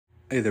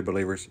Hey there,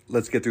 believers.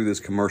 Let's get through this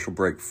commercial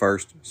break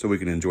first so we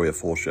can enjoy a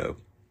full show.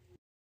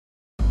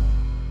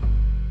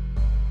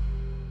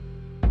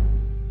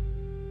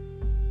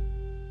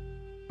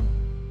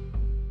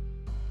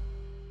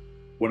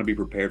 Want to be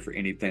prepared for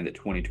anything that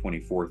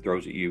 2024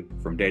 throws at you,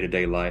 from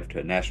day-to-day life to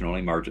a national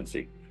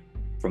emergency?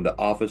 From the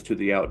office to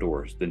the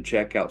outdoors, then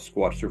check out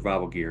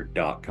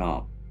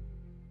SquatchSurvivalGear.com.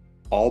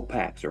 All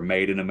packs are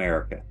made in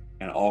America,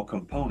 and all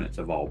components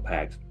of all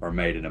packs are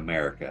made in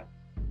America,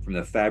 from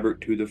the fabric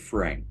to the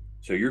frame.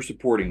 So you're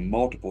supporting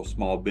multiple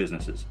small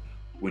businesses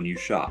when you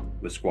shop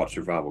with Squatch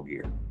Survival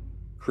Gear.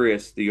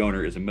 Chris, the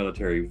owner, is a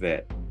military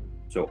vet,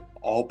 so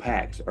all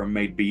packs are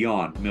made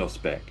beyond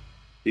mil-spec.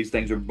 These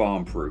things are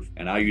bomb-proof,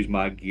 and I use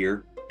my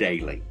gear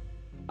daily.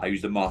 I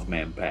use the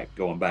Mothman pack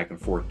going back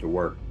and forth to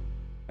work,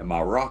 and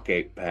my Rock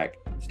Ape pack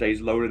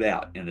stays loaded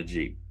out in the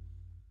Jeep.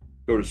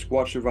 Go to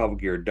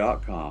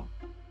SquatchSurvivalGear.com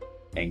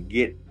and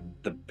get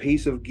the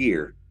piece of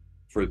gear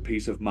for the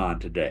peace of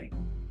mind today.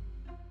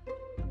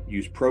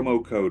 Use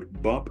promo code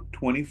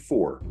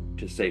BUMP24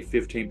 to save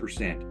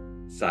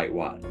 15%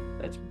 site-wide.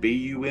 That's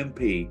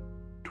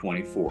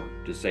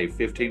BUMP24 to save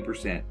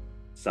 15%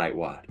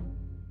 site-wide.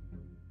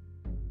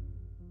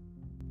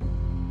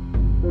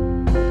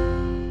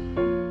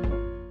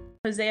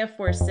 Hosea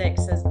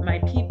 4:6 says, "My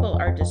people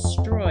are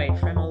destroyed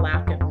from a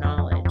lack of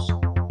knowledge."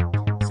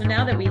 So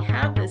now that we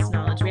have this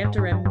knowledge, we have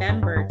to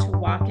remember to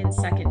walk in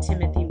 2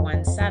 Timothy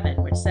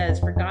 1:7, which says,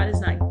 "For God has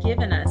not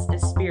given us a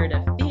spirit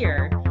of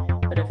fear,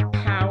 but of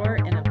power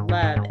and of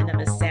love and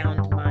of a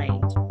sound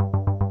mind."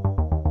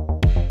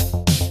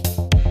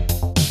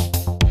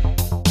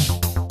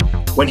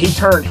 When he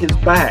turned his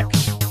back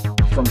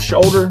from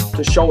shoulder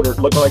to shoulder, it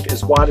looked like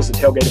as wide as the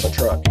tailgate of a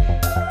truck.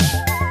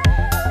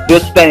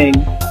 This thing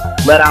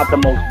let out the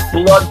most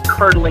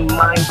blood-curdling,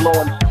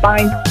 mind-blowing,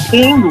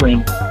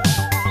 spine-tingling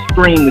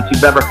scream that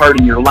you've ever heard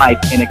in your life,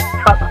 and it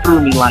cut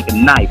through me like a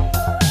knife.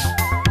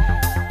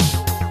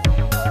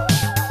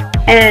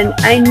 And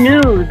I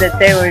knew that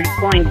they were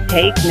going to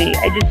take me.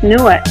 I just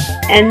knew it.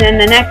 And then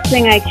the next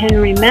thing I can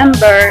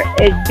remember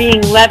is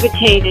being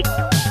levitated.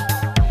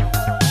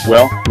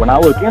 Well, when I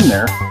look in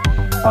there,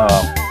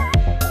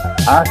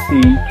 I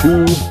see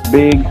two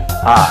big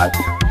eyes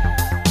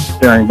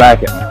staring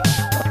back at me.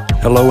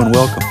 Hello and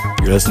welcome.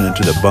 You're listening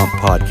to the Bump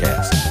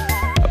Podcast,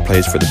 a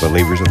place for the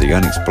believers of the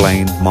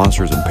unexplained,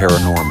 monsters, and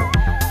paranormal.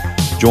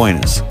 Join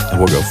us, and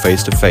we'll go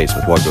face to face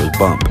with what goes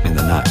bump in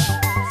the night.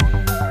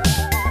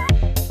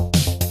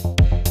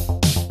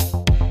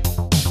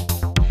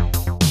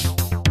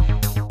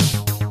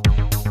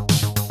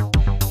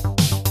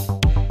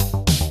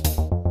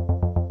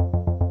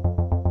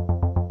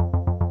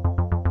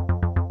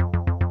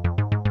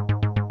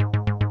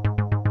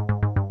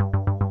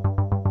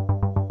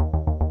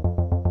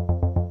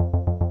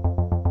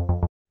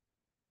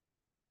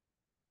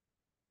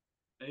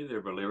 Hey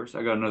there, believers.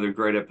 I got another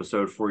great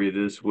episode for you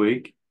this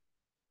week.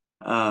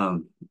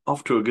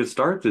 Off to a good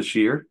start this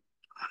year.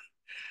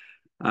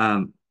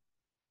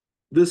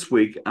 This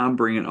week, I'm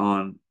bringing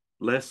on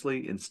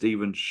Leslie and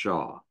Stephen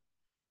Shaw.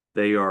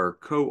 They are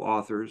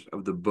co-authors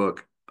of the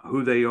book,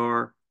 Who They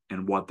Are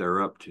and What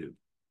They're Up To.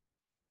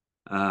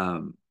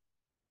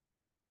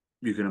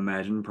 You can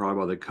imagine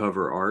probably by the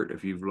cover art,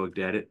 if you've looked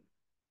at it,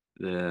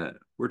 that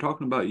we're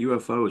talking about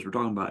UFOs. We're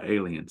talking about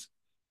aliens.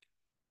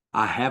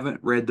 I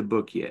haven't read the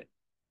book yet.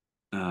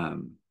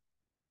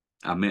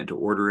 I meant to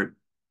order it.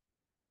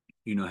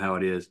 You know how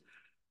it is.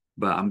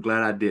 But I'm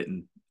glad I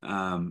didn't.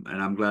 And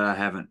I'm glad I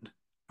haven't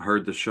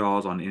heard the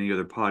Shaws on any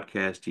other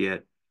podcast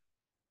yet,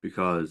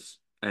 because,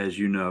 as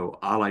you know,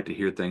 I like to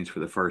hear things for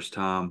the first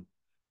time.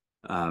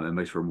 It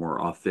makes for a more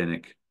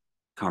authentic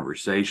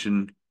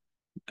conversation.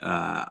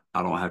 I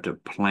don't have to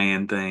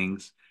plan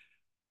things.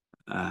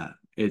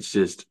 It's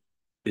just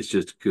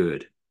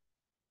good.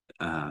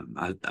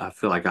 I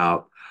feel like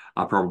I'll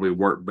probably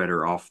work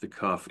better off the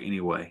cuff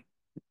anyway.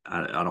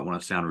 I don't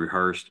want to sound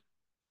rehearsed.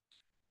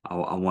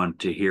 I want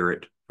to hear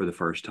it for the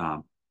first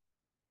time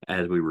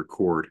as we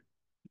record,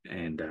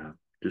 and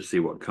just see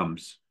what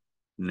comes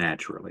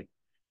naturally.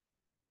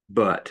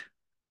 But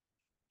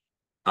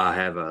I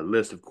have a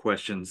list of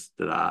questions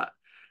that I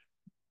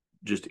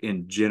just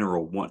in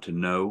general want to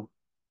know.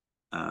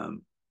 I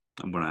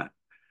want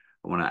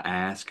to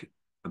ask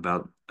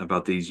about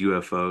these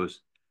UFOs,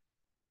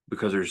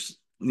 because there's,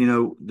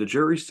 the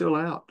jury's still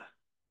out.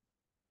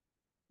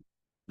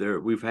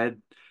 We've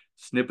had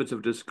snippets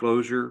of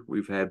disclosure.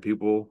 We've had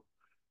people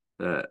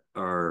that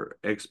are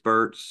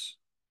experts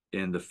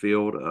in the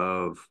field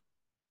of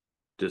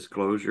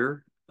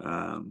disclosure,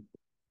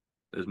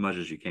 as much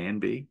as you can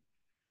be.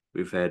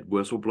 We've had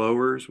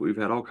whistleblowers. We've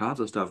had all kinds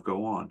of stuff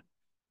go on.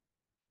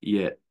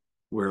 Yet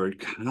we're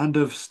kind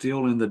of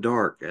still in the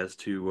dark as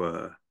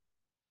to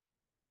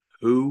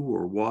who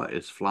or what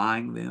is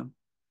flying them,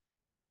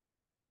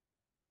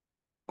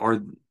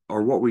 or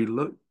what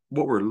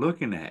we're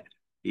looking at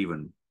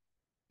even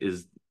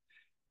is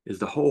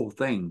the whole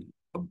thing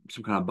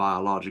some kind of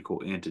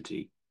biological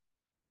entity,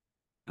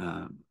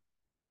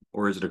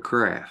 or is it a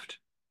craft,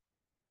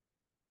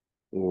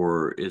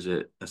 or is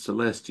it a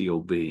celestial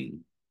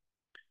being?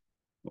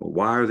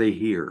 Why are they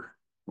here?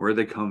 Where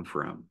they come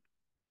from?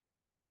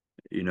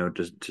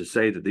 To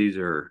say that these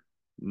are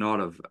not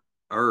of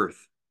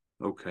Earth,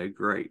 okay,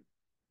 great.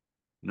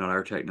 Not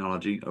our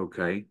technology,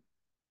 okay.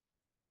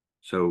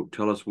 So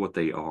tell us what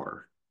they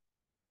are.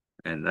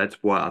 And that's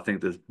what I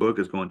think this book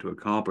is going to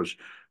accomplish.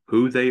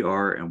 Who they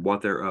are and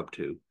what they're up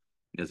to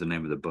is the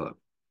name of the book.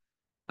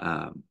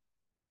 Um,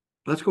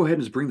 let's go ahead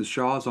and just bring the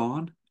Shaws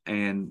on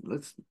and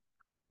let's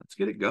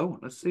get it going.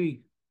 Let's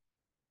see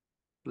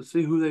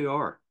who they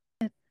are.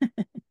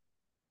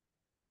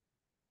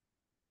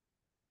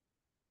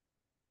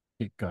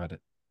 It got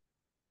it.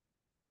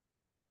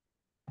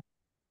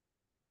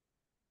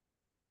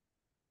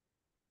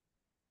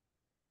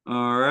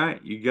 All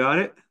right, you got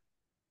it.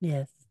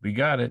 Yes. We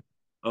got it.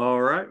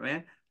 All right,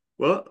 man.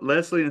 Well,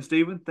 Leslie and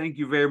Stephen, thank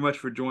you very much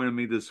for joining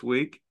me this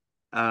week.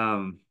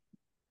 Um,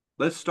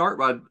 let's start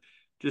by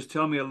just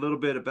telling me a little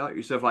bit about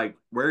yourself, like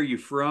where are you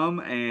from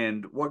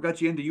and what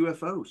got you into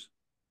UFOs?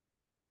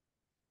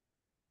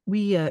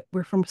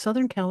 We're from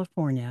Southern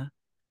California.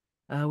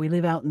 We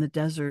live out in the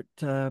desert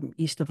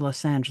east of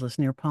Los Angeles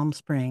near Palm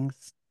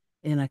Springs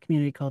in a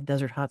community called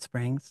Desert Hot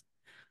Springs.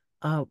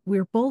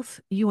 We're both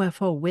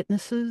UFO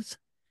witnesses,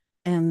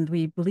 and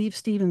we believe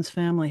Stephen's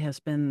family has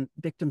been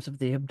victims of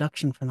the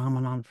abduction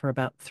phenomenon for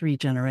about 3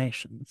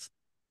 generations.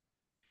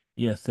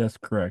 Yes, that's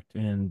correct.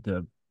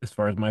 And as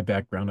far as my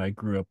background, I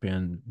grew up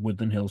in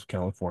Woodland Hills,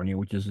 California,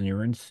 which is near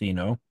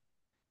Encino.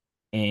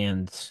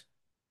 And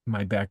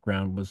my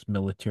background was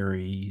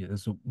military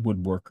as a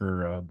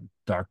woodworker,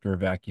 doctor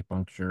of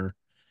acupuncture,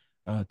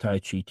 Tai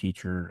Chi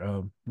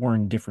teacher,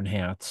 worn different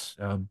hats,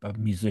 a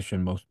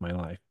musician most of my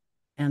life.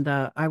 And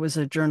I was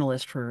a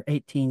journalist for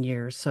 18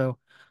 years. So,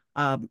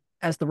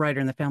 as the writer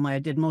in the family, I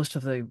did most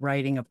of the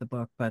writing of the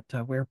book, but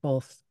we're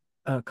both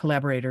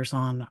collaborators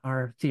on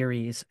our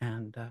theories.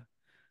 And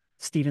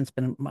Stephen's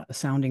been a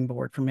sounding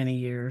board for many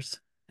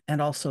years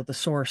and also the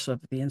source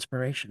of the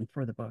inspiration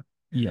for the book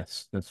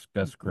Yes,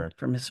 that's correct.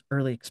 from his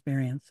early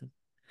experiences.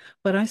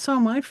 But I saw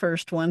my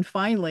first one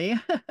finally.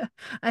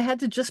 I had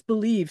to just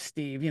believe,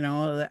 Steve.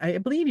 I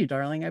believe you,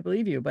 darling. I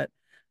believe you. But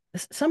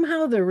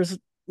somehow there was,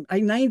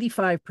 I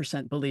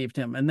 95% believed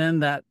him. And then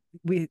the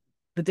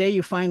day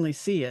you finally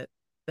see it,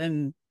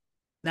 then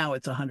now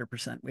it's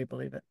 100% we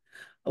believe it.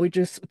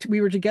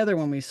 We were together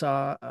when we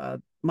saw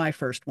my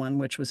first one,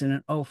 which was in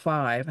an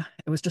 '05.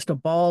 It was just a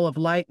ball of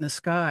light in the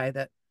sky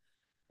that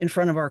in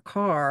front of our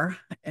car.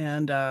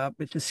 And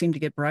it just seemed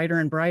to get brighter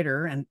and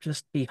brighter and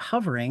just be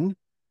hovering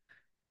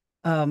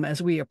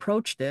as we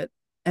approached it.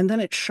 And then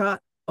it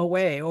shot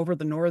away over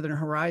the northern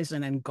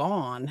horizon and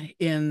gone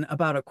in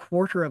about a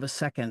quarter of a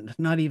second,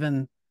 not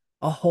even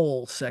a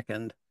whole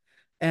second.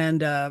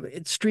 And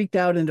it streaked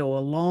out into a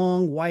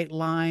long white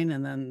line,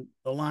 and then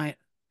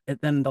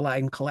the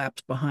line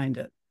collapsed behind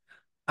it.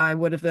 I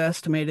would have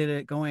estimated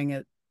it going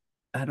at,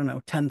 I don't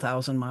know,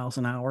 10,000 miles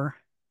an hour,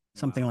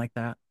 something Wow. like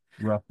that.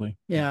 Roughly.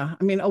 Yeah.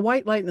 I mean, a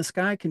white light in the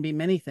sky can be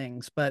many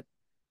things, but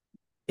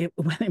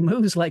when it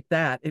moves like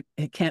that,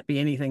 it can't be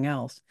anything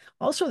else.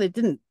 Also, they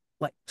didn't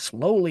like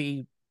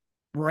slowly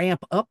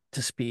ramp up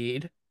to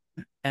speed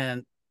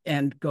and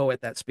go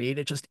at that speed.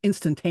 It just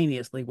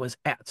instantaneously was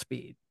at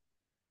speed.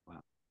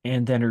 Wow.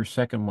 And then her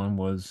second one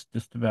was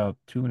just about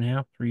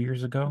 2.5, 3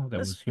 years ago. That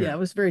was Yeah, here. it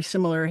was very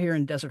similar here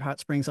in Desert Hot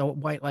Springs, a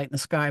white light in the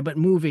sky, but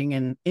moving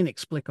in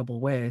inexplicable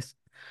ways.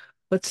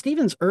 But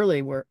Stephen's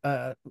early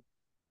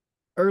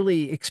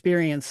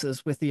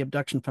experiences with the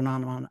abduction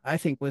phenomenon, I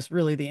think, was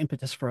really the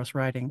impetus for us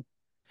writing.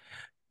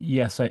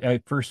 Yes,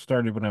 I first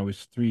started when I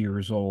was 3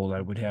 years old.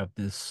 I would have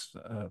this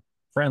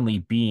friendly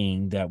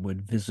being that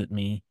would visit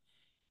me.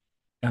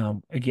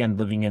 Again,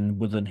 living in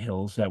Woodland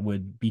Hills, that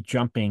would be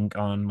jumping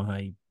on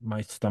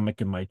my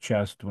stomach and my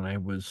chest when I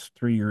was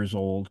 3 years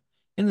old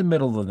in the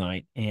middle of the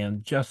night,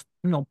 and just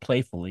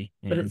playfully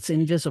But and it's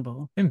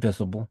invisible.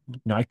 invisible.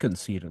 No, I couldn't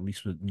see it at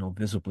least,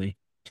 visibly.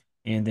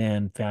 And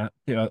then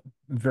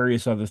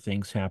various other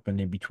things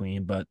happened in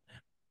between. But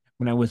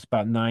when I was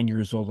about 9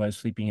 years old, I was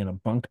sleeping in a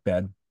bunk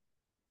bed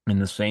in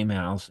the same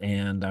house,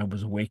 and I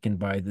was awakened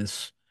by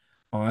this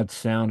odd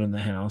sound in the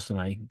house. And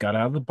I got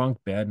out of the bunk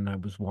bed and I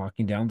was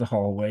walking down the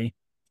hallway,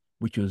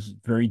 which was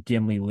very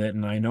dimly lit.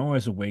 And I know I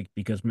was awake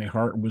because my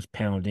heart was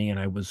pounding and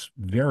I was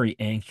very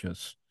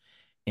anxious.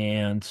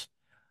 And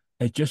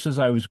just as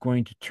I was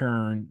going to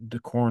turn the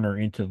corner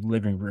into the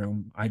living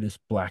room, I just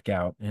black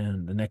out.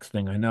 And the next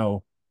thing I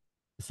know,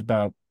 it's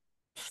about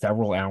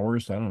several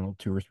hours, I don't know,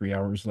 2 or 3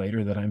 hours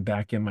later, that I'm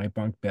back in my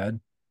bunk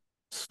bed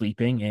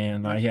sleeping,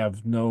 and I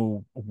have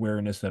no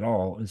awareness at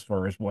all as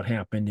far as what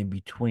happened in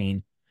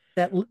between.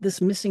 That this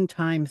missing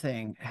time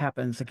thing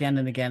happens again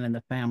and again in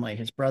the family.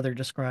 His brother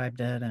described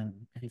it,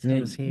 and And so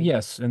does then, he.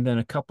 yes, and then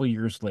a couple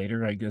years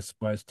later, I guess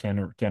I was 10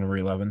 or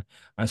 11,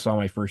 I saw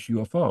my first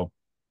UFO.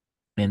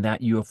 And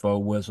that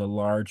UFO was a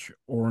large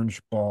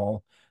orange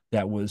ball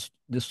that was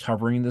just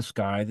hovering in the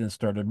sky, then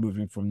started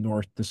moving from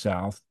north to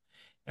south.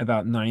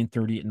 about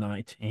 9:30 at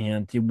night,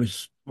 and it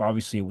was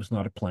obviously it was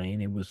not a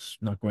plane. It was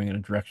not going in a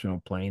direction of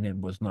a plane. It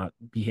was not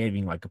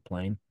behaving like a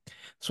plane.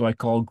 So I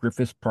called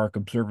Griffith Park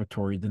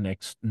Observatory the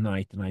next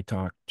night, and I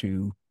talked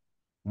to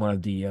one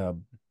of the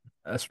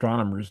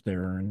astronomers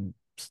there and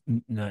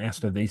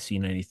asked if they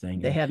seen anything,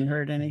 They and hadn't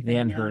heard they anything.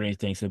 hadn't Yeah. heard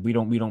anything. Said we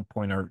don't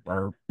point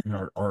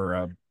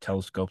our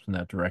telescopes in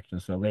that direction,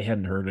 so they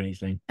hadn't heard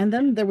anything. And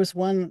then there was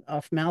one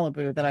off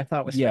Malibu that I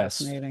thought was Yes,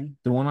 fascinating.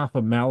 the one off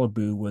of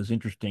Malibu was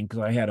interesting because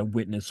I had a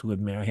witness with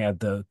me. I had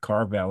the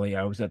Car Valley.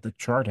 I was at the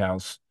Chart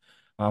House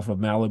off of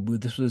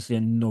Malibu. This was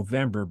in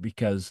November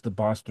because the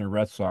Boston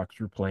Red Sox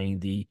were playing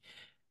the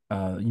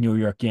New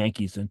York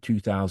Yankees in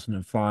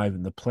 2005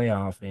 in the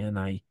playoff, and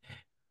I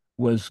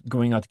was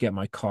going out to get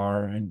my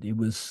car, and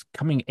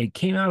it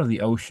came out of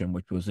the ocean,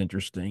 which was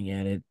interesting.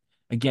 And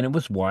again, it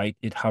was white.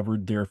 It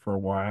hovered there for a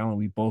while, and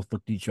we both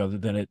looked at each other.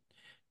 Then it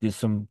did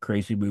some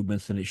crazy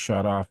movements, and it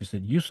shot off. He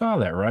said, "You saw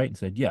that, right?" And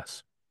said,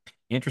 "Yes."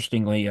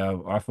 Interestingly,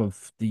 off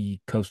of the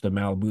coast of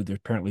Malibu, there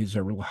apparently is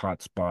a real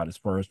hot spot as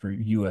far as for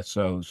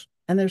USOs.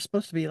 And there's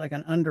supposed to be like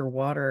an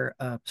underwater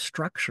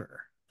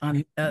structure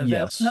on that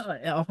Yes,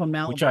 off of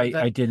which Malibu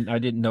I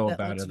didn't know that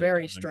about looks at the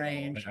very time.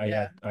 strange. I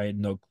Yeah. had I had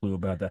no clue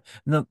about that.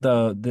 No,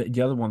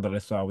 the other one that I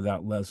saw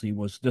without Leslie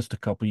was just a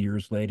couple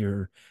years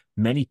later.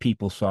 Many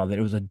people saw that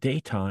it was a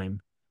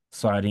daytime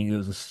sighting. It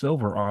was a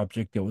silver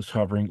object that was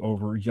hovering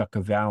over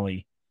Yucca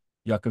Valley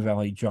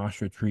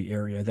Joshua Tree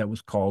area that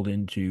was called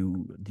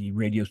into the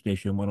radio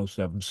station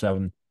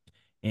 1077,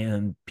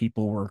 and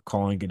people were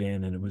calling it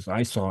in, and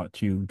I saw it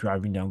too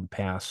driving down the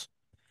pass.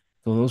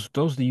 So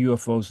those are the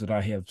UFOs that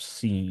I have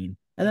seen.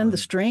 And then the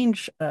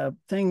strange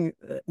thing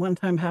one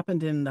time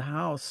happened in the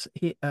house,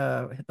 at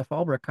the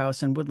Fallbrook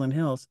house in Woodland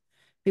Hills.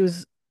 He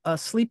was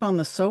asleep on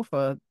the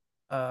sofa,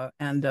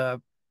 and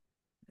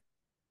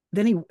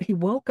then he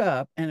woke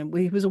up and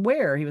he was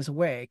aware he was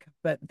awake,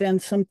 but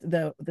then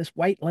this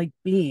white light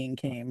being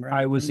came I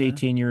right was in the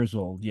 18 years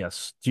old.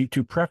 Yes.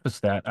 To preface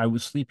that, I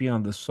was sleeping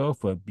on the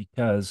sofa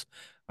because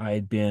I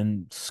had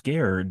been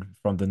scared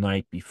from the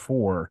night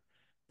before.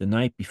 The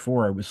night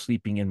before, I was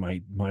sleeping in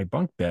my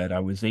bunk bed.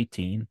 I was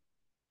 18,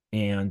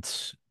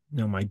 and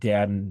my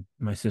dad and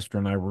my sister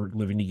and I were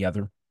living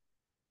together.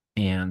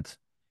 And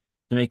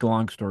to make a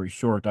long story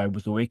short, I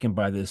was awakened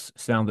by this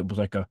sound that was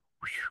like a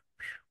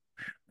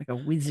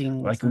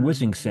whizzing like a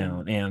whizzing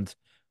sound. Yeah. sound, and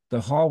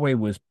the hallway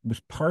was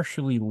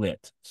partially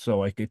lit,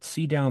 so I could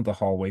see down the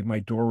hallway. My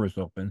door was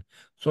open,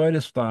 so I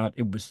just thought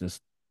it was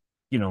just,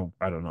 I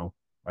don't know.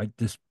 I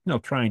just,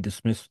 try and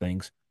dismiss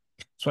things.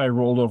 So I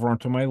rolled over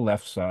onto my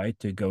left side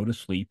to go to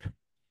sleep,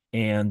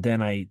 and then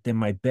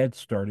my bed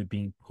started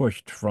being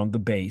pushed from the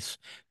base,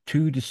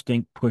 two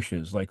distinct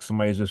pushes, like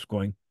somebody's just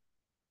going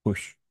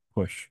push,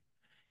 push.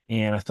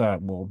 And I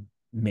thought, well,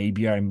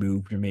 maybe I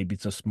moved or maybe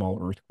it's a small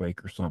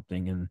earthquake or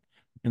something. And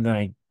then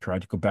I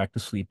tried to go back to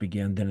sleep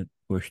again. Then it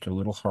pushed a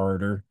little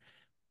harder.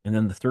 And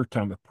then the third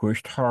time it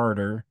pushed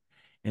harder.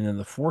 And then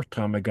the fourth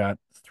time I got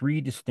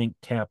three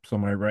distinct taps on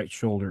my right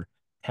shoulder.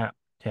 Tap,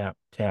 tap,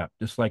 tap,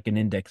 just like an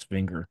index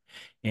finger.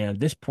 And at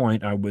this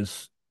point I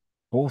was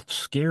both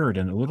scared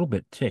and a little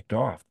bit ticked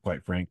off,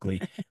 quite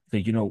frankly.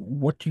 Say,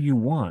 what do you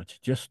want?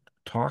 Just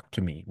talk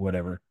to me,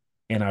 whatever.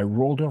 And I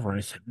rolled over and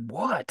I said,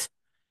 "What?"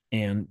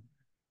 And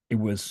it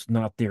was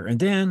not there. And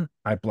then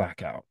I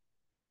black out.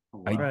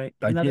 Oh, I wow. Right.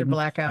 I Another didn't I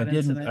blackout didn't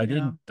incident, I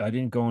didn't I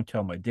didn't go and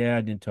tell my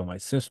dad, didn't tell my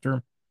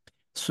sister.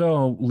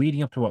 So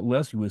leading up to what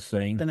Leslie was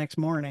saying, the next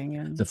morning.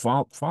 And the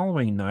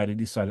following night I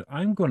decided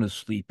I'm going to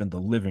sleep in the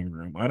living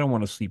room. I don't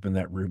want to sleep in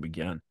that room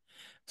again.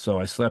 So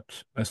I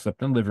slept in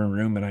the living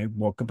room, and I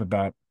woke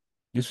up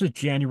this was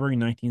January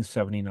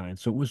 1979,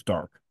 so it was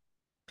dark.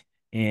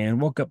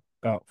 And woke up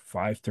about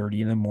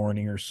 5:30 in the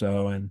morning or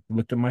so and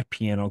looked at my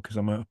piano because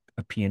I'm a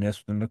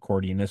pianist and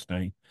accordionist.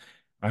 And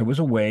I was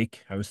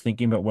awake. I was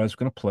thinking about what I was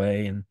going to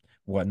play and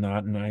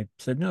whatnot. And I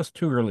said, no, it's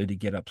too early to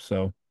get up.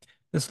 So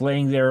just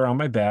laying there on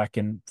my back,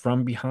 and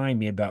from behind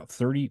me, about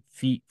 30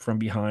 feet from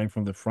behind,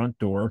 from the front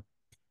door,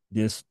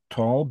 this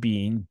tall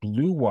being,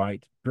 blue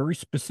white, very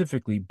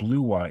specifically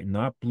blue white,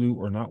 not blue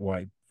or not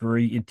white,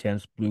 very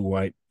intense blue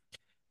white,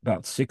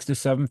 about 6 to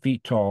 7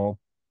 feet tall.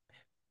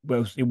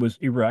 It was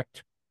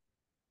erect,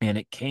 and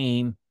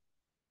it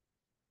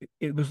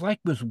was like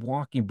it was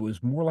walking, but it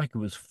was more like it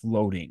was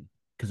floating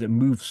because it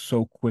moved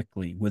so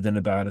quickly. Within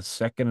about a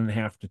second and a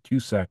half to 2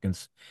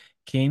 seconds,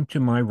 came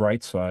to my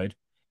right side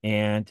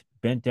and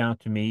bent down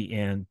to me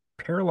and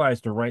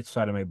paralyzed the right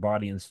side of my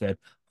body and said,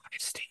 "Hi,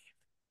 Steve,"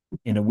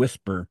 in a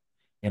whisper.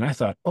 And I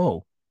thought,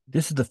 oh,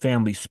 this is the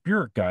family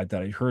spirit guide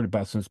that I'd heard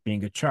about since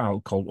being a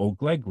child, called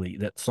O'Glegley,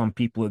 that some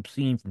people have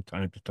seen from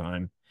time to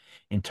time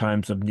in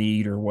times of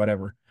need or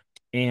whatever.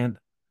 And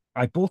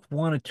I both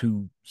wanted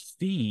to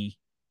see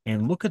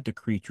and look at the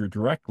creature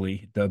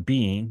directly, the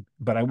being,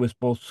 but I was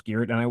both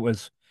scared and I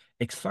was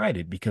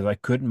excited because I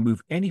couldn't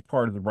move any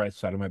part of the right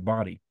side of my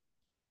body.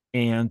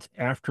 And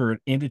after an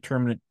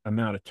indeterminate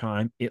amount of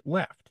time, it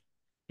left.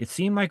 It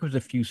seemed like it was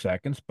a few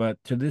seconds, but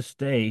to this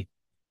day,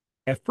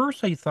 at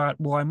first I thought,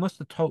 well, I must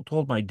have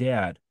told my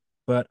dad,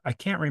 but I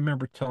can't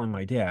remember telling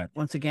my dad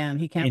Once again,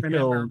 he can't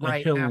remember until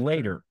right after.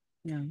 later.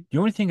 Yeah. The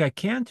only thing I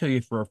can tell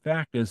you for a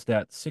fact is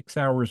that 6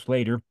 hours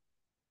later,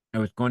 I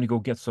was going to go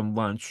get some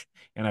lunch,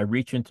 and I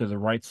reach into the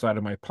right side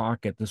of my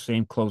pocket, the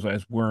same clothes I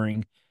was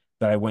wearing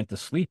that I went to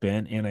sleep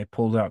in, and I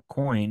pulled out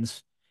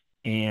coins,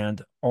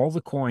 and all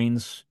the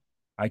coins,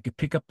 I could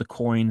pick up the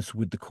coins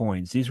with the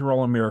coins. These are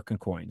all American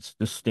coins,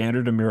 the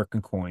standard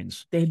American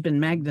coins. They'd been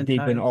They've been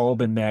magnetized. all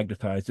been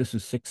magnetized. This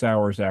is 6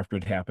 hours after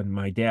it happened.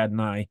 My dad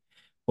and I,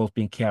 both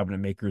being cabinet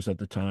makers at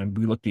the time,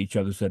 we looked at each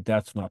other and said,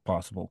 "That's not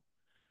possible."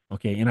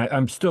 Okay, and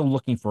I'm still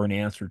looking for an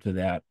answer to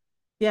that.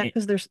 Yeah, Eh,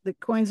 because there's the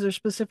coins are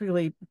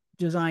specifically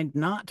designed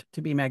not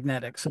to be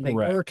magnetic, so they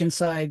work Correct.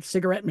 inside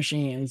cigarette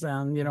machines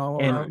and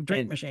And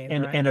drink machines,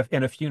 right?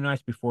 and a few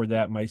nights before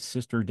that, my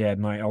sister, dad,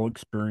 and I all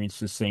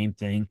experienced the same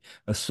thing: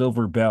 a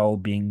silver bell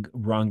being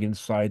rung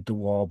inside the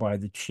wall by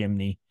the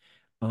chimney.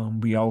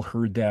 We all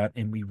heard that,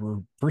 and we were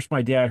first.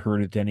 My dad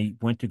heard it, then he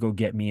went to go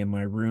get me in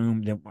my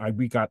room.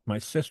 We got my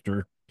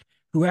sister,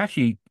 who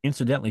actually,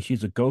 incidentally,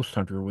 she's a ghost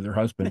hunter with her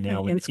husband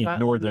now In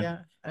Scotland, yeah,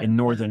 in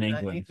northern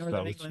England. Northern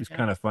So England, it's yeah.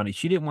 kind of funny.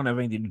 She didn't want to have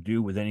anything to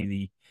do with any of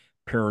the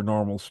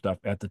paranormal stuff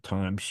at the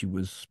time. She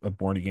was a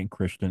born again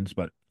Christians,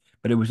 but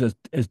it was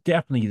as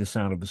definitely the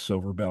sound of a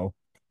silver bell.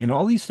 And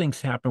all these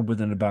things happened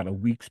within about a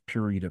week's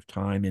period of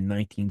time in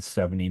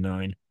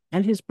 1979.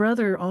 And his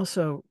brother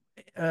also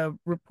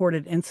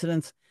reported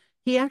incidents.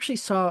 He actually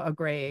saw a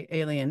gray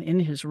alien in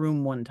his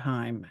room one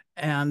time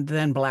and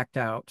then blacked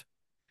out.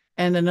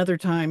 And another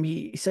time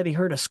he said he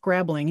heard a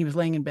scrabbling. He was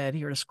laying in bed,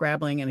 he heard a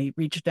scrabbling, and he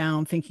reached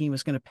down thinking he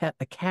was going to pet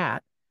a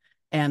cat,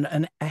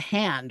 and a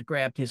hand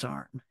grabbed his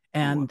arm. Wow.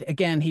 And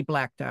again, he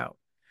blacked out.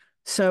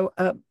 So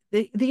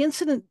the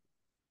incident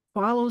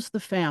follows the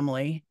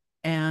family,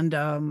 and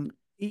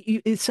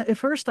it's at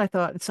first I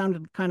thought it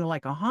sounded kind of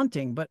like a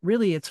haunting, but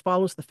really it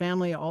follows the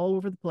family all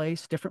over the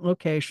place, different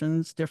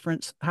locations,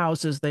 different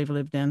houses they've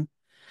lived in,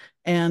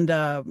 and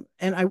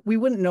we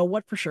wouldn't know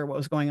what for sure what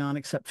was going on,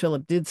 except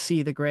Philip did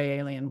see the gray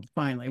alien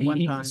finally one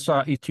He time.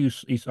 saw he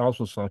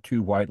also saw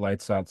two white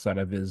lights outside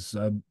of his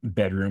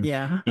bedroom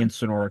Yeah, in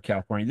Sonora,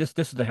 California. This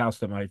is the house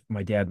that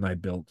my dad and I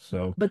built.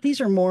 So but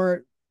these are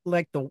more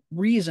like the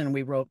reason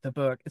we wrote the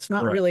book. It's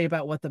not correct. really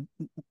about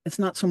it's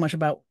not so much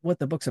about what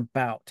the book's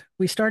about.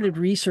 We started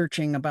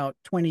researching about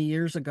 20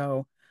 years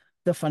ago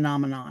the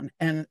phenomenon,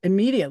 and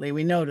immediately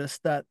we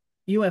noticed that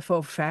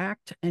UFO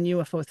fact and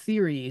UFO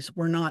theories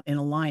were not in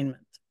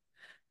alignment.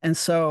 And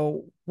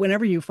so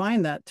whenever you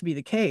find that to be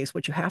the case,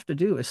 what you have to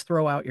do is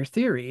throw out your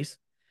theories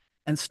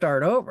and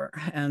start over.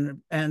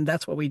 And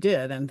that's what we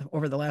did. And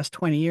over the last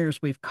 20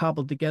 years, we've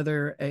cobbled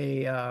together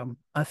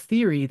a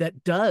theory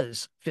that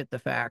does fit the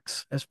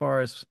facts as far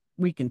as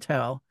we can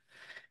tell.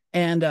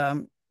 And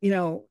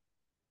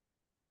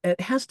it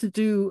has to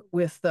do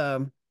with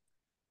the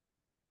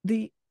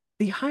the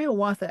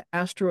Hiawatha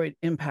asteroid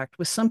impact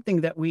was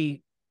something that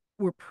we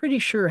were pretty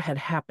sure had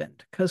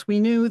happened because we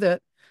knew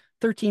that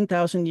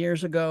 13,000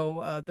 years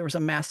ago there was a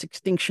mass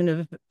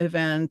extinction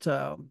event.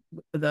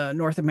 The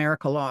North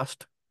America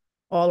lost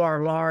all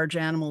our large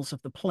animals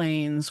of the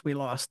plains. We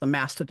lost the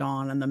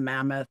mastodon and the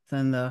mammoth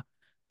and the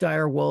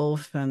dire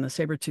wolf and the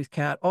saber-toothed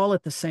cat all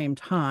at the same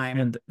time.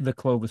 And the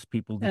Clovis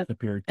people And,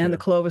 disappeared and the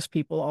too. Clovis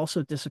people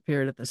also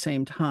disappeared at the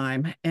same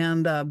time.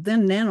 And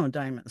then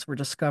nanodiamonds were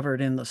discovered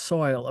in the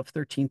soil of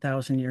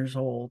 13,000 years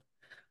old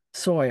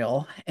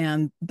soil.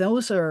 And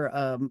those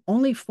are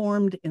only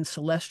formed in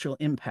celestial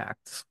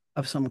impacts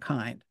of some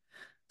kind.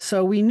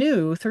 So we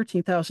knew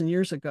 13,000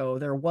 years ago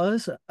there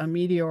was a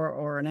meteor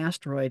or an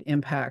asteroid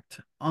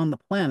impact on the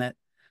planet,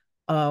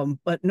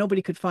 but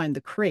nobody could find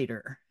the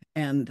crater.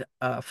 And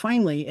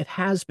finally, it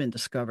has been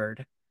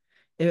discovered.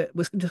 It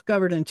was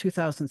discovered in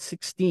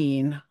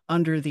 2016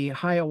 under the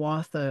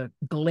Hiawatha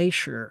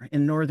Glacier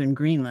in northern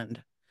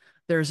Greenland.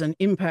 There's an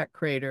impact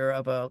crater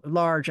of a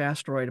large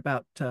asteroid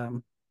about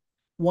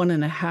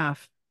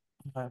 1.5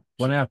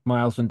 1.5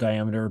 miles in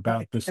diameter,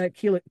 about this.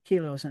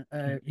 kilos.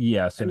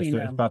 Yes, I and mean,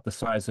 it's about the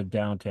size of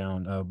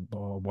downtown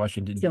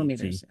Washington, D.C.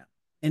 kilometers. Yeah.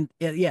 And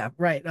yeah,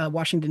 right.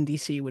 Washington,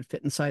 D.C. would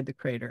fit inside the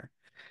crater.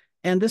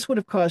 And this would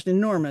have caused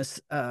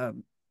enormous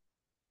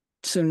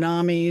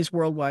tsunamis,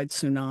 worldwide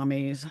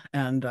tsunamis,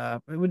 and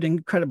it would be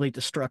incredibly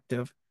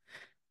destructive.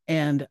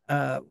 And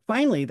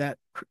finally, that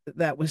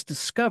was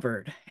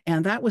discovered,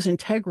 and that was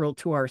integral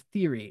to our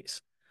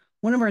theories.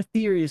 One of our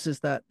theories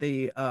is that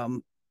the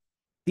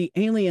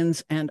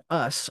aliens and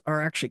us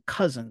are actually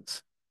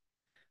cousins,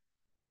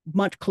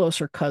 much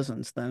closer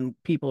cousins than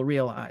people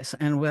realize,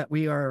 and that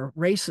we are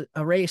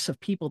a race of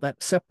people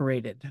that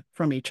separated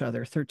from each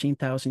other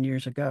 13,000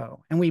 years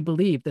ago. And we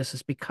believe this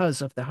is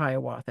because of the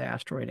Hiawatha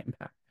asteroid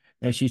impact.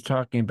 And she's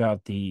talking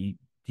about the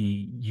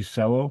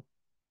Uccello.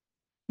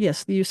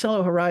 Yes, the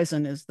Uccello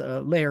horizon is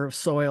the layer of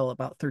soil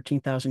about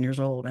 13,000 years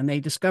old, and they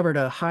discovered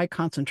a high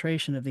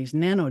concentration of these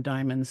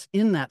nanodiamonds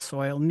in that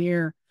soil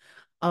near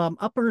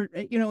upper,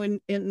 in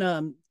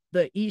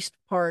the east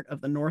part of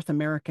the North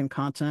American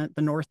continent,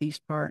 the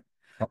northeast part.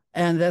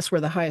 and that's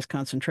where the highest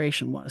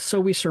concentration was. So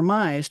we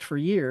surmised for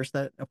years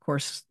that, of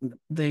course,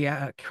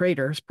 the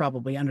crater is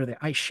probably under the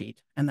ice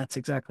sheet, and that's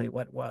exactly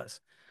what it was.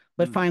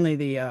 But Hmm. finally,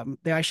 the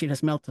ice sheet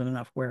has melted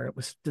enough where it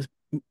was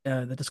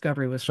the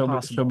discovery was So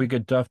possible. we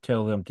could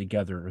dovetail them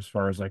together as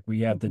far as like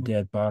we have the Mhm.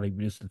 dead body,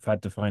 we just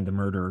had to find the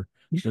murderer.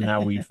 So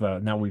now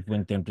we've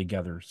linked them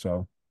together.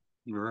 So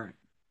Right.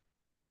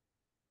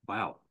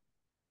 Wow.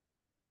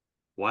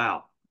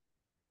 Wow.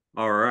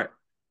 All right.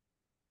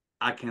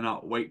 I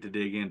cannot wait to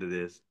dig into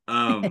this.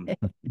 That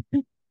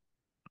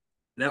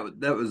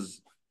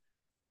was.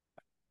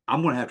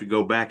 I'm gonna have to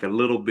go back a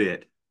little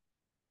bit.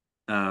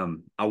 Sure.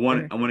 I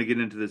want to get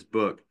into this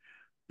book,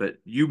 but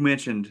you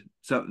mentioned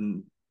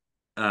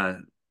uh,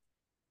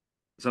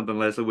 something,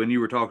 Leslie, when you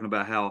were talking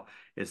about how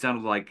it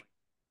sounded like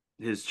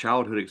his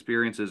childhood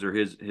experiences or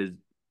his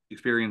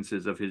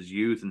experiences of his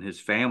youth and his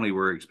family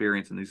were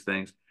experiencing these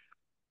things.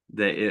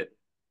 That it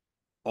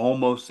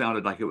almost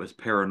sounded like it was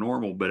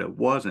paranormal, but it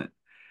wasn't.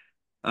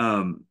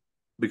 Um,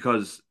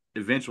 because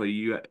eventually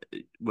you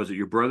was it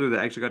your brother that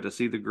actually got to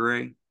see the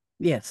gray?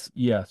 Yes.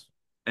 yes,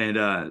 And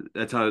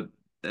that's how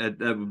that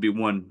would be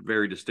one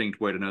very distinct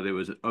way to know that it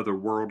was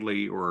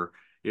otherworldly or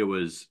it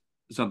was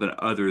something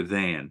other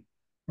than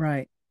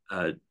Right.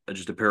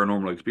 just a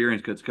paranormal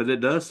experience because it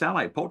does sound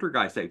like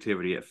poltergeist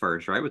activity at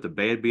first, right? With the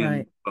bed being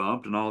Right.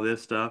 bumped and all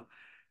this stuff.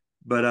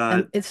 But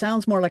And it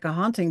sounds more like a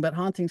haunting, but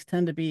hauntings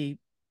tend to be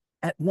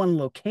at one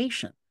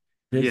location.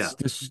 yeah,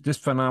 this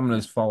phenomenon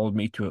has followed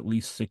me to at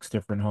least six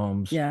different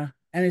homes. Yeah.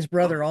 And his oh,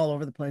 brother all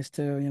over the place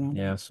too, you know.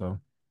 Yeah, so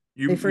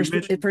you It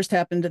mentioned first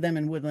happened to them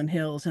in Woodland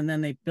Hills, and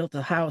then they built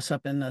a house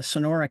up in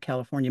Sonora,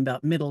 California,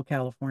 about middle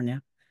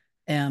California,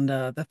 and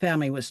the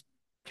family was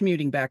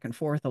commuting back and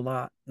forth a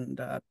lot, and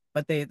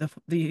but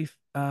the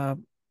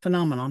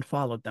phenomenon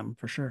followed them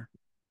for sure.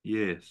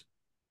 yes,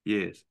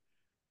 yes.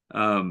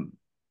 Um,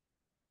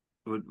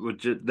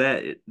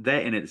 that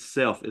in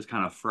itself is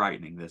kind of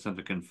frightening that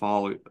something can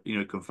follow,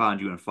 can find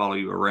you and follow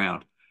you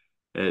around.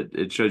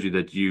 It shows you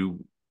that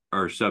you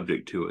are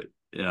subject to it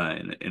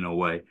in a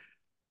way.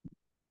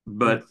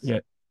 But Yes. yeah,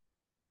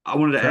 I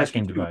wanted to ask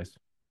you tracking too. device.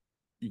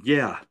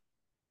 Yeah,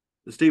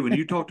 Stephen,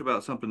 you talked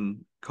about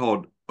something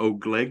called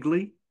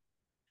Oglegly.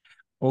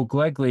 Well,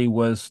 Glegley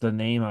was the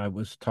name I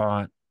was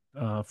taught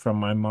from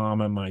my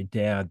mom and my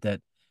dad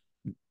that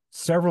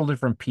several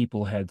different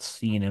people had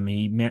seen him.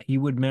 He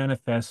would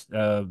manifest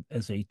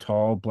as a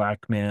tall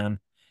black man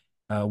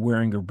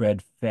wearing a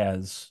red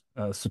fez,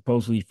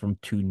 supposedly from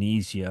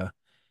Tunisia.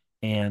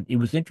 And it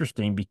was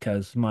interesting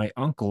because my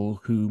uncle,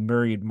 who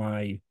married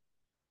my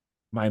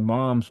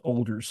mom's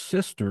older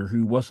sister,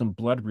 who wasn't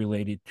blood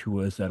related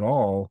to us at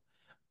all,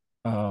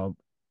 uh,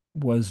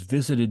 was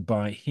visited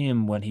by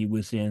him when he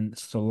was in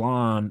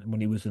Ceylon,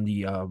 when he was in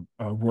the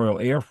Royal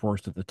Air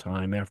Force at the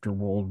time after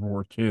World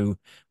War II,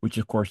 which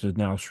of course is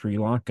now Sri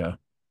Lanka.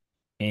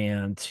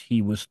 And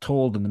he was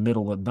told in the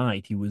middle of the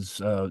night, he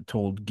was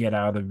told, get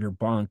out of your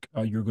bunk,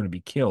 you're going to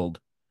be killed.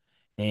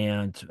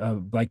 And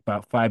like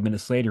about 5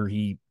 minutes later,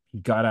 he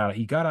got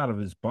out of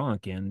his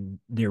bunk, and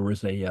there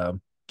was a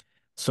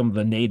some of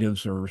the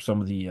natives or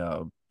some of the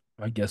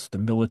I guess the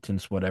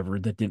militants, whatever,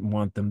 that didn't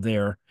want them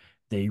there.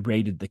 They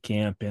raided the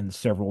camp, and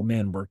several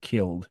men were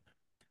killed.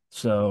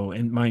 So,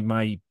 and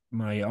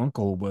my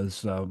uncle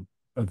was a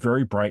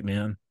very bright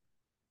man,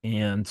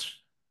 and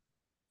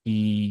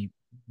he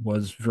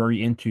was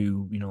very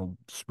into,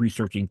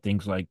 researching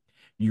things like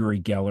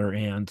Uri Geller,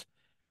 and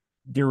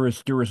there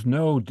was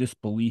no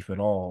disbelief at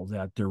all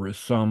that there was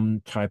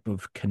some type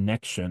of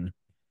connection.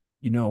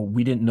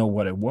 We didn't know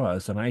what it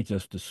was, and I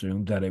just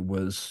assumed that it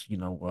was,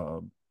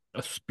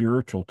 a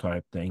spiritual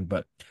type thing.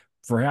 But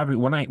for having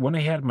when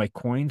I had my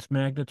coins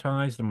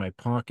magnetized in my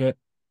pocket,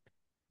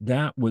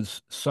 that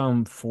was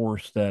some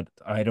force that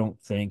I don't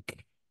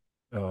think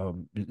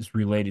is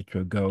related to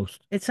a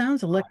ghost. It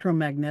sounds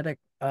electromagnetic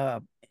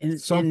in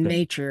Something.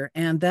 nature,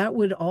 and that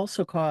would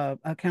also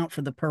account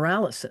for the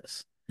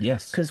paralysis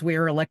Yes. because we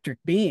are electric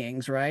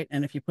beings, right?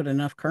 And if you put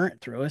enough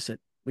current through us,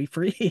 we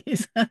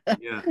freeze. Yeah,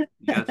 yeah,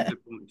 that's a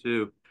good point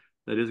too.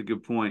 That is a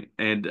good point.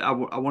 And I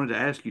wanted to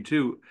ask you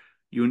too,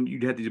 you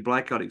had these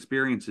blackout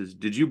experiences.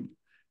 Do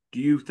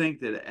you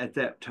think that at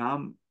that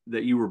time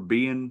that you were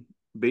being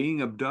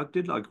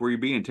abducted, like were you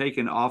being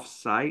taken off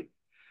site?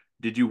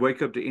 Did you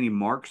wake up to any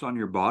marks on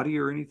your body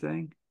or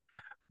anything?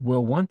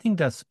 Well, one thing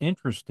that's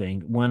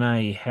interesting, when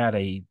I had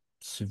a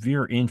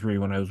severe injury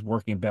when I was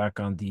working back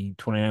on the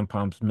 29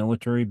 Palms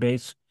military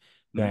base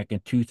Mhm. back in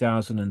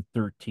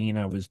 2013,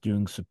 I was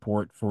doing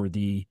support for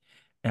the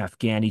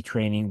Afghani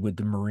training with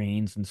the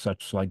Marines and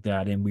such like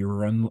that.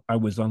 And I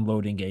was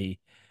unloading a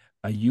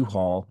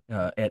U-Haul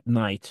at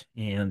night,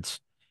 and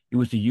it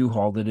was a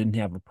U-Haul that didn't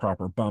have a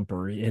proper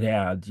bumper. It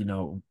had,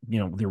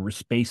 there were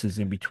spaces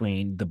in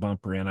between the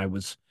bumper, and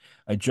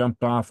I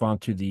jumped off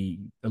onto the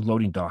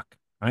loading dock.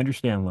 I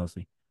understand,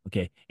 Leslie.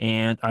 Okay,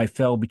 and I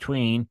fell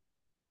between.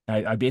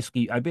 I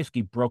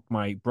basically broke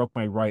my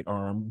right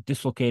arm,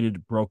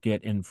 dislocated, broke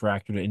it, and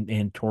fractured it,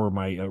 and tore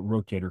my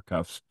rotator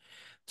cuffs.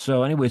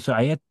 So anyway,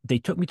 they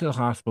took me to the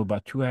hospital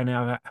about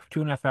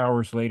 2.5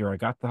 hours later. I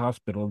got to the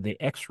hospital. They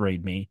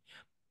x-rayed me,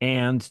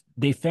 and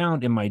they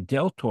found in my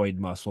deltoid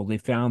muscle, they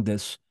found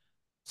this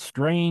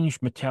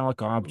strange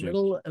metallic object,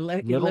 Little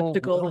little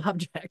elliptical little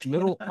object.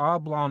 little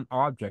oblong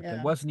object that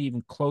Yeah. wasn't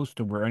even close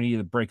to where any of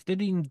the breaks. They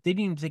didn't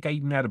even think I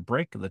even had a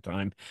break at the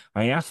time.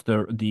 I asked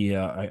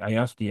I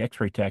asked the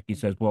X-ray tech. He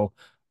says, "Well,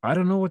 I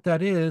don't know what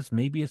that is.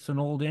 Maybe it's an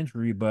old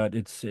injury, but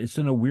it's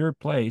in a weird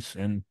place."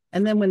 And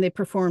And then when they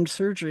performed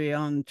surgery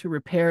on to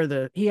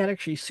repair he had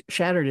actually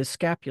shattered his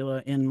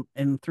scapula in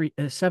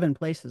seven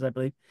places, I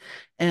believe.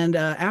 And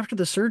after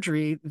the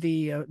surgery,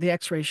 the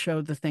X-ray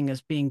showed the thing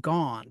as being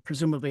gone.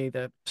 Presumably,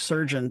 the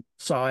surgeon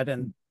saw it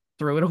and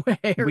threw it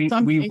away or we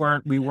something.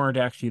 weren't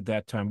actually at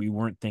that time. We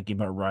weren't thinking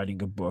about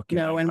writing a book, and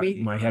No,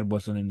 and my head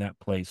wasn't in that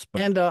place.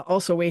 But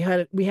also we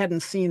hadn't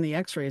seen the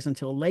X-rays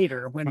until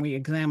later when we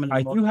examined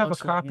I them more do have a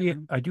closely.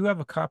 copy. I do have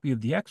a copy of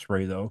the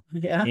X-ray though,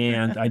 Yeah.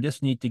 and I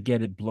just need to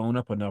get it blown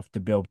up enough to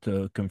be able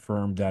to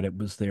confirm that it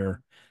was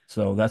there.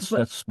 So that's But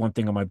that's one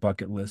thing on my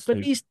bucket list.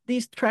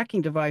 these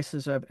tracking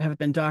devices have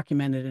been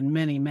documented in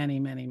many, many,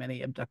 many, many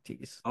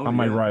abductees. Oh On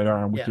my yeah. right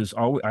arm, which Yeah. is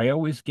always I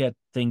always get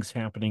things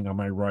happening on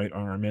my right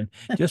arm. And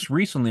just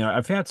recently,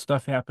 I've had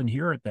stuff happen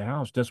here at the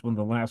house just in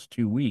the last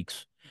 2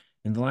 weeks,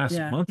 in the last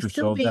Yeah. month It's or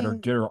still so that are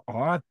being, there are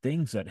odd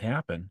things that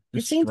happen. it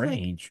It's seems like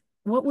strange.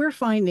 what we're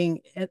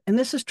finding, and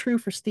this is true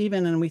for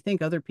Stephen, and we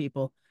think other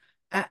people,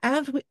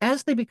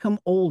 as they become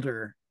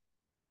older,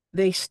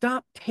 they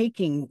stop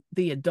taking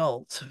the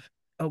adults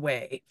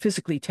away,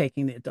 physically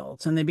taking the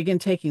adults, and they begin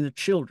taking the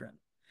children.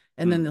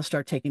 And then Hmm. they'll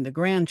start taking the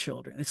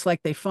grandchildren. It's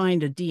like they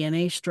find a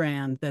DNA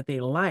strand that they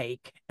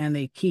like and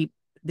they keep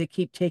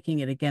taking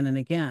it again and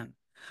again.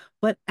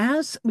 But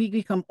as we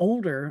become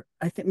older,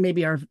 I think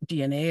maybe our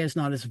DNA is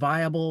not as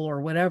viable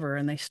or whatever,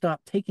 and they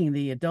stop taking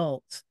the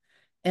adults.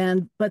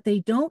 But they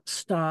don't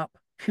stop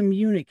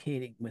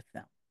communicating with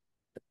them.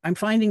 I'm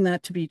finding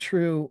that to be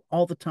true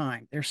all the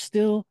time.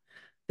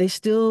 They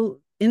still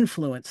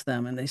influence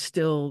them and they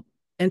still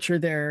enter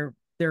their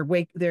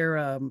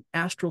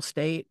astral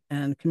state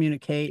and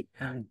communicate.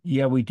 And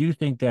Yeah, we do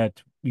think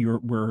that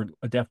we're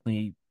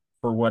definitely,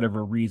 for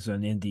whatever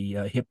reason, in the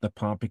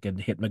hypnopompic and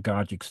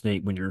hypnagogic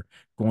state when you're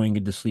going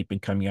into sleep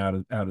and coming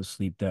out of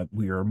sleep, that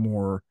we are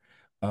more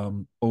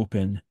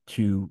open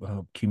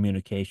to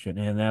communication,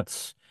 and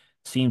that's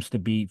seems to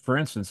be. For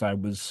instance, I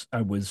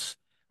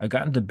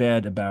got into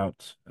bed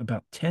about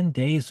 10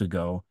 days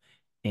ago,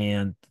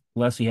 and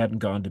Leslie hadn't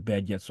gone to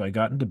bed yet, so I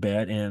got into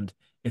bed, and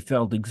it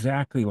felt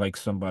exactly like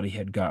somebody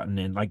had gotten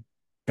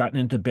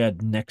into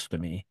bed next to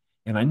me.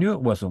 And I knew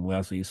it wasn't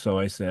Leslie, so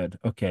I said,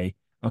 "Okay,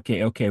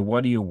 okay, okay,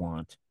 what do you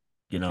want?"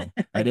 again,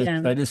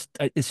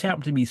 It's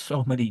happened to me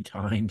so many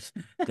times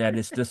that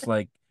it's just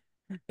like,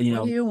 what do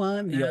you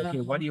want yeah,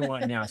 okay, what now? do you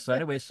want now? So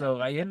anyway, so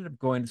I ended up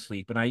going to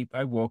sleep, and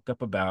I woke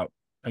up about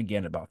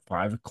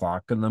 5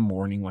 o'clock in the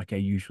morning, like I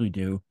usually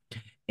do,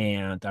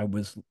 and I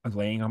was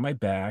laying on my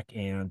back,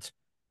 and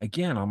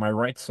again on my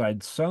right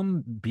side,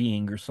 some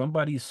being or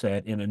somebody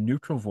said in a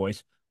neutral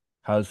voice,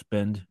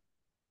 "Husband."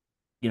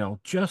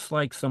 Just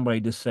like somebody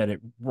just said it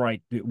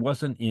right. It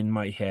wasn't in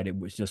my head. It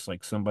was just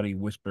like somebody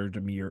whispered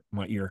to me,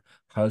 my ear,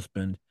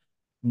 "Husband."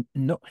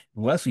 No,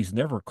 Leslie's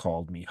never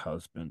called me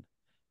husband.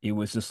 It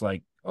was just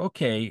like,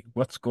 okay,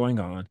 what's going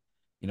on?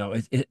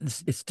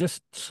 It's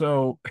just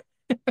so.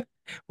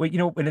 Well,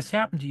 when it's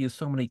happened to you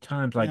so many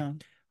times, like Yeah.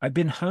 I've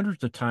been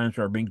hundreds of times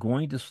where I've been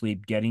going to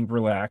sleep, getting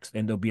relaxed,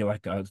 and there'll be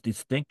like a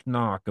distinct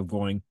knock of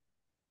going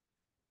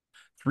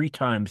 3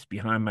 times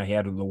behind my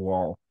head on the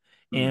wall.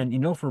 Hmm.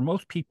 And for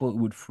most people it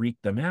would freak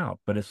them out,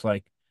 but it's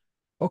like,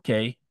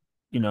 okay,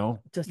 you know,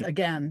 Just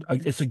again,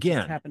 it's it's just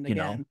again, happened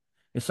again.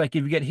 it's like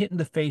if you get hit in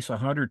the face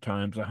 100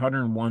 times,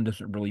 101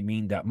 doesn't really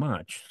mean that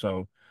much.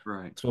 So,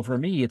 Right. so for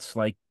me, it's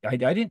like I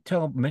didn't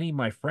tell many of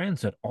my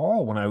friends at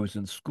all when I was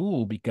in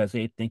school because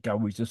they think I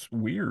was just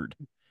weird,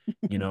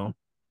 you know,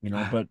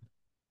 but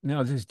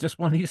no, this is just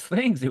one of these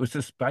things. It was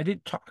just I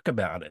didn't talk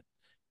about it.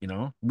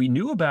 We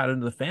knew about it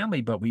in the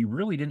family, but we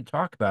really didn't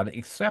talk about it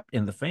except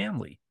in the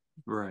family.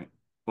 Right.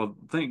 Well,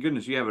 thank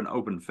goodness you have an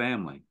open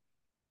family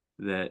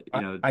that,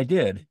 I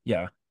did,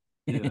 yeah.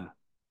 yeah.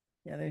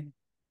 Yeah,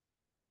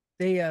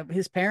 they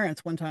his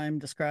parents one time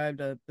described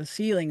the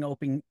ceiling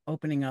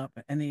opening up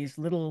and these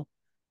little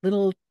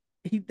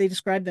they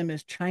described them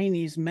as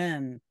Chinese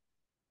men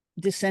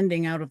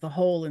descending out of the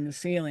hole in the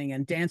ceiling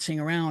and dancing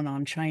around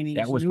on That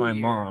Chinese was New my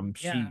Year. mom.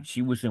 Yeah.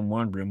 She was in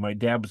one room. My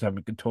dad was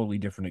having a totally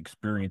different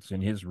experience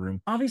in his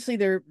room. Obviously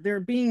their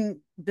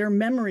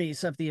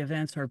memories of the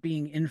events are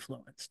being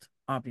influenced,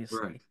 Right.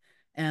 obviously.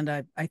 And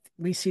I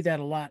we see that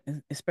a lot,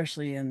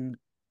 especially in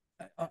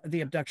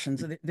the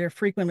abductions. They're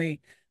frequently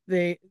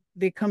they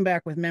they come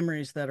back with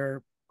memories that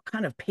are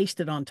kind of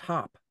pasted on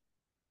top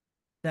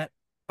that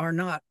are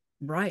not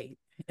right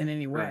in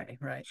any Right. way,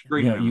 right?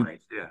 Screen Yeah, you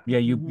memories. Yeah. yeah,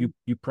 you Hmm. you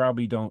you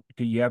probably don't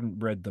 'cause you haven't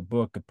read the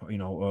book,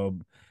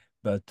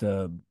 but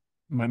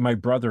my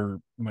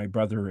brother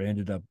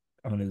ended up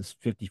on his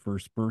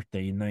 51st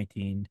birthday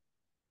in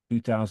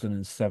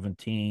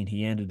 2017.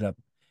 He ended up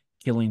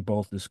killing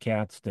both his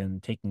cats, then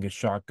taking a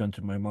shotgun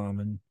to my mom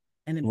and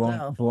And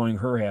himself. blowing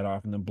her head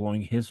off and then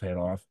blowing his head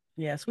off.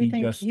 Yes, we He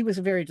think just he was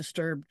a very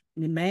disturbed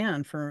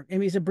man I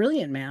mean, he's a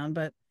brilliant man,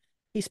 but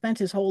he spent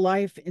his whole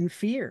life in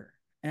fear.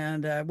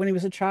 And when he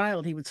was a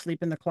child, he would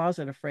sleep in the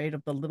closet afraid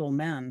of the little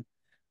men.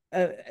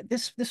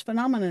 This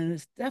phenomenon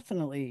is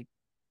definitely,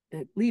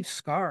 it leaves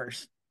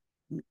scars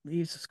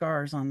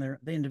on the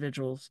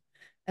individuals.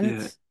 And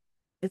Yeah,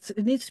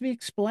 it needs to be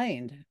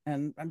explained.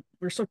 And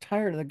we're so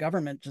tired of the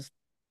government just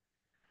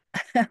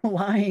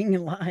lying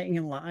and lying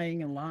and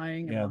lying and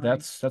lying and yeah,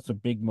 lying. that's a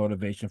big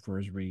motivation for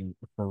his reading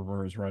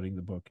for his writing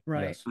the book.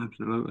 Right. Yes.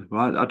 absolutely.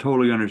 Well, I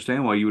totally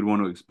understand why you would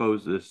want to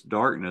expose this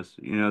darkness.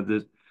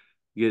 This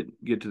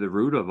get to the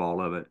root of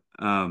all of it.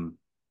 I'm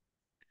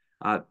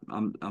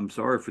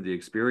sorry for the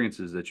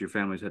experiences that your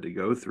families had to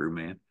go through,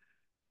 man.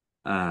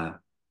 Uh,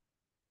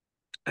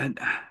 and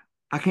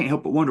I can't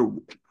help but wonder,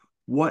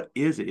 what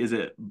is it? Is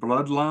it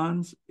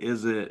bloodlines?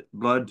 Is it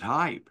blood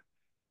type?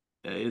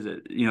 Is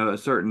it, a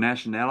certain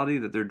nationality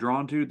that they're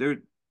drawn to? They're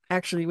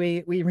Actually,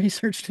 we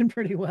researched him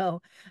pretty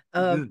well.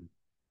 Uh, good.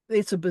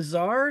 it's a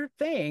bizarre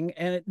thing,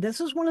 and this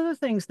is one of the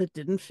things that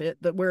didn't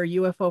fit, that where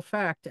UFO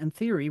fact and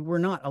theory were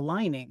not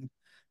aligning.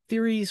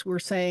 Theories were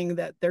saying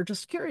that they're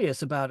just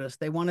curious about us.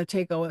 They want to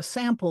take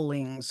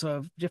samplings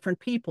of different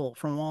people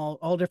from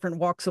all different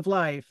walks of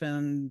life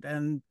and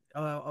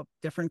of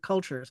different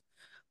cultures.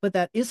 But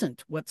that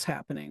isn't what's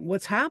happening.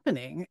 What's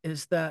happening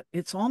is that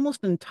it's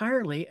almost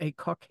entirely a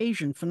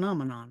Caucasian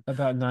phenomenon.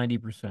 About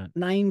 90%.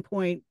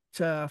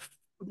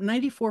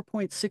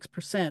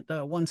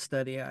 94.6%, one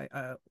study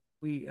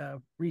we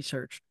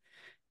researched.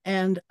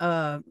 And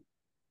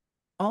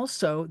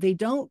also, they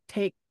don't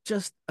take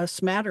just a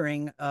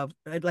smattering of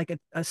like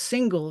a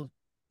single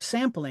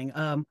sampling.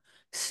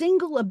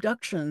 Single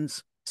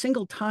abductions,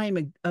 single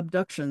time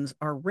abductions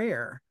are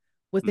rare.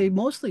 What they Mm.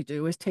 mostly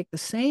do is take the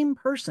same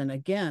person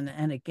again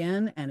and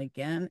again and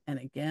again and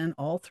again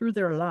all through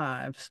their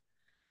lives.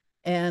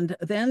 And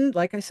then,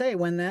 like I say,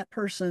 when that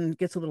person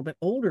gets a little bit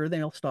older,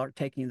 they'll start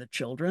taking the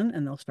children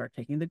and they'll start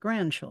taking the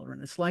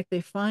grandchildren. It's like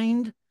they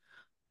find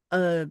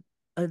a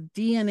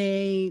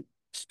DNA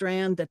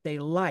strand that they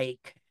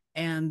like,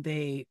 and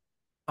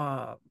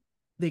uh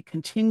they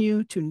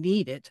continue to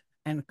need it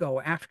and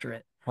go after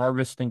it.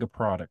 Harvesting a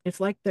product. It's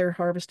like they're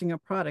harvesting a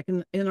product.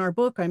 In our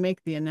book, I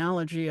make the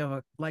analogy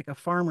of like a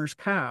farmer's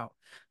cow.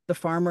 The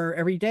farmer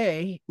every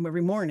day,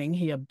 every morning,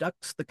 he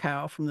abducts the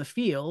cow from the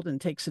field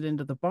and takes it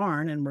into the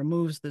barn and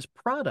removes this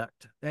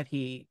product that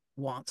he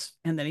wants.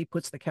 And then he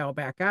puts the cow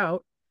back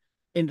out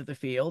into the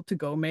field to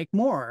go make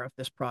more of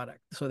this product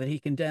so that he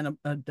can then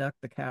abduct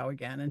the cow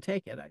again and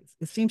take it.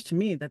 It seems to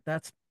me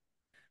that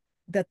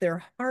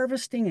they're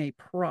harvesting a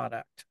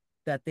product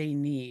that they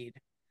need.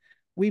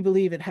 We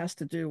believe it has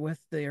to do with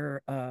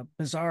their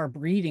bizarre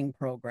breeding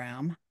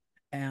program.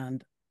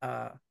 And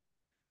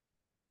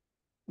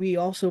we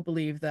also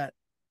believe that,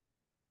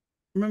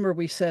 remember,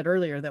 we said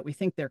earlier that we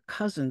think they're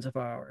cousins of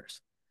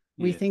ours.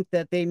 We Yeah. think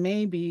that they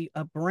may be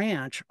a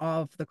branch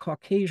of the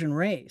Caucasian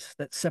race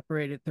that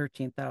separated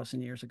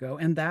 13,000 years ago.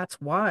 And that's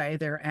why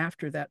they're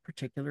after that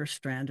particular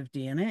strand of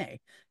DNA.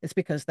 It's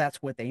because that's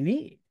what they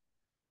need.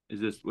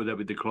 Would that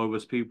be the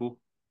Clovis people?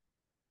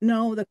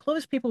 No, the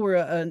Clovis people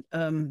were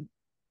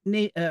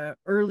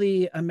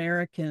early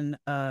American,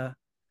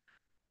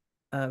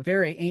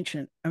 very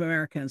ancient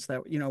Americans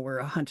that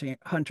were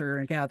hunter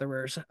and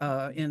gatherers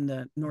in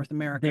the North They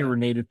America. were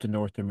native to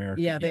North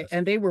America. Yeah, Yes.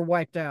 they were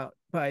wiped out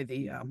by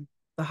the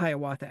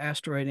Hiawatha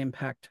asteroid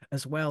impact,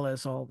 as well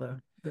as all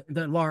the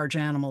large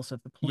animals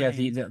of the Yeah,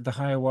 plain. the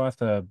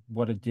Hiawatha,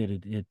 what it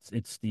did,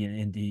 it's the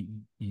in the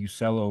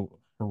Uccello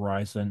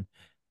horizon,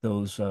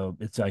 those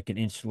it's like an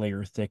inch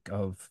layer thick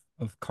of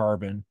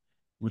carbon,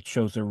 which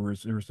shows there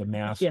was a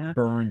mass Yeah,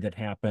 burn that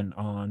happened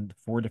on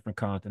 4 different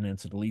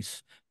continents, at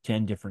least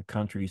 10 different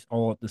countries,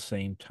 all at the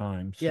same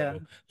time. yeah,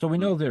 So we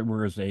Mm. know there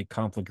was a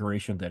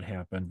conflagration that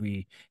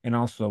happened. And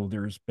also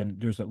there's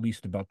at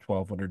least about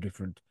 1,200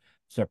 different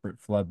separate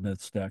flood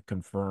myths that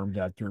confirm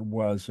that there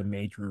was a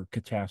major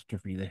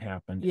catastrophe that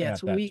happened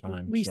yes. at that We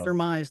time. we So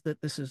surmise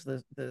that this is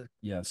the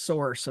yes,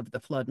 source of the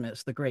flood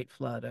myths, the Great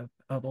Flood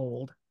of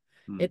old.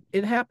 Mm.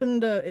 It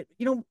happened.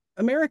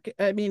 America.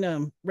 I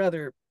mean,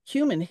 rather,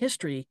 human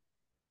history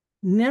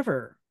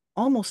never,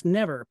 almost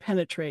never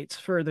penetrates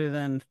further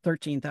than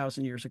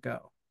 13,000 years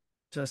ago.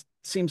 Just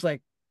seems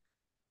like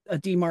a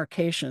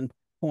demarcation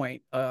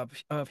point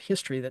of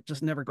history that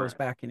just never goes Right.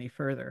 back any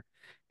further.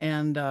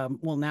 And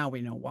well, now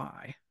we know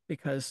why,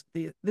 because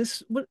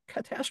this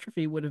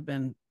catastrophe would have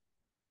been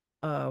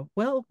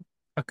well,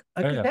 a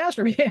yeah,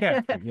 catastrophe.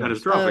 yeah, yes.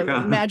 Catastrophic,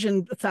 huh?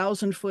 Imagine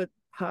 1,000-foot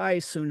high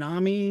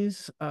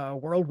tsunamis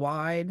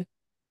worldwide.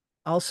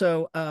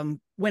 Also,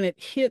 when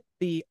it hit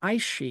the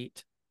ice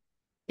sheet,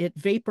 it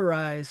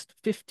vaporized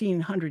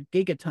 1,500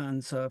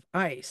 gigatons of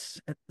ice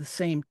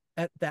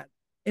at that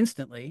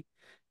instantly.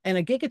 And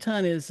a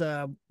gigaton is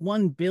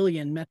 1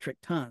 billion metric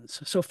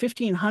tons. So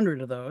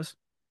 1,500 of those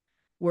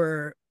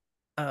were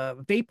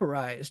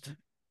vaporized.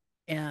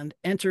 and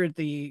entered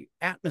the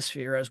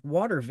atmosphere as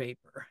water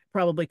vapor,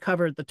 probably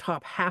covered the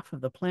top half of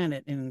the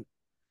planet in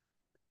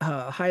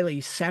highly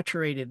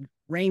saturated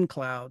rain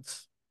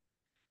clouds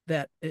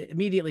that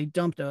immediately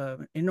dumped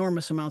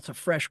enormous amounts of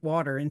fresh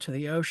water into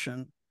the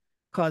ocean,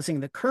 causing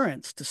the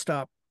currents to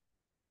stop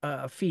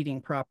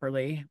feeding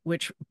properly,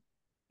 which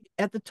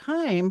at the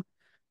time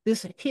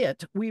this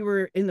hit, we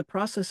were in the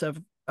process of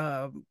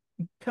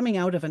coming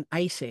out of an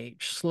ice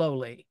age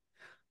slowly.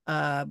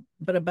 Uh,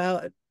 but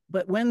about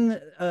but when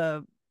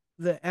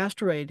the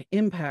asteroid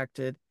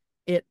impacted,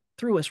 it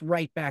threw us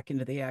right back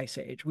into the ice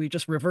age. We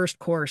just reversed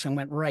course and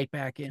went right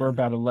back For in.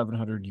 about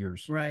 1100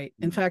 years. Right.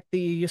 In fact,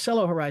 the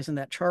Uccello horizon,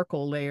 that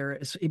charcoal layer,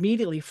 is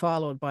immediately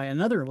followed by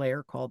another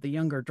layer called the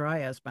Younger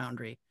Dryas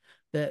boundary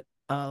that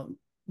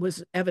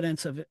was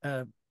evidence of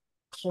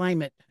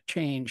climate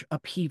change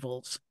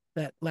upheavals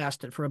that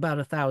lasted for about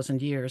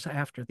 1,000 years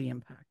after the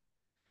impact.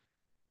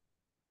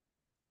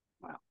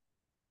 Wow.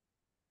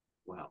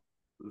 Wow.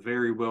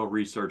 Very well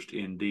researched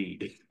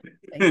indeed.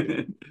 Thank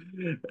you.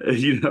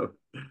 You know,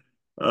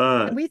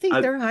 And we think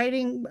I they're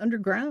hiding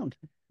underground.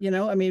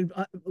 I mean,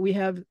 we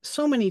have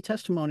so many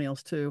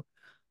testimonials to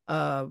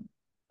uh,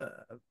 uh,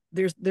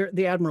 there's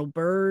the Admiral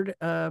Byrd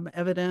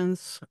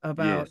evidence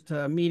about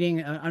yes. meeting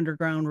an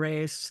underground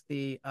race,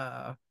 the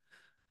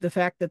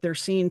fact that they're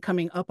seen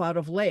coming up out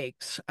of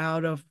lakes,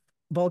 out of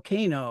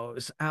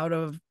volcanoes, out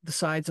of the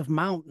sides of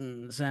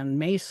mountains and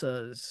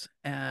mesas,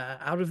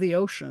 out of the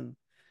ocean.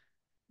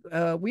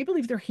 We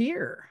believe they're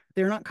here.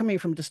 They're not coming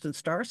from distant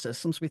star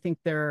systems. We think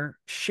they're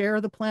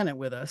share the planet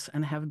with us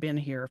and have been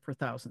here for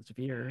thousands of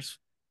years.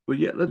 Well,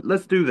 yeah,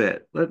 let's do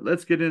that.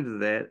 Let's get into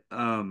that.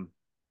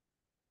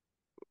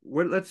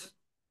 What let's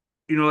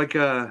like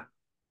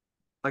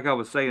I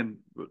was saying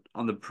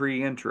on the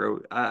pre-intro,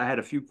 I had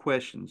a few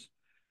questions.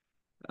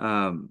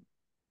 Um,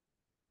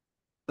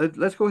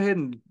 let's go ahead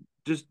and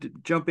just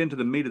jump into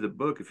the meat of the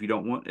book if you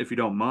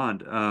don't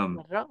mind.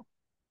 Not at all.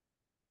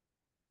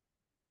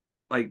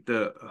 Like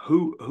the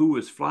who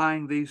is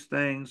flying these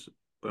things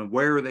and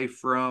where are they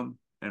from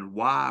and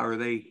why are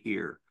they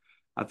here?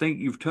 I think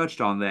you've touched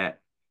on that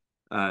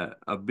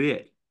a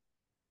bit,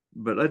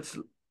 but let's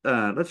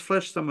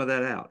flesh some of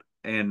that out.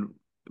 And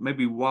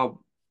maybe what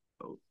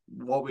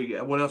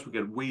else we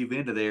could weave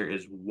into there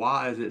is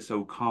why is it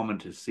so common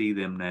to see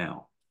them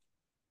now?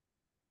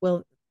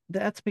 Well,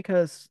 that's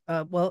because,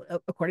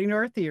 according to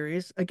our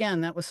theories,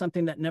 again, that was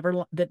something that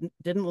never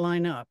didn't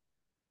line up.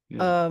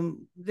 Yeah.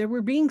 They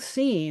were being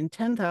seen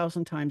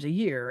 10,000 times a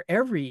year,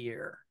 every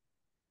year,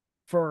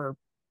 for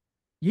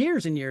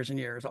years and years and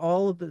years.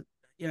 All of the,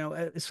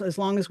 as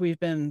long as we've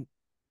been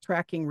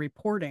tracking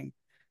reporting,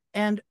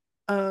 and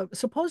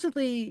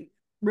supposedly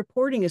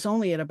reporting is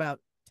only at about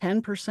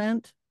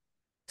 10%.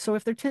 So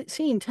if they're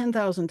seen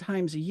 10,000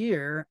 times a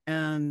year,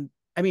 and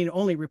I mean,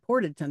 only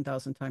reported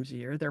 10,000 times a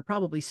year, they're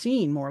probably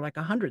seen more like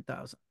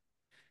 100,000.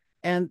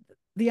 And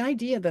the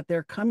idea that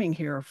they're coming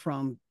here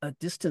from a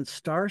distant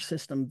star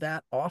system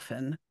that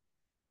often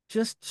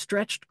just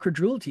stretched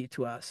credulity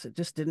to us. It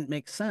just didn't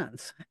make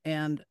sense.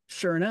 And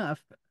sure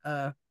enough,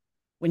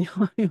 when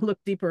you look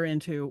deeper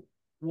into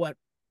what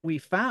we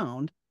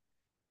found,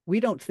 we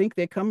don't think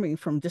they're coming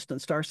from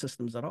distant star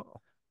systems at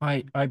all.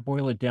 I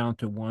boil it down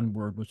to one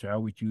word, which I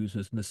always use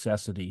as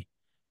necessity.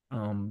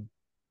 Um,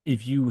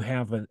 if you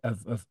have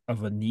of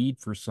a need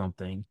for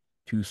something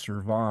to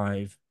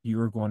survive,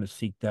 you're going to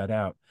seek that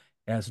out.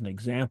 As an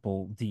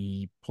example,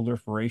 the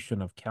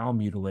proliferation of cow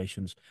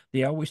mutilations,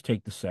 they always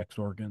take the sex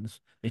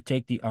organs, they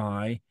take the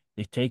eye,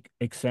 they take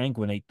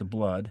exsanguinate the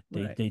blood,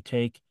 Right. they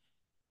take,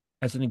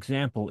 as an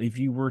example, if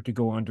you were to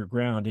go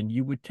underground and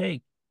you would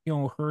take,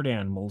 herd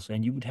animals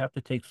and you would have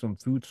to take some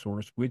food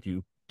source with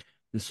you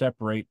to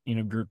separate,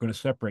 you're going to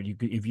separate.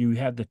 If you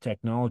had the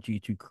technology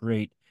to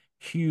create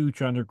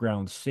huge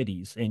underground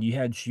cities and you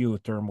had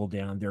geothermal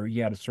down there,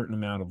 you had a certain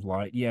amount of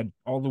light, you had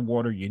all the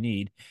water you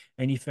need,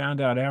 and you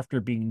found out after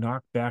being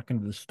knocked back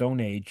into the Stone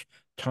Age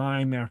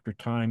time after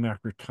time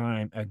after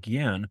time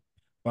again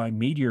by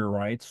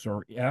meteorites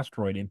or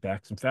asteroid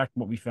impacts. In fact,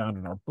 what we found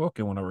in our book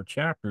in one of our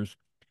chapters,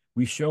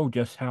 we show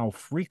just how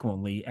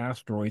frequently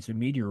asteroids and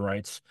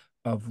meteorites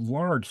of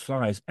large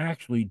size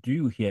actually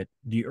do hit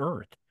the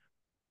Earth.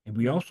 And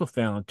we Right. also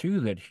found too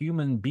that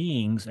human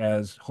beings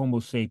as Homo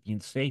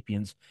sapiens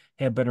sapiens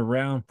have been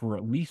around for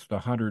at least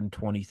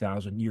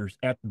 120,000 years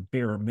at the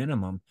bare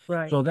minimum.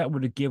 Right. So that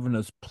would have given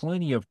us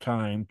plenty of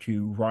time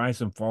to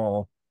rise and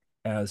fall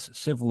as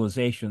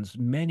civilizations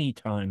many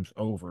times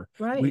over.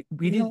 Right.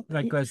 We didn't,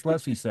 like as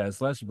Leslie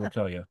says, Leslie will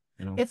tell you,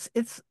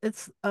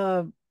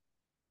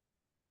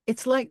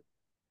 it's like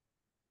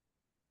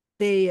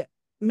the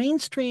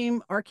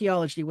mainstream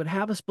archaeology would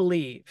have us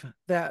believe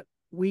that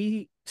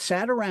we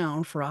sat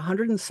around for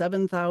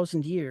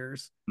 107,000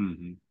 years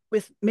Hmm.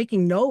 with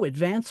making no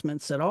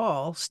advancements at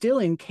all, still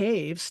in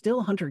caves,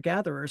 still hunter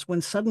gatherers,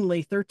 when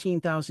suddenly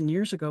 13,000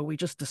 years ago we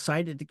just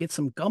decided to get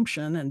some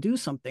gumption and do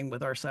something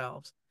with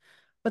ourselves.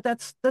 But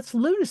that's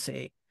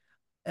lunacy.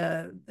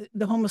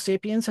 The Homo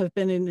sapiens have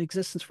been in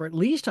existence for at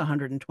least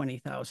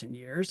 120,000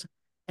 years.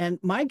 And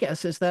my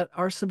guess is that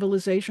our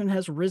civilization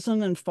has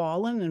risen and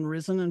fallen and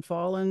risen and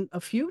fallen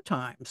a few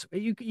times.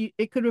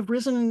 It could have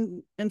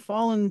risen and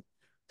fallen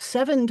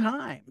 7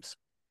 times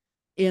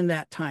in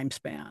that time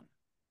span.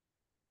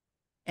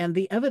 And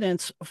the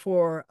evidence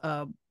for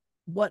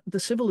what the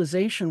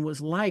civilization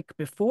was like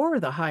before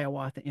the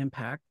Hiawatha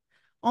impact,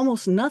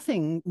 almost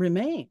nothing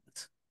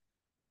remains.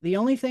 The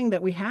only thing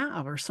that we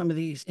have are some of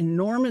these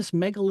enormous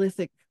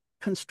megalithic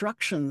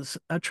constructions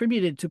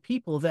attributed to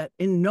people that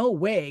in no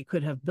way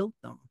could have built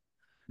them.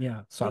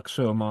 Yeah,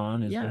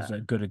 Sacsayhuaman Yeah, is a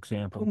good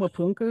example.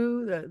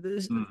 Pumapunku,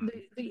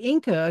 the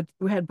Inca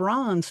who had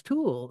bronze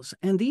tools,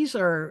 and these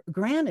are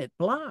granite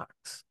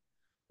blocks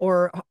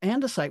or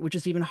andesite, which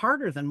is even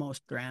harder than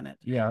most granite.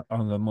 Yeah,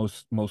 on the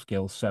most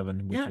scale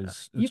 7, which Yeah,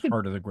 is you it's could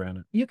part of the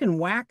granite. you can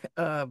whack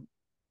a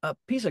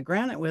piece of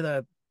granite with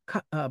a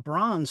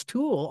bronze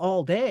tool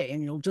all day,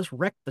 and you'll just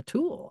wreck the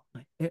tool.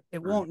 It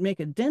Right. won't make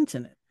a dent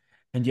in it.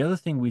 And the other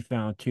thing we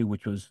found too,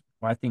 which was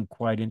I think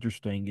quite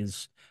interesting,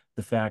 is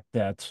the fact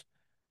that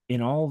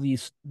in all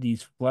these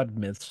flood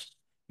myths,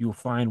 you'll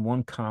find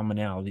one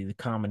commonality. The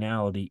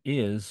commonality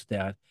is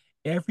that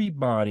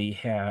everybody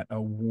had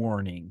a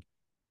warning.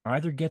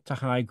 Either get to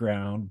high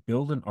ground,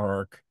 build an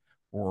ark,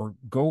 or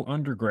go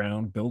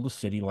underground, build a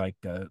city like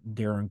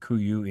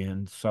Derinkuyu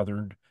in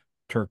southern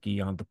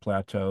Turkey on the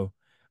plateau,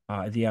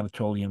 the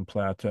Anatolian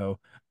plateau.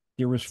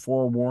 There was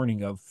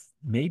forewarning of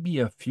maybe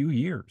a few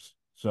years.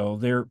 So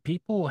there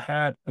people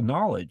had a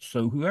knowledge.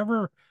 So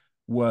whoever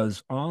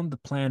was on the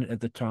planet at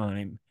the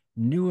time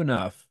knew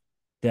enough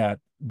that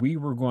we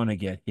were going to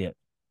get hit.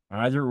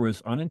 Either it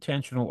was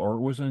unintentional or it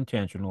was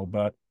intentional,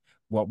 but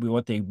what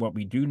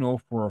we do know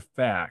for a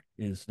fact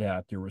is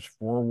that there was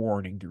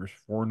forewarning, there was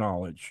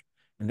foreknowledge,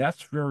 and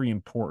that's very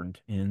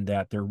important in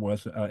that there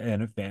was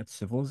an advanced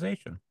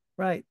civilization.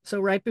 Right. So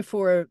right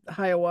before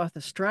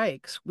Hiawatha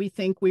strikes, we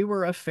think we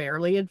were a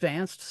fairly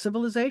advanced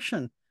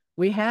civilization.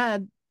 We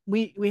had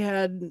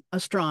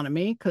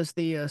astronomy because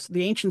the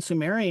ancient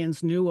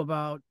Sumerians knew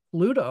about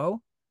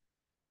Pluto.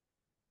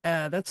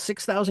 That's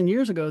 6,000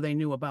 years ago. They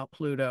knew about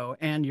Pluto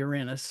and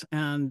Uranus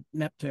and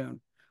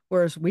Neptune,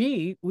 whereas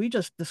we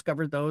just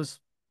discovered those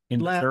In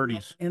the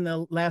 30s. in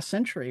the last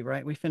century.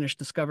 Right. We finished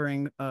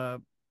discovering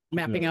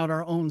mapping out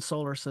our own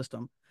solar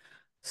system.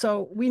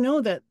 So we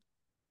know that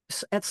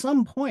at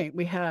some point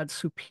we had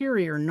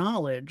superior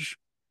knowledge,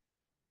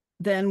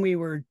 then we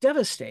were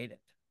devastated.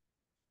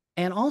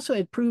 And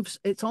also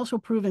it's also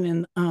proven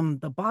in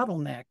the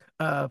bottleneck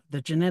of the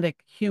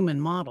genetic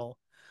human model.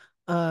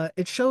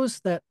 It shows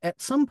that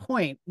at some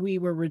point we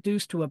were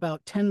reduced to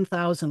about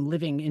 10,000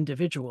 living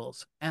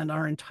individuals, and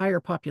our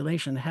entire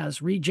population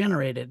has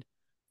regenerated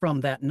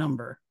from that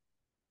number.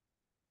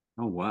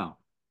 Oh, wow.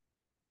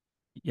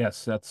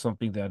 Yes, that's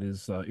something that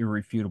is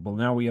irrefutable.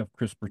 Now we have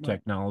CRISPR Right.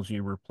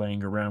 technology. We're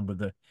playing around with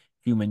the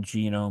human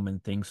genome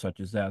and things such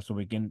as that. So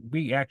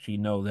we actually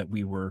know that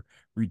we were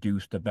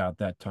reduced about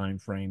that time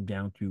frame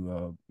down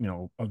to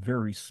a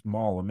very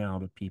small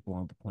amount of people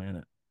on the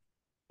planet.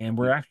 And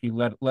we're Yeah.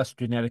 actually less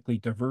genetically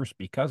diverse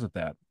because of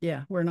that.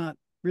 Yeah, we're not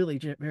really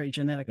very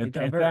genetically In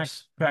fact,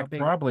 diverse. How big?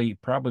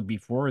 probably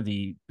before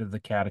the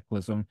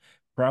cataclysm,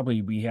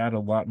 probably we had a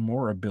lot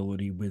more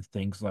ability with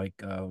things like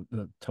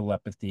the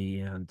telepathy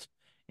and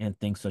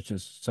things such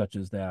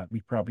as that.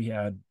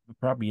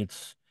 Probably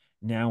it's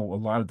now a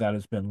lot of that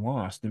has been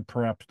lost, and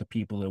perhaps the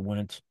people that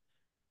went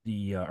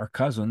the our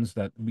cousins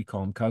that we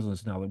call them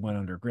cousins now that went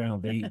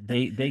underground,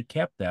 they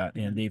kept that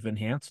and they've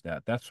enhanced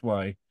that. That's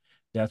why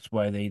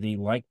they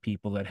like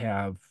people that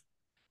have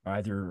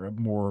either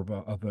more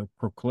of a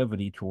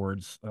proclivity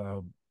towards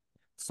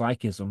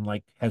psychism,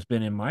 like has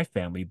been in my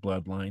family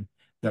bloodline.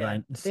 That Yeah,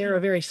 I they're a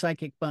very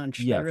psychic bunch.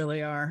 They Yes,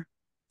 really are.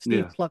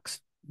 Steve Yeah.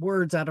 plucks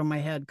words out of my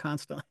head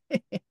constantly.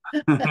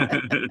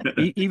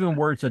 even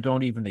words that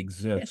don't even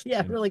exist.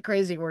 Yeah, really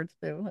crazy words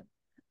too.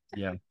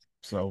 Yeah.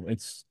 So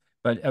it's,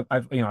 but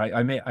I've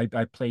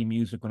I play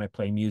music. When I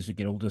play music,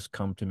 it'll just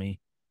come to me.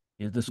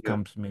 It just Yeah.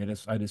 comes to me.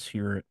 I just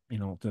hear it.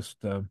 Just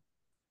But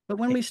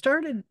when we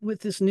started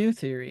with this new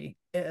theory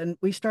and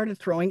we started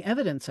throwing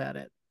evidence at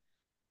it,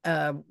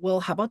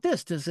 well, how about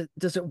this? Does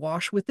it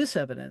wash with this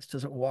evidence?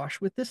 Does it wash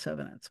with this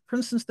evidence? For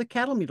instance, the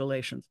cattle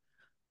mutilations.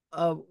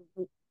 Uh,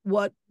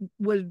 what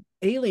would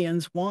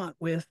aliens want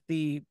with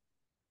the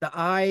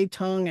eye,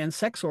 tongue, and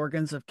sex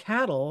organs of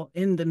cattle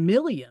in the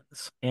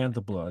millions? and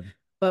the blood.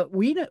 But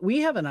we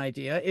have an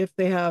idea. If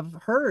they have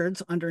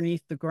herds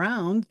underneath the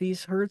ground,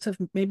 these herds have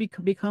maybe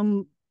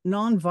become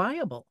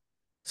non-viable.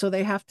 So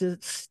they have to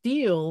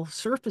steal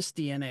surface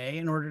DNA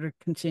in order to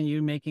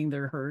continue making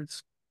their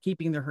herds,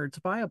 keeping their herds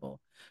viable.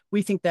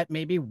 We think that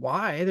may be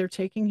why they're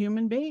taking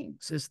human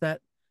beings, is that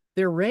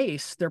their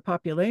race, their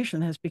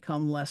population has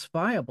become less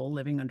viable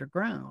living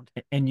underground.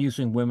 And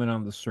using women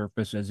on the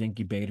surface as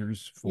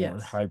incubators for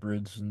Yes.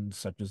 hybrids and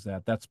such as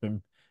that. That's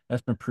been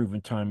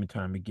proven time and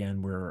time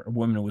again, where a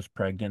woman was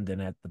pregnant,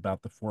 and at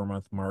about the 4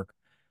 month mark,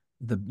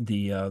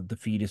 the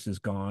fetus is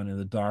gone, and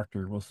the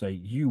doctor will say,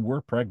 "You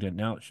were pregnant.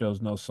 Now it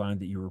shows no sign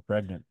that you were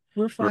pregnant."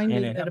 We're and finding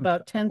it that happens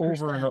about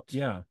over and 10% over.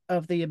 Yeah.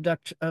 of the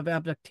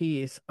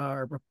abductees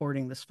are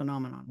reporting this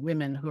phenomenon.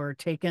 Women who are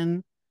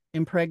taken,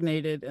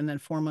 impregnated, and then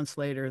 4 months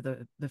later,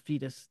 the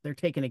fetus, they're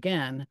taken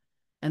again,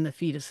 and the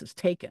fetus is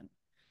taken.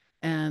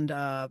 And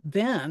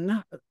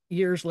then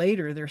years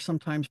later, they're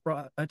sometimes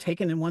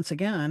taken in once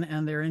again,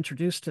 and they're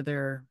introduced to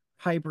their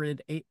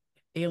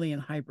alien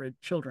hybrid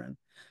children.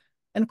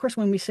 And of course,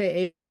 when we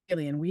say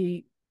alien,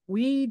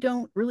 we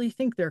don't really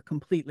think they're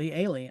completely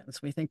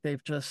aliens. We think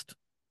they've just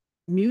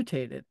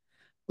mutated,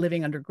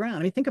 living underground. I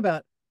mean, think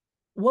about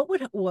what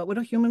would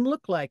a human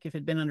look like if it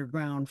had been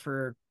underground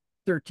for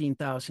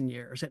 13,000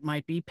 years? It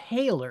might be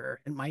paler.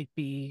 It might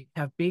be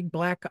have big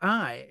black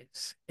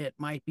eyes. It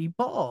might be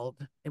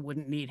bald. It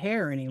wouldn't need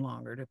hair any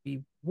longer to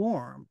be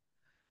warm.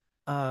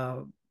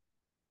 Uh,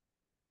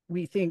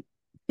 we think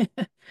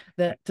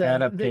that the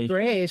Adaptation.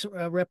 grays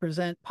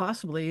represent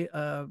possibly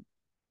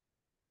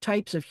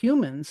types of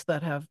humans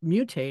that have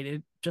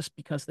mutated just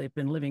because they've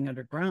been living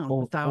underground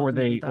for Or thousands and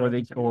they,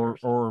 thousands of years.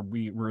 or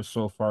we were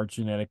so far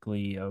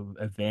genetically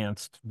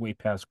advanced, way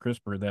past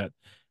CRISPR, that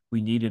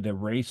we needed a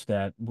race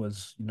that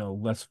was,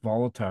 less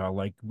volatile,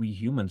 like we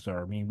humans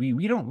are. I mean,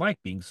 we don't like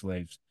being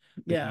slaves,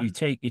 but Yeah. you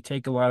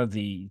take a lot of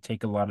the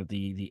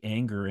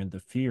anger and the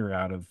fear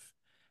out of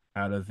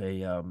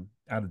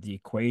the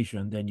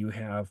equation, then you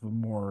have a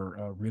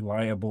more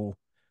reliable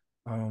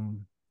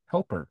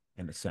helper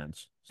in a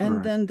sense. So And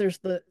Right.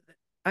 then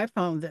I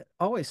found that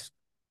always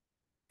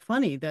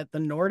funny that the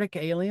Nordic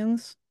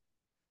aliens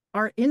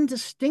are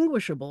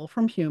indistinguishable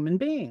from human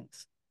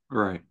beings.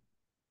 Right.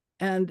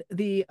 And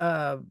did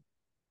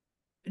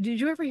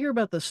you ever hear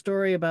about the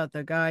story about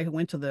the guy who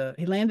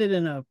he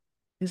landed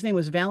his name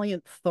was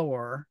Valiant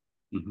Thor,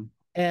 Hmm.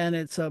 and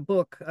it's a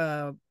book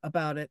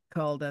about it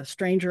called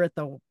Stranger at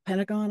the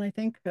Pentagon, I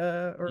think,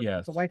 or the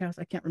yes, White House.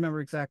 I can't remember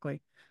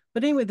exactly.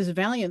 But anyway, this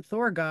Valiant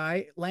Thor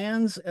guy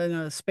lands in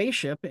a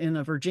spaceship in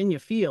a Virginia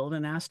field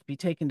and asks to be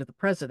taken to the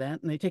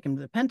president, and they take him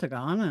to the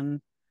Pentagon,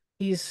 and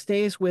he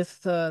stays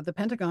with the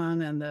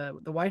Pentagon and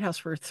the White House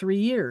for 3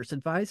 years,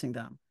 advising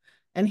them.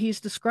 And he's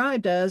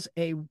described as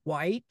a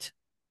white,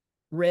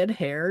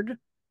 red-haired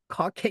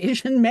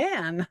Caucasian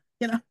man.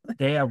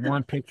 they have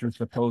one picture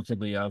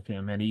supposedly of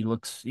him, and he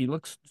looks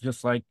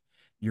just like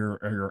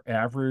your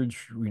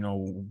average,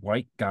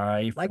 white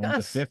guy Like from the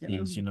us.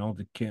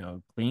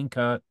 50s, clean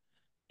cut,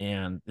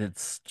 and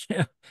it's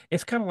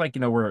it's kind of like,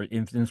 where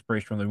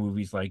inspiration from the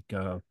movies like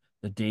The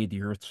Day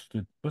the Earth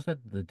Stood, was that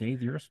The Day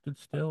the Earth Stood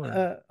Still,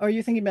 or Are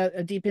you thinking about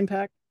a Deep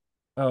Impact?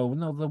 oh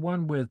no, the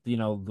one with, the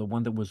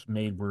one that was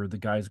made where the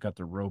guy's got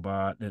the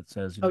robot that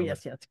says, Oh,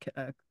 yes, yes,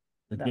 that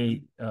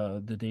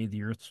one. the day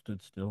the Earth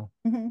stood still.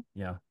 Mhm.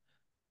 Yeah.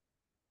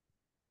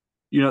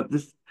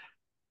 This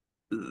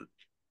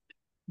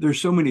there's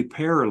so many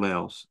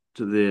parallels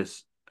to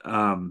this.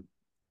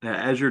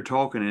 As you're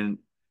talking,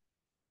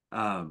 and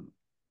um,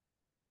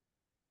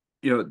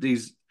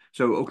 these.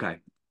 So okay,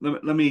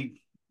 let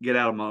me get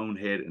out of my own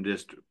head and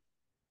just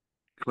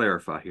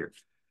clarify here.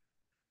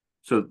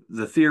 So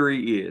the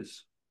theory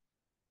is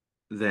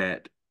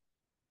that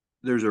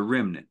there's a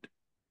remnant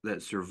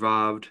that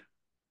survived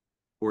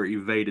or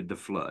evaded the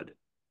flood,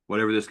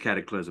 whatever this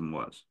cataclysm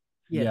was.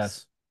 Yes,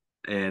 Yes.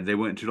 And they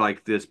went to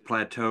like this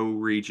plateau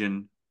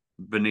region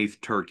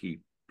beneath Turkey,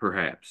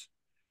 perhaps,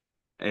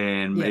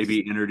 and yes.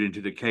 maybe entered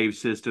into the cave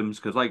systems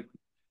because like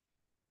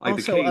the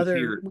Also, caves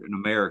here in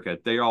America,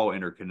 they all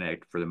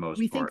interconnect for the we most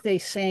think part. they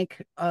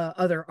sank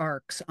other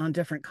arcs on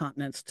different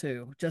continents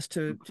too, just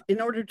in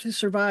order to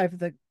survive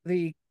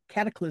the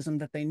cataclysm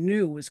that they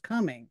knew was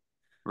coming.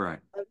 Right.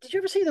 Did you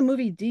ever see the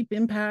movie Deep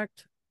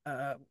Impact?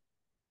 Uh,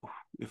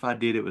 If I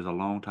did, it was a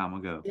long time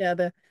ago. yeah,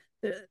 the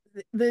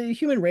the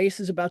human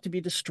race is about to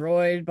be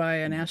destroyed by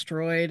an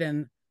asteroid,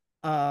 and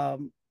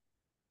um,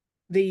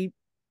 the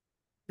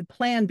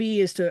plan A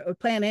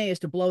is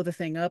to blow the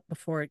thing up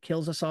before it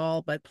kills us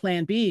all, but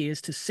plan B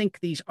is to sink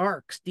these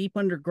arcs deep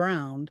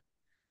underground,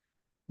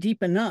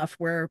 deep enough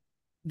where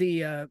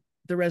the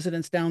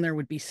residents down there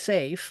would be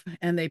safe,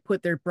 and they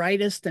put their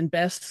brightest and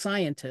best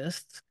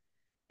scientists,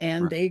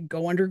 and Right. they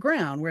go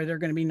underground where they're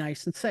going to be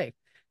nice and safe.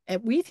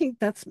 And we think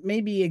that's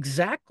maybe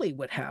exactly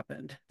what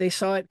happened. They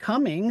saw it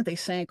coming. They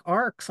sank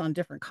arcs on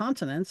different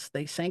continents.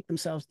 They sank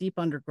themselves deep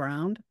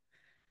underground.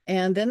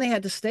 And then they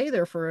had to stay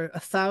there for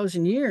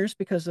 1,000 years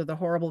because of the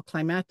horrible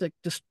climatic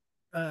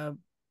uh,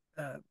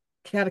 uh,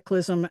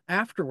 cataclysm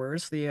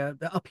afterwards, the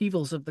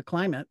upheavals of the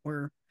climate,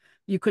 where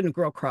you couldn't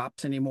grow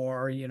crops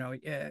anymore.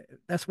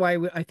 That's why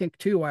I think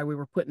too why we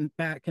were put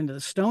back into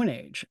the Stone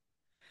Age.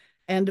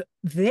 And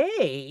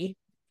they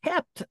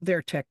kept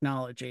their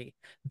technology.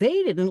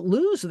 They didn't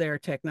lose their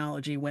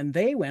technology when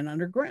they went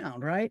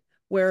underground, right?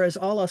 Whereas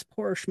all us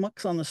poor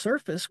schmucks on the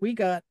surface, we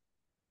got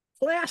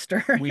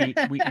plaster.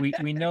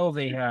 We know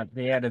they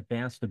had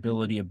advanced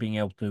ability of being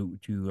able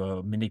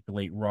to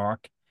manipulate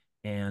rock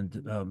and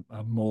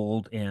a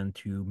mold and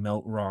to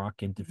melt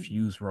rock and to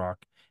fuse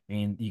rock.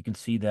 And you can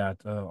see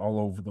that all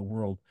over the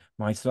world.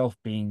 Myself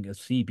being a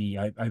CB,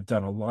 I've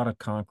done a lot of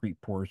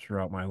concrete pours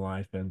throughout my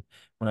life. And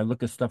when I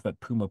look at stuff at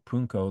Puma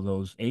Punko,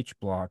 those H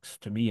blocks,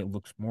 to me, it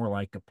looks more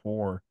like a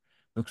pour.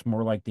 Looks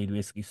more like they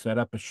basically set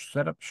up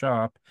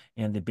shop,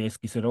 and they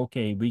basically said,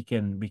 okay, we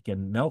can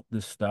melt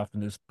this stuff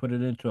and just put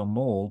it into a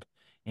mold,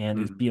 and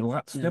it'd Mhm. be a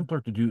lot Yeah. simpler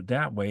to do it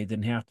that way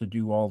than have to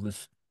do all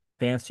this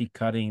fancy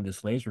cutting,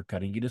 this laser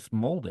cutting. You just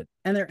mold it,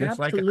 And they're just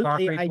like a absolutely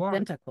concrete block.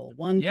 identical,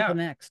 one to the Yeah,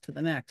 next to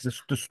the next.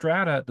 the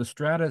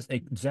strata is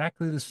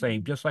exactly the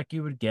same, just like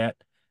you would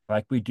get,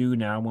 like we do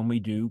now when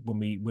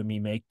we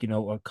make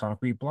a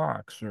concrete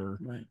blocks or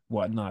Right.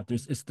 whatnot.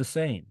 It's the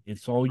same.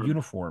 It's all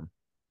uniform.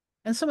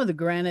 And some of the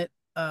granite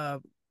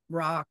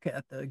rock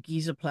at the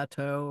Giza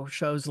Plateau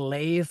shows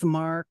lathe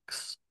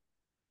marks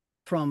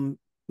from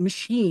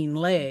machine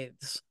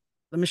lathes.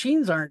 The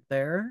machines aren't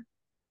there.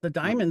 The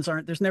diamonds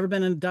aren't. There's never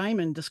been a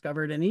diamond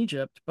discovered in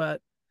Egypt,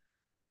 but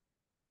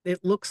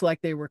it looks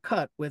like they were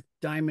cut with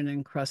diamond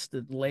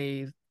encrusted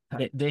lathe They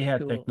type they had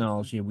tools.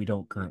 technology we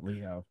don't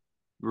currently have.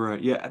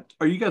 Right. Yeah.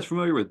 Are you guys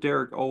familiar with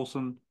Derek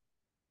Olson?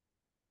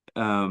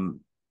 Um,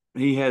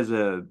 he has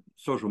a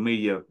social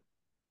media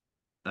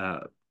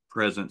uh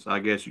presence, I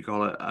guess you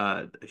call it,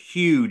 a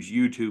huge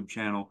YouTube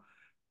channel,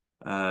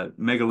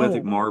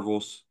 Megalithic Oh,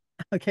 Marvels.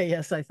 okay.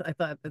 Yes, I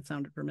thought that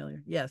sounded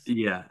familiar. Yes.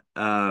 Yeah.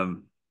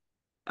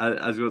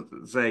 I was going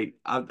to say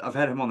I've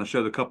had him on the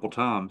show a couple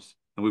times,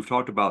 and we've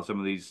talked about some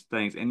of these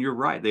things. And you're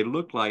right; they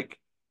look like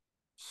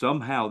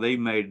somehow they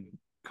made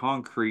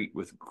concrete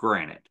with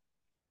granite,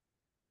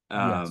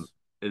 um,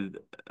 Yes,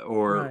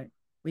 or Right.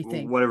 We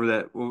think whatever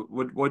that.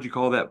 What'd you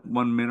call that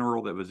one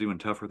mineral that was even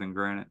tougher than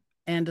granite?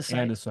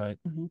 andesite. andesite.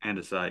 Mhm.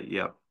 Andesite.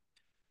 Yep.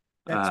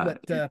 That's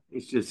what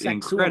It's just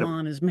incredible.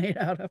 Saxuamon is made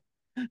out of.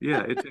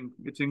 Yeah,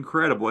 it's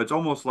incredible. It's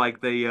almost like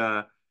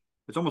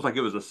it's almost like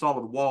it was a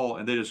solid wall,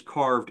 and they just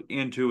carved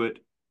into it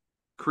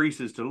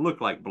creases to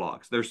look like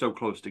blocks. They're so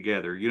close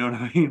together. You know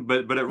what I mean? But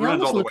it They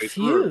runs almost all the look way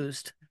through.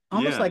 fused,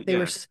 almost Yeah, like they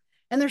were, yeah,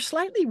 and they're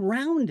slightly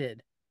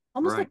rounded,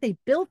 almost right, like they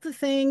built the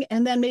thing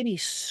and then maybe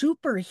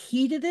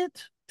superheated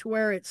it to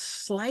where it's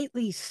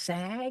slightly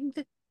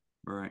sagged,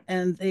 right.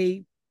 and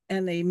they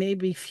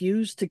maybe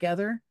fused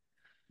together.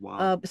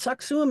 Wow.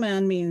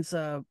 Saxuaman means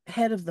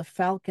head of the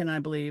falcon, I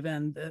believe,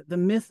 and the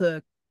myth,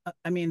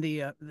 I mean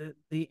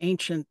the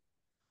ancient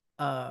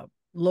uh,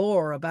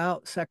 lore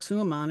about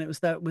Saxuaman. It was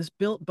that it was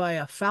built by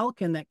a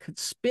falcon that could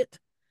spit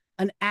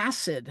an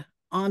acid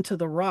onto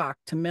the rock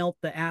to melt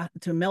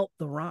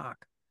the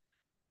rock.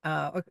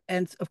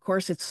 And of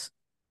course, it's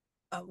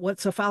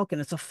what's a falcon?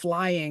 It's a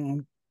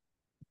flying,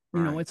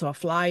 Right. it's a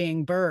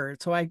flying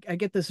bird. So I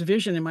get this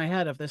vision in my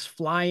head of this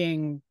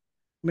flying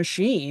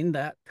machine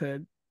that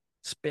could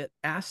spit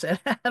acid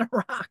at a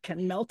rock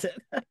and melt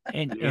it.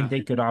 And Yeah.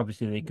 they could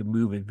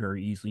move it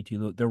very easily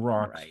to the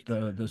rocks, Right.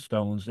 the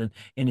stones, and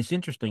it's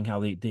interesting how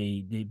they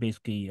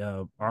basically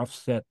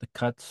offset the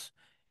cuts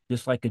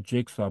just like a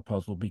jigsaw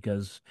puzzle,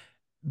 because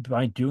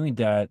by doing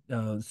that,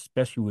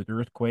 especially with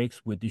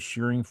earthquakes, with the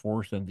shearing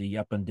force and the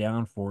up and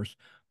down force,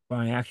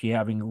 by actually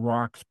having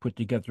rocks put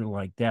together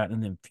like that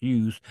and then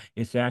fuse,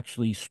 it's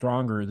actually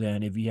stronger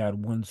than if you had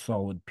one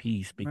solid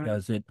piece, Right.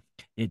 because it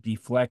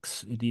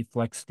deflects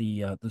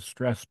the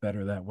stress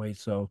better that way.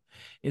 So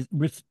in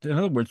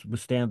other words,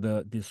 withstand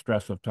the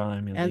stress of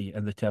time and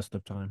And the test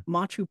of time.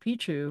 Machu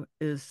Picchu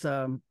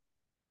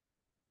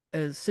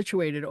is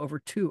situated over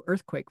two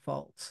earthquake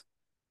faults,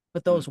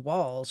 but Mm. those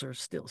walls are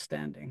still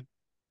standing.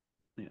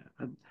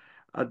 Yeah.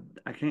 I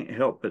I can't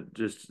help but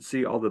just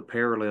see all the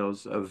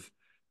parallels of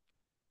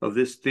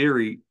this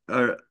theory.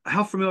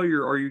 How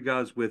familiar are you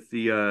guys with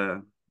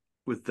the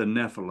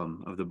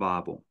Nephilim of the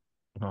Bible?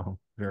 Oh,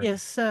 very.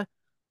 Yes,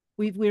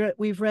 we've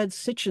read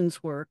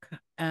Sitchin's work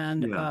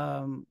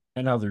Yeah.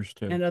 And others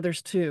too. and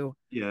others too,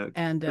 Yeah,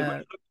 and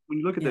because when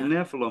you look at the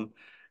yeah, Nephilim,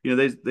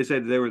 they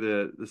said they were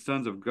the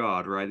sons of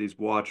God, right? These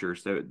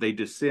watchers. They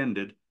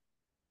descended,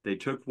 they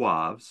took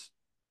wives,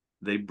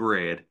 they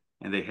bred,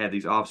 and they had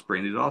these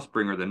offspring. These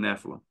offspring are the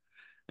Nephilim.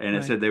 And it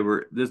right. said they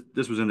were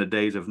this was in the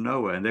days of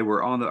Noah, and they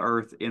were on the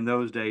earth in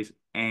those days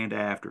and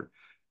after.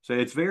 So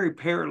it's very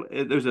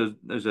parallel. There's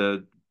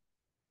a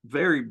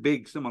very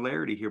big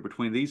similarity here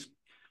between this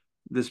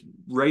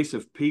race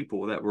of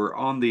people that were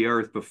on the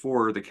earth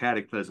before the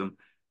cataclysm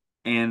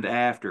and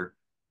after.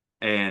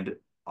 And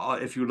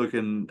if you look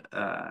in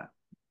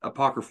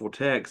apocryphal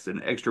texts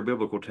and extra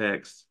biblical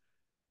texts,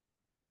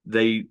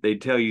 they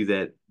tell you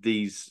that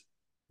these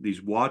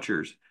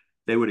watchers,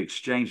 they would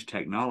exchange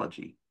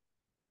technology,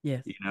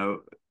 Yes,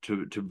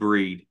 to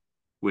breed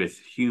with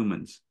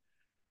humans.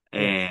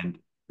 yes. And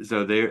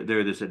so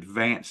they're this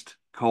advanced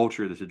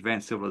culture, this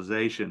advanced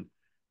civilization.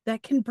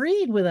 That can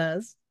breed with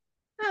us.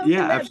 How Yeah,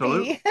 can that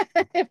absolutely.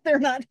 be if they're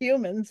not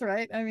humans,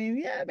 right? I mean,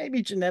 yeah,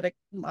 maybe genetic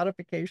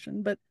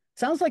modification, but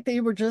sounds like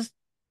they were just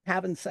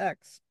having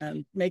sex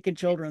and making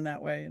children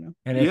that way. And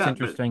it's Yeah, but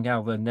interesting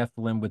how the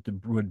Nephilim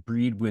would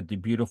breed with the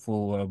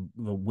beautiful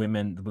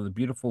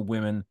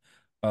women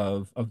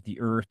of the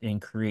earth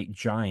and create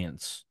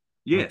giants.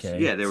 Yes,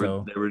 Okay, yeah,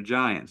 so they were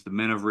giants, the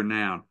men of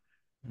renown.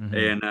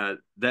 mhm. And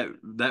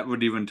that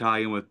would even tie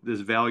in with this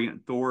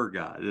valiant Thor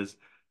guy, this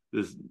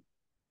this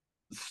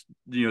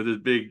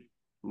big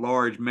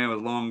large man with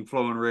long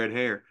flowing red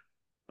hair.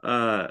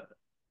 Uh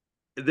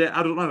that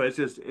I don't know, it's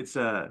just it's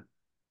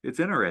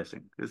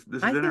interesting. This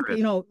is I think,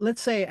 interesting.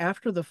 let's say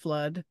after the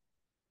flood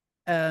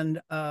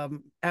and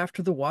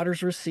after the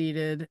waters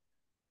receded,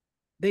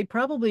 they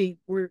probably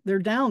they're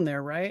down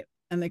there, right?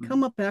 And they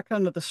come Mhm. up back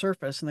onto the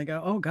surface and they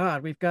go, "Oh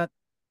God, we've got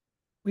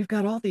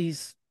all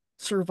these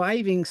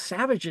surviving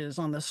savages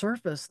on the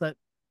surface that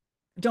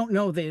don't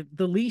know the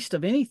least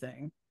of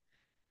anything."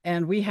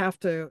 And we have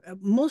to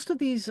most of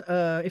these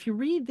if you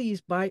read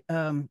these by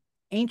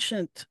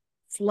ancient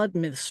flood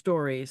myth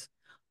stories,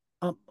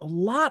 a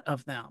lot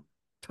of them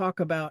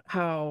talk about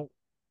how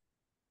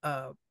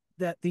uh,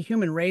 that the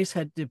human race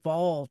had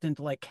devolved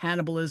into like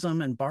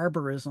cannibalism and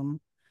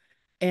barbarism,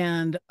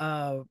 and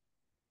a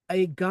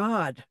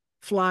god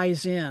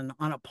flies in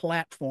on a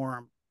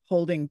platform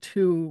holding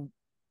two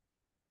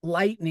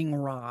lightning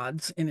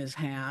rods in his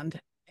hand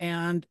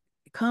and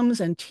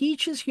comes and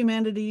teaches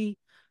humanity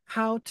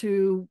how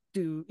to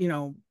do,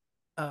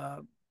 uh,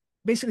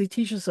 basically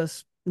teaches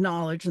us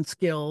knowledge and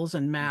skills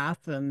and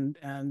math and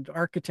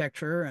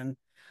architecture and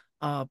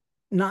uh,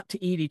 not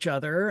to eat each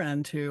other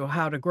and to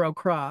how to grow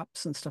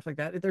crops and stuff like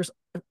that. There's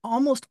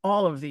almost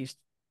all of these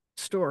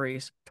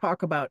stories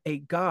talk about a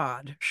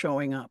god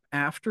showing up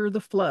after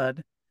the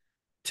flood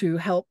to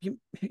help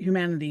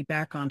humanity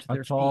back onto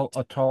their feet.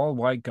 A tall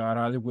white god,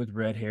 either with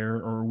red hair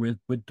or with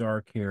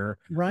dark hair.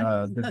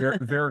 Right. The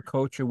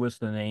Viracocha was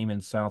the name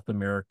in South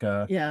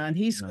America. Yeah, and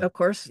he's Uh, of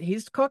course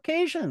he's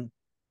Caucasian.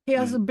 He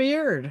has a Mm.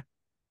 beard.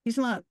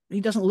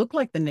 He doesn't look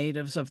like the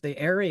natives of the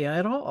area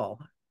at all.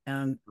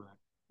 And Right.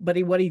 but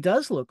what he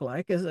does look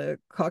like is a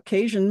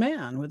Caucasian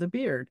man with a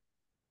beard.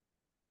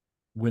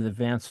 with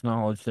advanced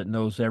knowledge that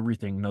knows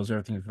everything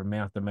from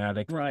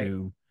mathematics Right.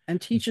 to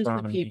And teaches the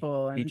astronomy,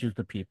 people teaches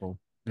the people.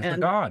 It's a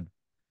and god.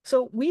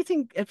 so we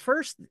think at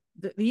first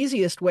the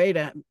easiest way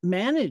to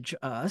manage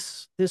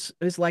us this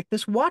is like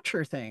this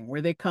watcher thing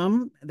where they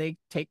come, they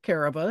take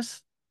care of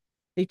us,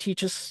 they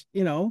teach us,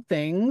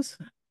 things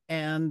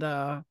and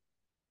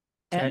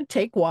Ten,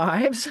 take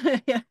wives.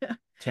 Yeah.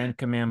 Ten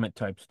Commandment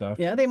type stuff.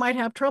 Yeah, they might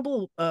have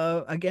trouble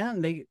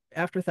again, they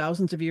after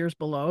thousands of years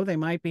below, they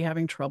might be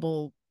having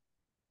trouble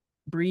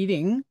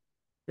breeding.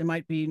 They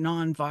might be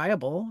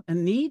non-viable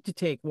and need to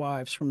take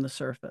wives from the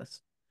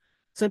surface.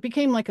 So it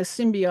became like a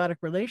symbiotic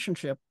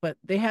relationship, but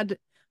they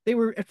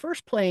were at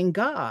first playing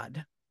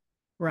God,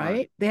 Right.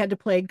 right? They had to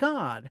play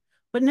God.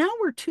 But now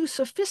we're too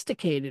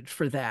sophisticated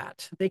for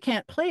that. They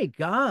can't play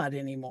God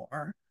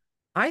anymore.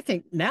 I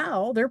think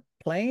now they're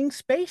playing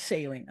space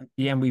alien.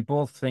 Yeah, and we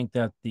both think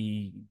that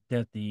the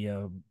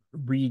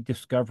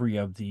rediscovery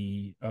of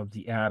the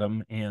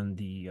atom and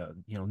the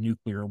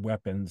nuclear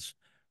weapons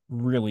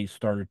really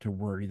started to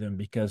worry them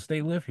because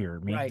they live here.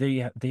 I mean,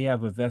 Right. they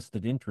have a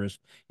vested interest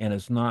and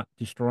it's not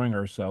destroying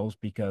ourselves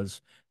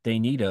because they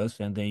need us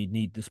and they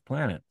need this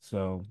planet.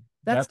 So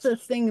That's that's the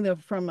thing that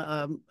from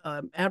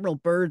Admiral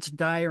Byrd's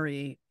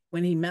diary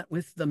when he met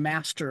with the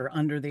master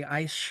under the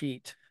ice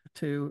sheet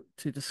to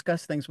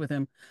discuss things with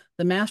him.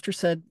 The master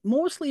said,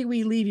 "Mostly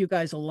we leave you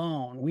guys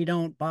alone. We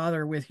don't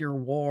bother with your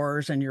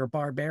wars and your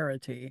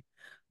barbarity.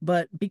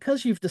 But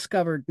because you've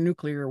discovered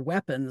nuclear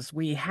weapons,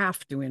 we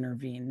have to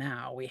intervene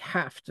now. We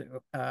have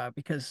to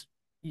because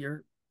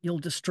you'll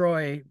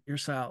destroy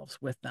yourselves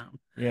with them."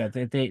 yeah,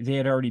 they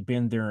had already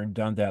been there and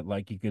done that.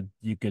 Like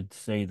you could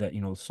say that,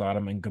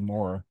 Sodom and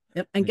Gomorrah.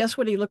 Yep. And guess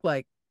what he looked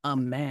like? A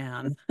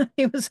man.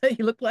 He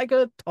looked like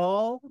a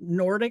tall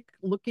Nordic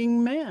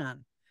looking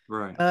man.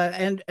 Right.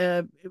 And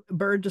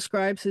Bird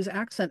describes his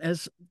accent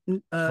as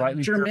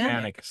Slightly Germanic,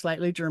 Germanic.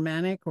 slightly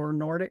Germanic or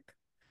Nordic.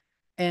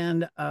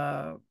 And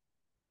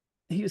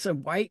he was a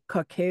white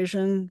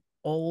Caucasian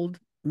old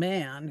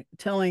man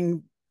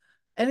telling,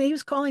 and he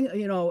was calling,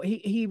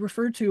 he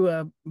referred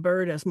to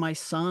Bird as my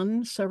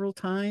son several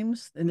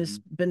times in this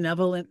Mhm.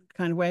 benevolent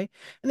kind of way.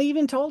 And he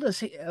even told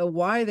us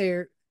why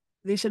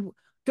they said,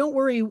 "Don't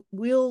worry,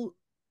 we'll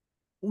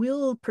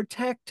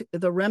protect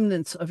the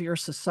remnants of your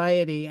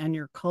society and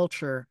your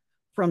culture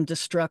from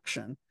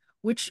destruction,"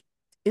 which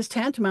is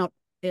tantamount,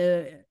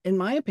 in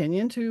my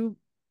opinion, to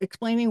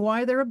explaining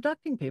why they're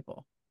abducting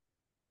people.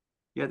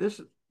 Yeah, this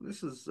is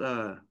this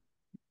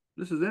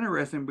is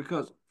interesting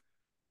because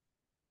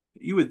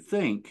you would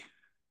think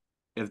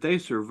if they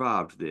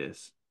survived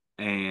this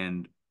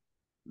and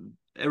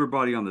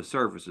everybody on the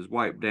surface is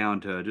wiped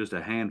down to just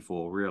a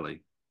handful,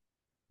 really,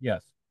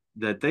 Yes.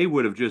 that they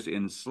would have just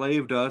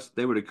enslaved us.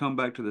 They would have come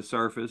back to the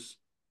surface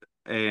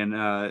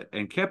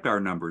and kept our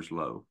numbers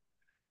low.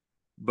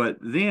 But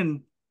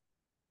then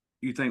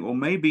you think, well,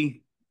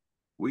 maybe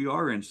we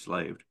are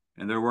enslaved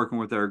and they're working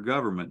with our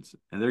governments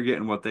and they're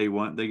getting what they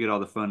want. They get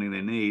all the funding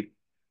they need.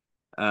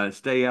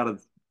 Stay out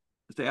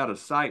of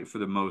sight for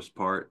the most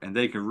part, and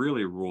they can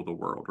really rule the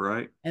world,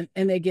 right? And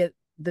they get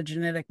the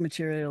genetic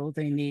material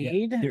they Yeah,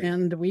 need,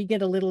 and we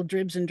get a little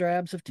dribs and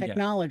drabs of yeah.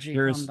 technology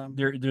from them.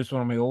 There's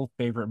one of my old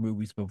favorite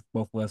movies,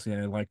 both Leslie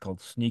and I like,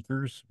 called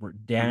Sneakers, where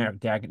Dan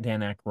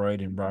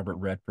Aykroyd and Robert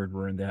Redford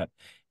were in that.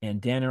 And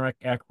Dan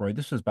Aykroyd,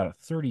 this is about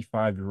a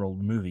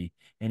 35-year-old movie,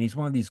 and he's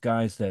one of these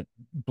guys that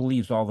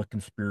believes all the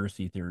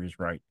conspiracy theories,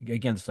 right?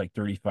 Again, it's like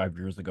 35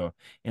 years ago.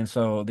 And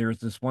so there's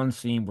this one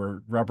scene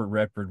where Robert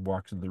Redford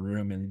walks in the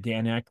room and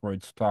Dan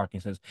Aykroyd's talking,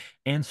 says,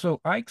 and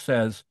so Ike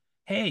says,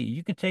 hey,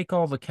 you can take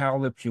all the cow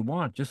lips you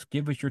want, just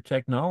give us your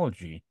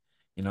technology,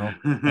 you know.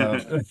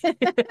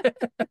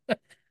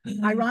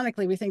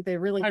 Ironically, we think there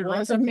really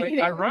was a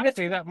meeting.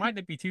 Ironically, that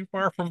might be too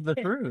far from the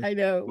truth. I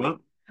know. Well,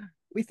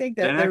 We think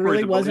that Dan there Aykroyd's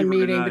really a was a believer in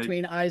meeting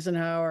between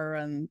Eisenhower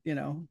and,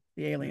 the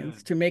yeah,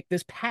 aliens to make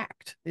this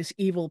pact, this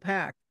evil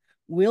pact.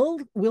 We'll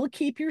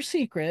keep your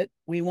secret.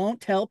 We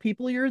won't tell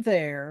people you're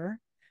there.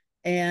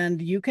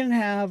 And you can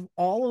have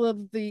all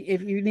of the,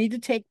 if you need to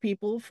take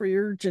people for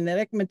your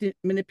genetic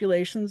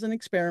manipulations and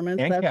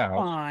experiments, And that's cows.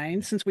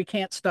 fine, since we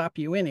can't stop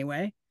you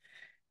anyway.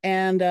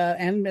 And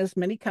as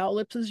many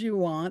cowlips as you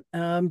want,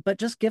 but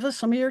just give us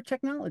some of your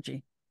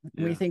technology.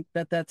 We yeah, think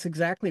that that's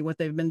exactly what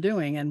they've been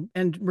doing,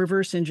 and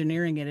reverse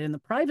engineering it in the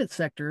private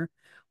sector,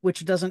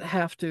 which doesn't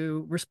have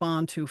to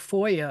respond to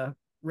FOIA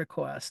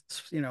requests,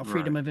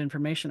 Freedom right. of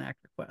Information Act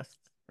requests.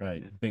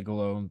 Right.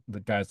 Bigelow,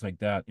 the guys like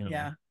that,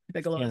 Yeah,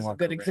 Bigelow is a Skinwalker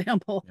good Ray.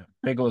 example. Yeah.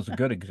 Bigelow's a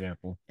good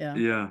example. Yeah.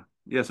 Yeah.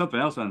 Yeah. Something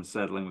else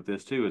unsettling with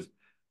this too is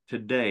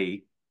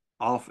today,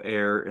 off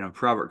air in a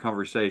private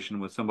conversation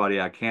with somebody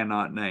I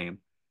cannot name,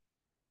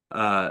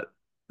 uh,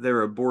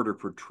 they're a border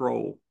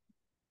patrol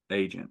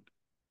agent.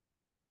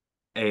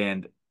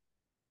 And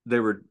they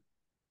were,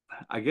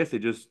 I guess they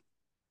just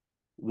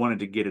wanted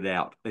to get it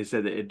out. They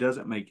said that it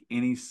doesn't make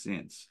any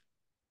sense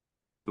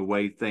the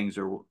way things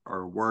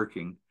are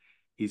working.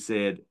 He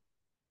said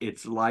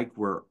it's like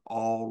we're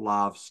all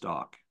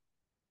livestock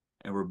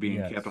and we're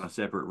being kept on Yes.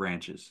 separate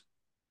ranches.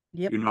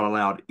 Yep. You're not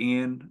allowed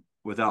in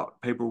without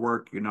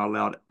paperwork. You're not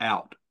allowed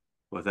out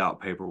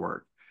without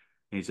paperwork.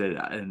 And he said,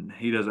 and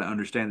he doesn't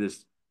understand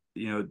this,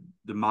 the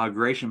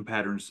migration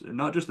patterns,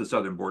 not just the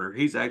southern border.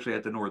 He's actually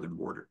at the northern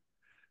border.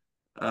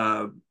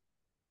 Uh,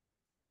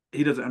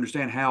 he doesn't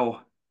understand how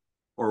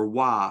or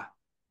why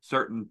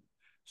certain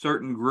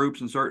certain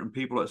groups and certain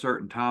people at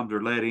certain times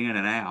are let in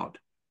and out.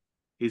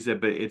 He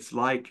said, but it's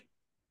like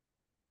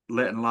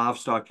letting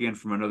livestock in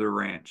from another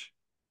ranch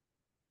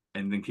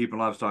and then keeping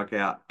livestock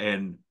out,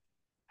 and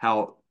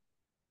how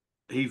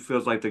he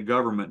feels like the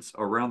governments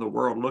around the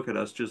world look at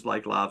us just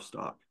like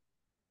livestock.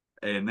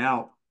 And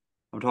now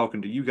I'm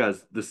talking to you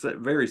guys the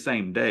very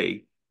same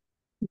day,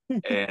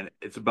 and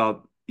it's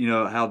about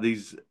how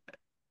these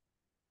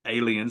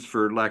aliens,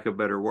 for lack of a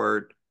better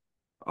word,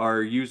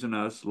 are using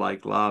us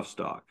like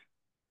livestock.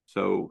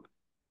 So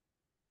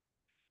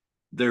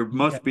there Yeah.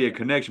 must be a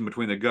connection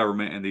between the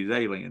government and these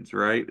aliens,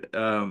 right?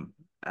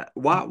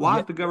 Why Yeah.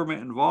 is the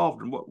government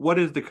involved, and what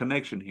is the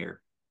connection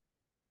here?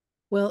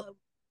 Well,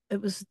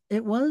 it was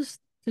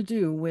to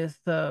do with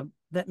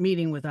that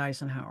meeting with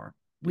Eisenhower.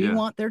 We Yeah,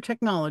 want their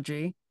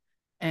technology,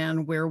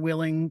 and we're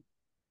willing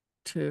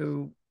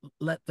to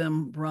let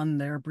them run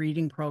their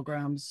breeding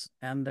programs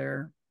and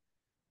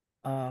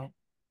uh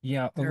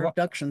Yeah. their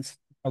abductions.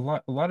 A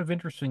lot of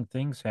interesting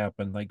things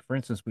happen. Like, for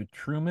instance, with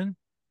Truman,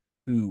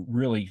 who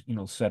really,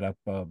 set up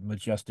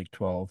Majestic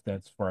 12,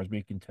 that's as far as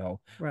we can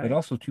tell. But Right.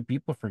 also, two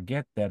people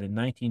forget that in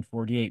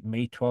 1948,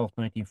 May 12th,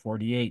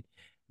 1948,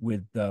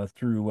 with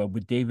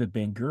David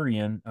Ben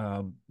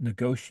Gurion,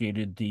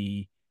 negotiated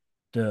the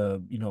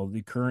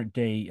current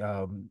day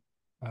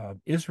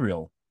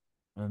Israel.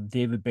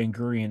 David Ben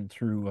Gurion,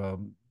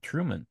 through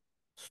Truman,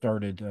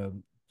 started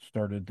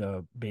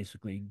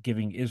basically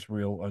giving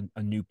Israel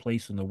a new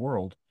place in the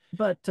world.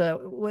 But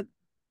what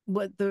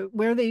the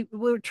where they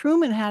where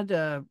Truman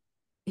had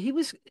he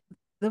was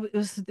it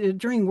was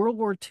during World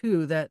War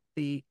II that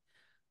the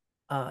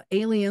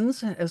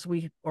aliens,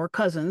 or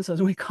cousins,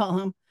 as we call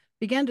them,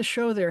 began to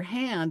show their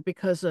hand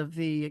because of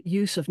the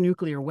use of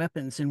nuclear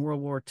weapons in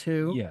World War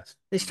II. Yes.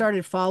 They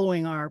started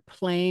following our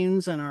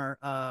planes and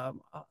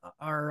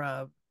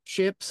our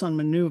ships on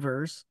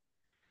maneuvers,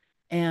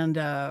 and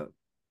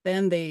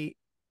then they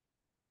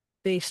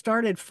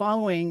started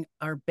following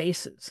our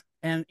bases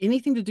and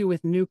anything to do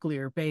with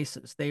nuclear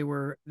bases. They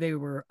were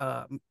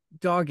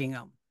dogging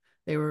them.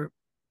 They were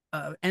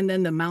and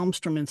then the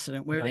Malmstrom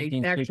incident, where they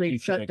actually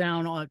shut 1966.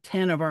 down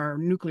 10 of our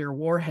nuclear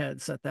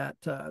warheads at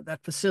that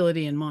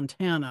facility in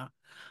Montana,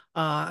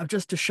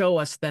 just to show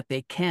us that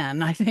they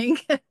can, I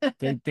think.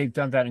 They've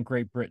done that in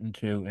Great Britain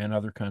too, and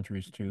other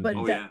countries too. But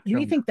oh that yeah,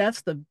 we think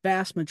that's the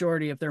vast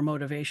majority of their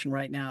motivation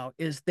right now,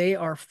 is they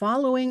are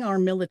following our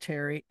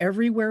military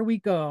everywhere we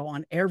go,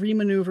 on every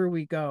maneuver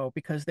we go,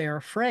 because they're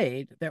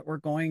afraid that we're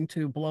going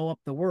to blow up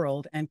the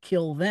world and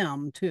kill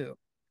them too.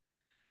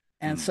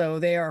 And Hmm. so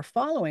they are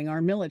following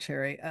our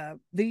military.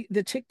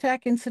 The Tic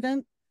Tac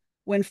incident,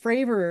 when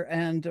Fravor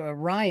and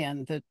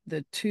Ryan,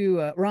 the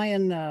two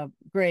Ryan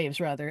Graves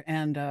rather,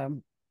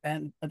 and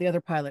and the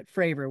other pilot,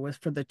 Fravor, was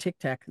for the Tic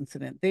Tac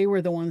incident. They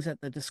were the ones at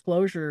the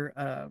disclosure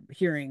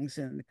hearings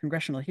and the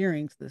congressional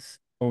hearings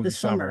Oh, the this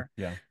summer.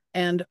 summer. Yeah.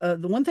 And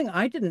the one thing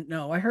I didn't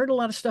know, I heard a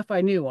lot of stuff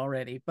I knew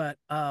already, but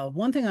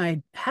one thing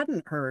I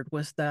hadn't heard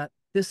was that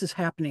this is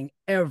happening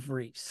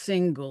every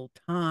single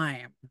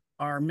time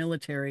our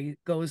military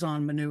goes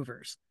on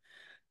maneuvers.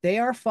 They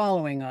are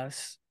following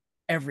us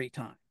every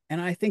time.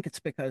 And I think it's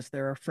because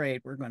they're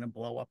afraid we're going to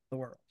blow up the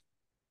world.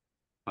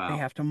 They Wow.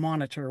 have to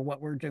monitor what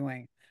we're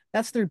doing.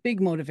 That's their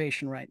big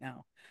motivation right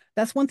now.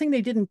 That's one thing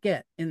they didn't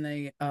get in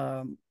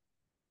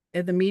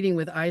the meeting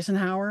with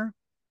Eisenhower.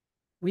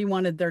 We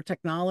wanted their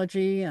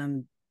technology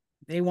and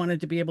they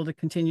wanted to be able to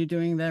continue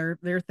doing their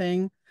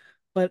thing.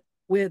 But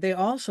they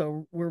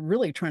also were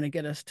really trying to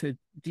get us to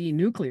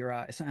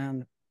denuclearize,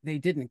 and they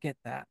didn't get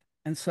that.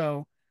 And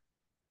so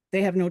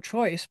they have no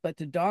choice but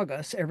to dog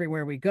us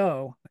everywhere we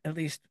go, at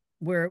least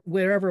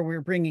wherever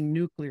we're bringing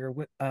nuclear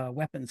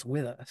weapons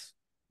with us.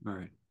 All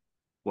right.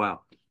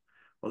 Wow.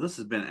 Well, this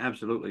has been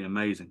absolutely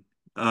amazing.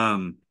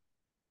 I'm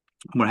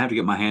gonna have to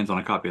get my hands on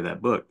a copy of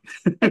that book.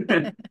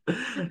 And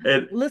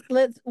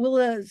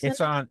We'll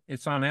It's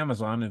on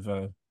Amazon if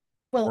well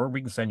or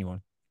we can send you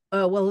one.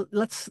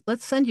 let's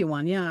send you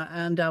one, yeah,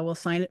 and we'll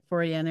sign it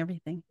for you and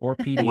everything. Or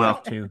PDF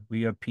well, too.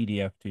 We have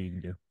PDF too you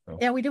can do. So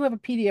Yeah, we do have a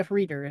PDF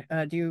reader.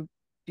 Do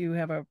you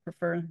have a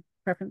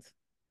preference?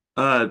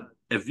 uh,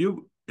 if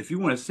you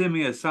want to send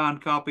me a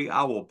signed copy,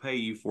 I will pay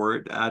you for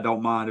it. I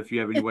don't mind if you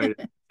have any way to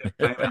accept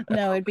payment.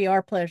 No, it'd be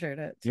our pleasure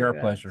to your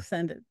pleasure.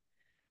 send it.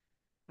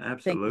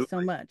 Thank you so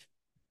Absolutely. much.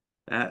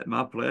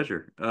 My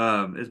pleasure.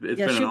 It's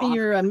Yeah, been an shoot me honor.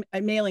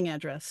 your mailing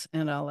address,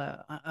 and I'll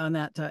on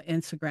that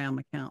Instagram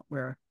account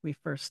where we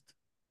first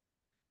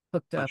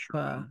hooked I up,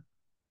 sure will.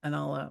 and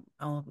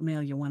I'll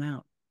mail you one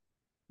out.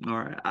 All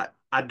right.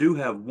 I do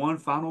have one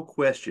final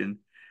question,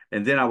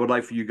 and then I would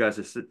like for you guys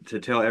to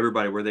tell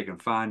everybody where they can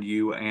find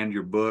you and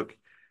your book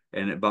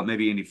and about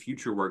maybe any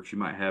future works you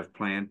might have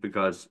planned,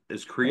 because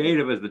as Okay.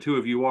 creative as the two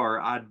of you are,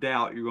 I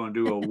doubt you're going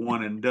to do a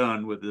one and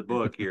done with the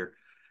book here.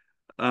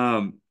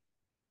 Um,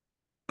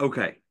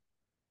 okay.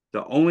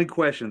 The only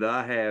question that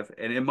I have,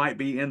 and it might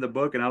be in the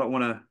book, and I don't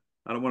want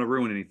to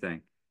ruin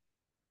anything.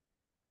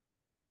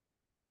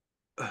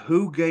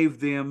 Who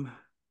gave them,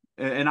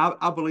 and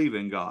I believe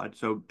in God,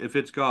 so if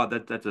it's God,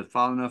 that's a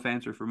fine enough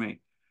answer for me.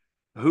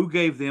 Who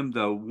gave them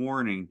the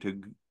warning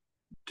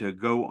to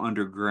go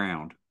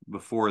underground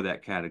before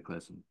that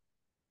cataclysm?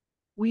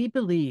 We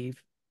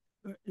believe.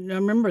 Now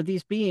remember,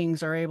 these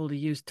beings are able to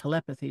use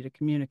telepathy to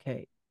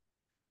communicate.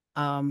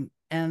 And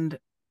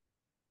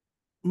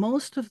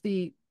most of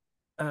the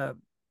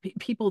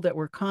people that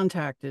were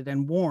contacted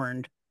and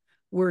warned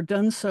were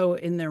done so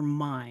in their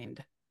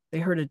mind. They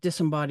heard a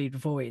disembodied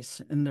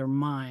voice in their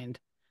mind,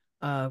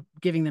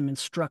 giving them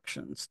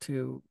instructions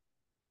to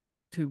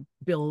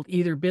build.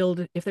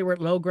 If they were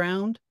at low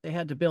ground, they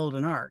had to build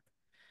an ark.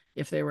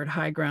 If they were at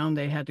high ground,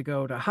 they had to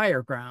go to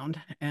higher ground.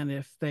 And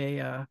if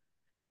they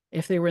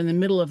were in the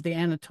middle of the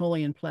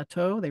Anatolian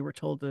plateau, they were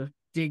told to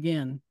dig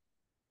in.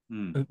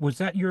 Hmm. Was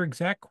that your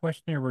exact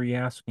question, or were you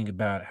asking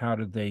about how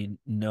did they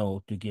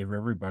know to give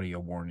everybody a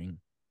warning?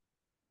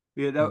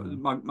 Yeah,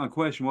 Um, my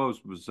question was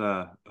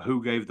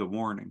who gave the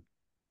warning?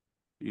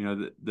 You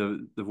know,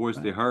 the voice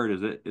they Right. heard,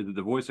 is it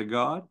the voice of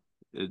God?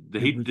 it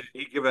was Did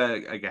he give a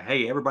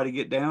hey, everybody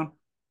get down?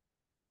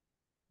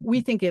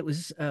 We think it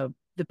was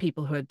the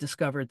people who had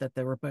discovered that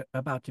they were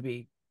about to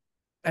be,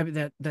 I mean,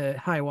 that the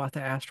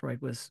Hiawatha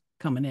asteroid was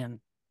coming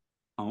in,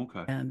 Oh,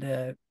 okay.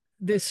 and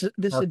this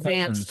our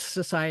advanced cousins.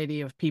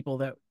 society of people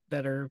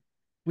that are,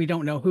 we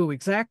don't know who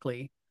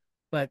exactly,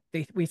 but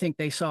we think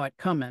they saw it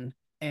coming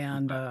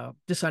and Okay.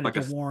 decided Like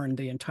a to warn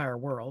the entire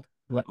world.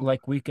 okay.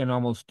 Like we can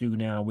almost do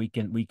now.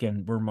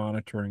 We're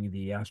monitoring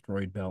the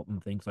asteroid belt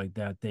and things like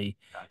that. Gotcha.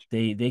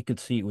 They could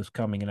see it was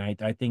coming, and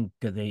I think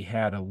they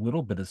had a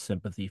little bit of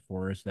sympathy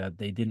for us that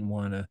they didn't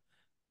want to.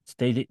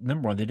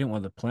 Number one, they didn't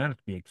want the planet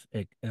to be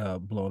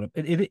blown up.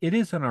 It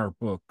is in our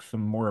book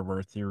some more of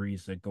our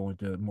theories that go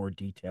into more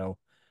detail.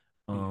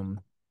 Yeah. Um,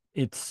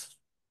 it's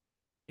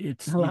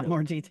A lot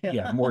more detail.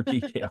 yeah, more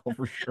detail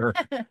for sure.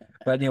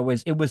 But it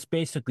was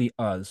basically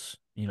us,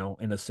 in a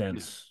Yeah.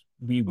 sense.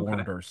 We Okay.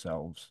 warned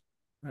ourselves.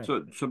 Right.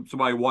 So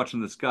somebody watching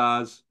the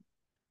skies,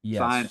 Yes.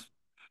 science,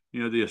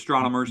 the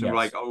astronomers, and we're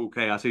like, Yes. oh,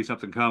 okay, I see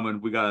something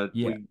coming.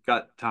 Yeah. We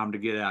got time to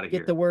get out of Get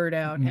here. the word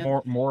out.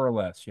 More or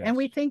less, And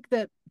we yes. think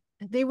that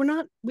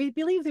we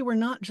believe they were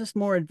not just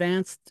more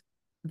advanced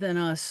than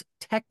us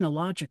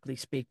technologically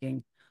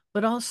speaking,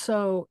 but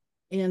also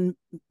in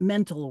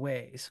mental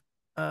ways.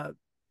 Uh,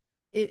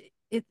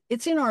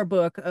 it's in our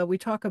book. We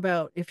talk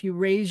about if you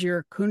raise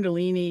your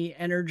Kundalini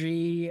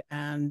energy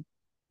and,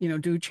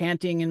 do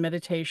chanting and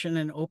meditation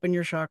and open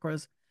your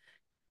chakras,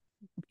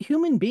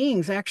 human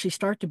beings actually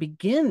start to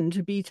begin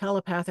to be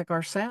telepathic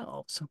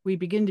ourselves. We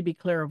begin to be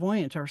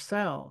clairvoyant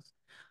ourselves.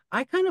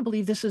 I kind of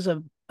believe this is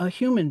a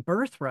human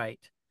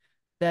birthright,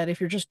 that if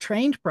you're just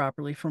trained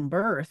properly from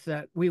birth,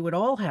 that we would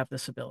all have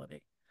this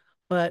ability.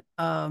 But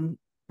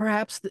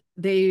perhaps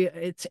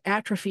it's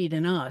atrophied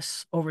in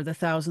us over the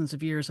thousands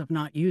of years of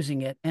not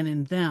using it, and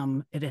in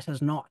them it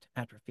has not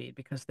atrophied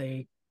because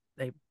they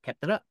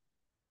kept it up.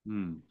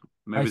 Hmm. I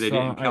Maybe they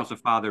saw didn't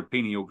calcify their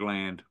pineal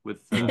gland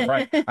with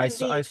right. Indeed.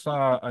 I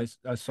saw a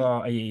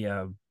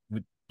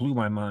it blew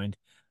my mind.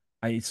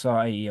 I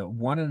saw a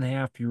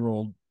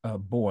 1.5-year-old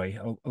boy,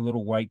 a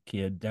little white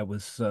kid that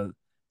was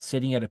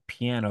sitting at a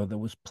piano that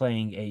was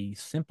playing a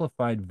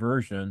simplified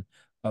version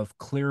of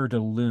Clair de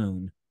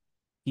Lune.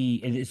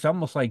 It's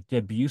almost like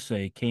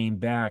Debussy came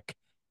back,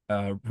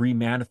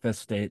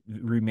 remanifested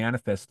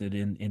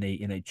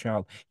in a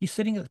child. He's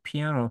sitting at the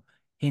piano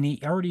and he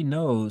already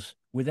knows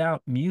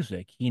without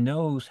music, he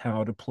knows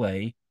how to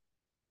play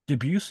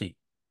Debussy.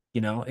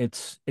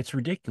 It's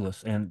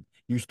ridiculous. And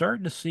you're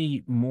starting to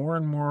see more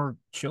and more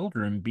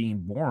children being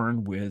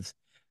born with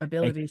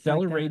Abilities like that.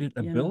 accelerated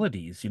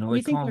abilities. They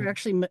We think call they're them,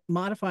 actually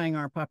modifying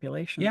our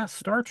population. yeah,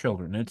 star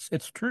children. It's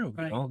true.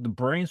 Right. The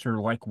brains are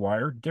like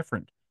wired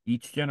different.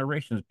 Each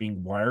generation is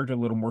being wired a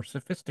little more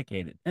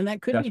sophisticated. And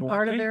that could That's be what we're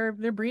part of seeing.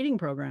 their breeding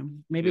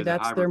program. Maybe yeah, the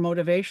that's their hybrid.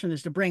 motivation,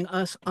 is to bring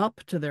us up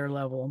to their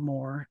level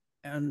more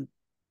and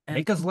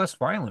Make us less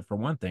violent, for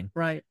one thing.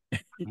 right,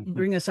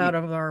 bring us Yeah, out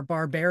of our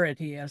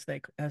barbarity, as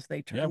they Yeah,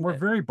 termed we're it.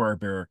 very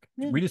barbaric.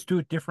 Yeah. We just do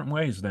it different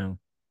ways now.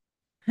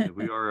 yeah,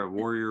 we are a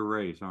warrior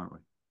race, aren't we?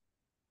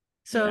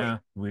 So Yeah,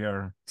 we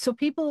are. so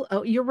people,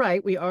 oh, you're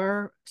right. We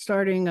are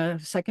starting a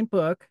second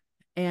book,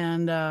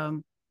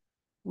 and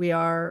we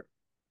are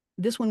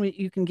this one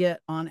you can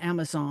get on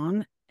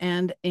Amazon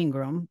and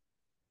Ingram.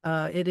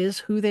 It is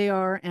Who They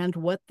Are and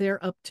What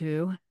They're Up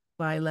To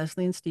by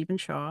Leslie and Stephen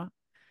Shaw.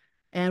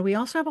 And we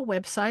also have a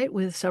website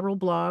with several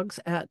blogs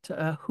at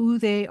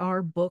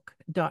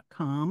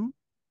whotheyarebook.com.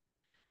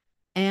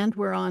 And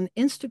we're on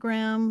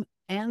Instagram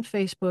and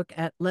Facebook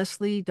at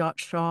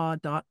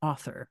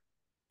leslie.shaw.author.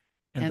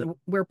 And And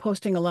we're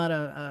posting a lot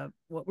of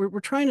we're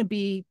trying to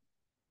be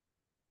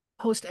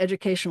post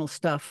educational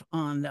stuff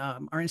on our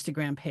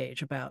Instagram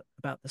page about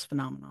this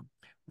phenomenon.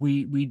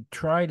 we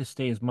try to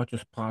stay as much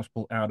as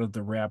possible out of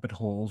the rabbit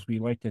holes. We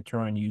like to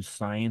try and use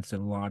science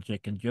and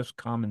logic and just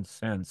common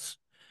sense.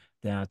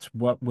 That's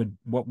what would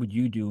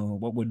you do and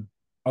what would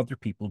other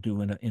people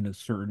do in a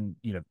certain,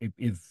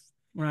 if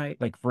Right.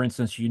 like for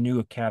instance you knew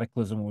a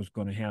cataclysm was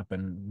going to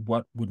happen,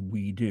 what would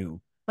we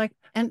do? Like,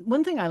 and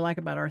one thing I like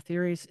about our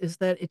theories is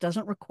that it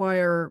doesn't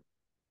require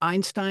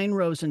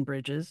Einstein-Rosen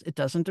bridges. It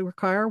doesn't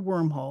require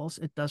wormholes.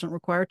 It doesn't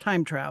require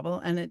time travel,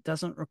 and it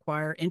doesn't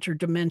require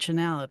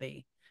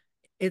interdimensionality.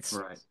 It's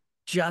Right,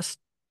 just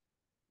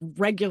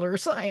regular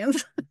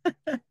science.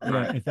 Yeah,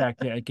 right, in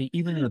fact, yeah,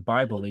 even in the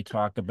Bible, they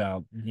talk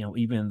about,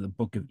 even in the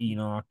book of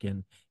Enoch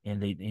and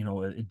they,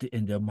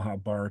 in the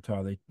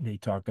Mahabharata, they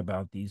talk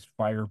about these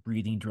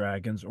fire-breathing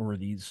dragons or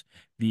these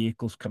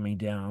vehicles coming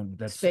down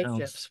that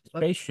sounds Spaceships,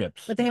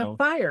 spaceships, but they have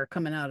fire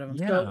coming out of them.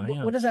 So Yeah,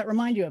 yeah. what does that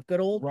remind you of?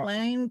 Good old Rock,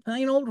 plain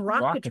old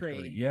rocketry.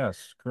 rocketry.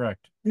 Yes,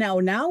 correct.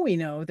 Now we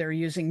know they're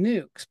using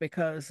nukes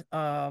because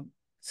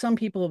some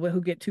people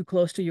who get too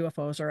close to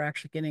UFOs are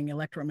actually getting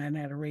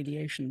electromagnetic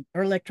radiation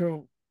or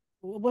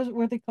what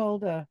were they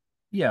called?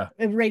 Yeah,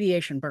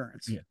 Radiation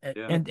burns. yeah.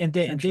 yeah, And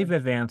they've Essentially.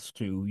 advanced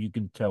too. You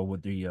can tell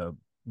with the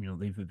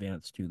they've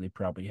advanced too. They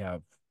probably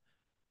have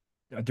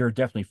they're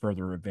definitely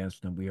further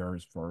advanced than we are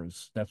as far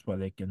as that's why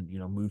they can,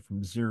 move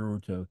from 0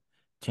 to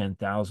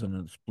 10,000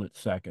 in a split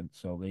second.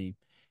 So they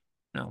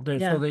no, they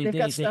so Yeah, they've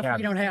got they stuff we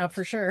have don't have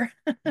for advanced,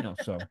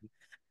 sure. so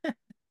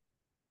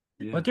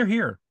yeah, but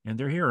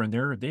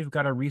they've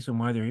got a reason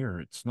why they're here.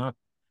 It's not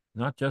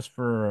just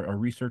for a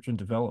research and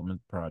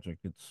development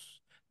project. It's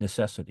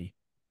necessity.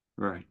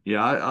 right.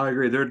 Yeah, I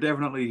agree. They're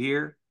definitely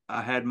here.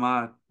 I had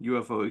my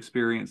UFO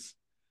experience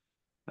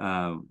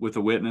with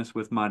a witness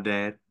with my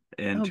dad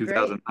in Oh, great.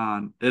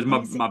 2009. It's Have my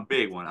you seen? my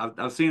big one.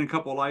 I've seen a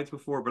couple of lights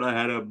before, but I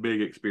had a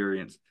big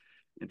experience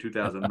in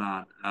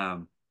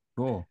 2009.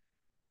 Cool.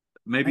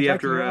 I'd Maybe like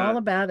to after hear all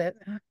about it.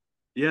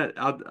 yeah,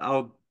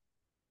 I'll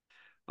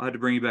have to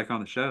bring you back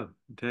on the show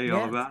and tell you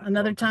all Yes, about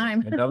another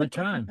time. Another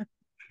time.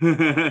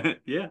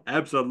 it. Yeah,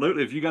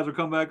 absolutely. If you guys will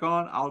come back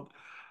on,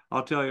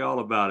 I'll tell you all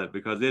about it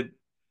because it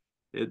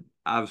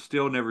I've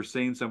still never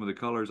seen some of the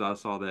colors I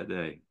saw that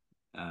day.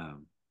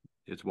 Um,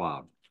 it's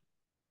wild.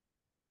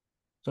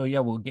 So yeah,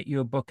 we'll get you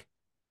a book.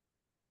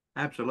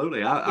 Absolutely.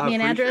 Give I me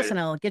an appreciate address it. and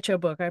I'll get you a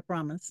book, I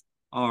promise.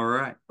 All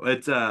right.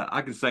 It's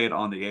I can say it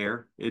on the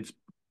air. It's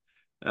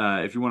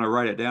if you want to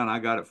write it down, I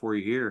got it for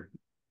you here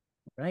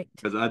Right.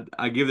 because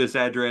I give this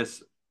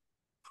address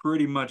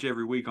pretty much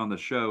every week on the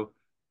show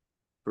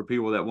for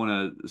people that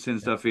want to send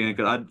Yeah, stuff in go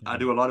because ahead. I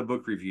do a lot of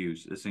book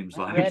reviews, it seems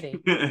I'm like. ready.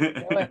 Go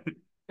ahead.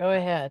 Go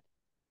ahead.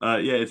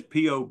 Yeah, it's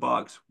P.O.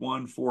 Box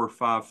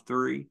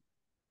 1453,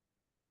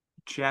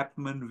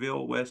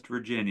 Chapmanville, West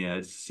Virginia.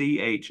 It's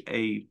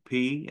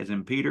CHAP as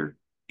in Peter,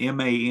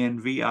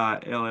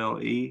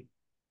 MANVILLE,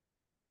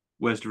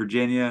 West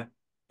Virginia,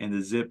 and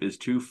the zip is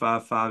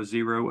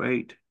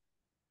 25508.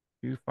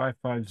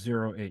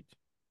 25508.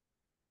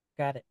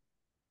 Got it.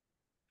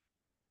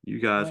 You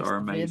guys West are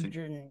amazing.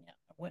 Virginia.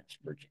 West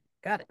Virginia.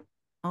 Got it.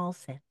 All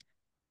set.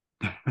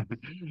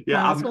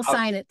 Yeah, Promise we'll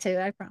sign it too.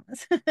 I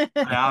promise.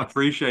 I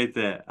appreciate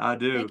that. I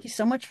do. Thank you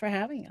so much for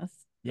having us.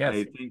 Yes.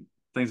 Hey,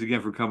 thanks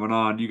again for coming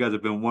on. You guys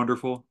have been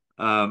wonderful.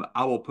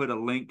 I will put a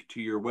link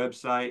to your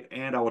website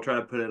and I will try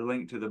to put a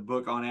link to the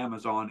book on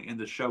Amazon in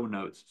the show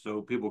notes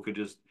so people could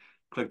just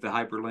click the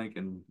hyperlink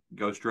and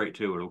go straight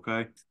to it.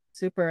 Okay.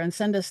 Super. And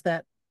send us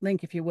that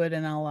link if you would,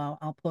 and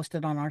I'll post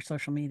it on our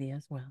social media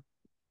as well.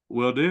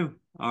 Will do.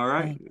 All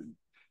right. Thanks.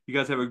 You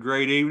guys have a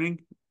great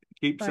evening.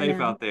 Keep Bye safe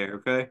now. out there.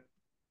 Okay.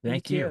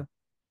 Thank You you. too.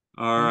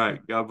 All Thank right.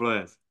 you. God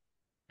bless.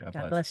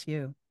 God bless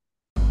you.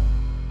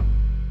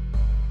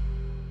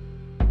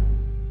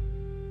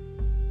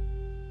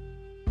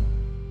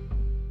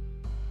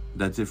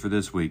 That's it for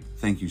this week.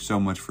 Thank you so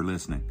much for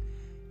listening.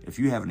 If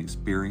you have an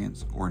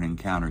experience or an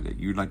encounter that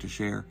you'd like to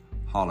share,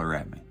 holler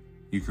at me.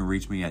 You can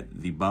reach me at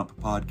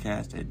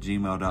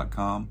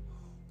thebumppodcast@gmail.com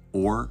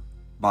or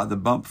by the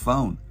bump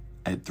phone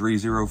at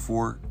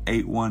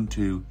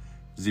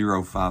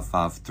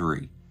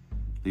 304-812-0553.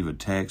 Leave a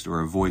text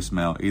or a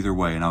voicemail either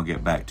way and I'll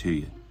get back to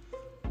you.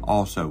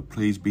 Also,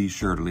 please be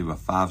sure to leave a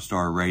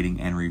 5-star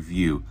rating and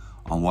review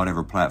on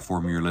whatever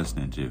platform you're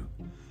listening to.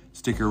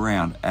 Stick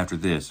around after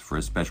this for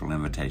a special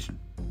invitation.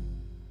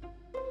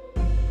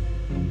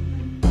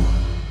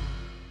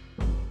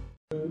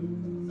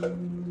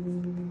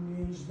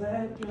 Is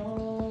that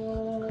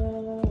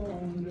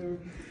yonder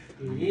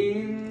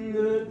in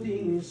the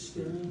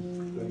distance,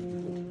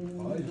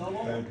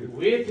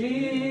 with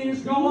his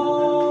garment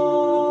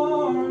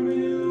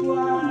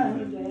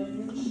white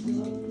and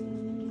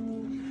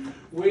snow,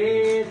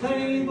 with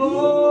a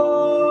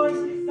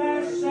voice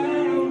that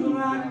sounds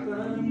like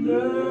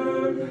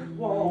thunder,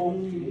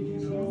 walking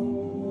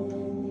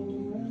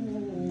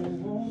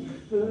on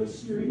the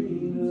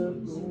street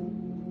of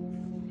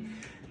gold.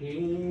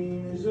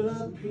 His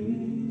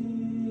appearance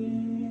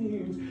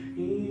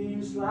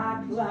is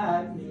like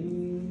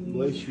lightning,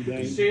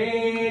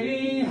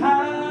 setting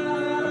high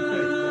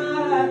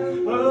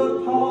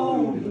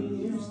upon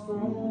his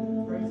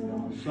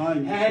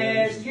throne,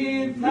 has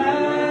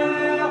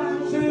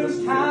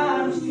 10,000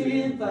 times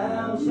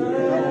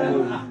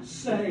 10,000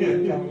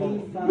 sanctified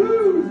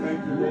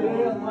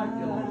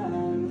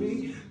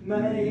me,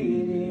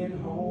 made it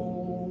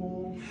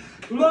home.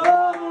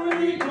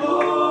 Glory,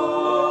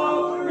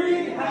 glory,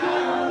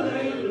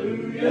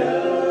 hallelujah,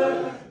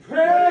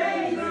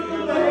 praise the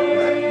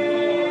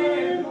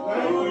Lamb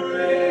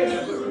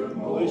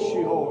forevermore.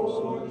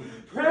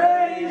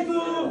 Praise the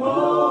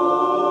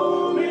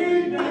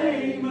holy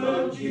name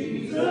of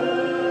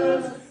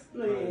Jesus.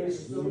 Bless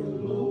the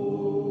Lord,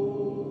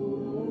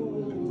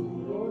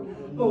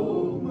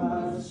 oh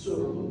my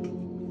soul.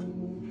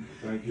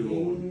 Thank you,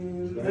 Lord.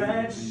 In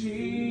that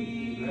sea,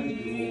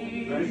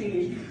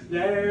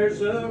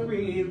 there's a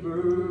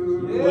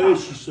river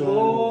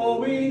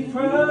flowing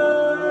from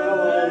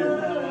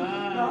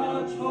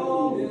God's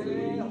holy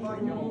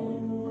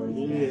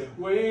throne,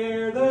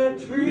 where the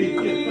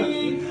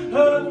tree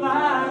of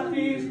life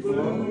is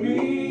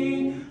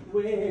blooming,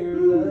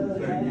 where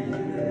the hand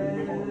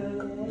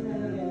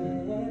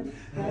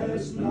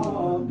has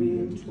not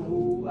been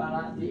told. I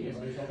like this.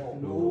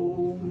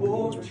 No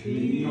more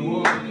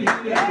tears.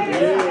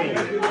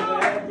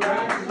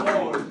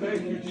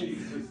 Thank you,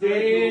 Jesus.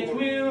 Death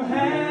will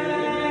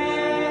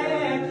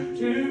have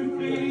to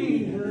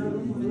flee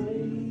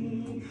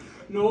away.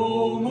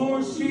 No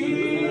more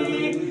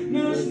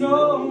sickness,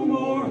 no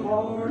more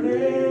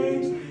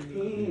heartaches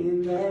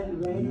in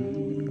that land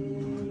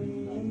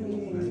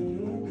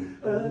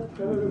of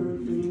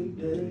perfect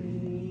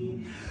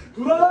day.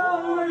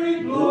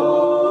 Glory,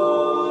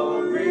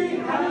 glory,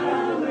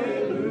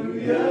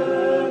 hallelujah,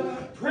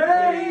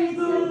 praise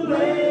the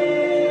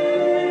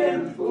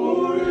Lamb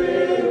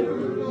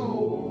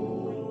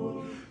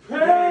forevermore.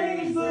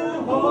 Praise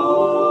the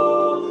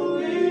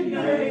holy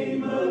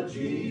name of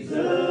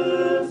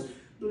Jesus.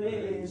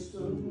 Bless the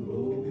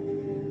Lord,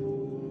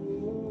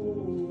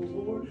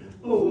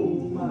 oh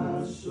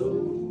my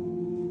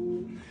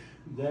soul.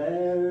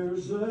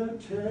 There's a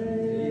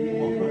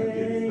table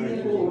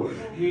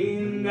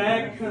in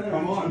that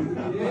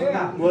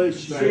country,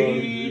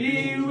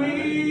 seated with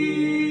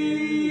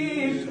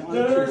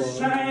the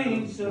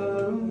saints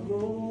of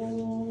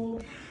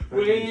old,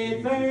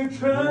 with their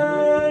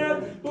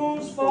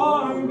troubles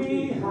far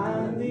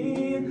behind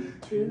them,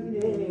 to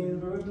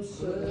never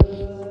suffer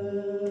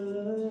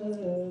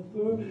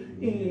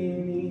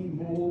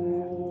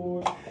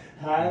anymore.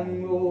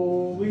 I'm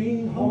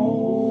going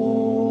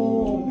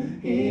home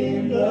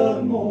in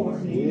the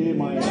morning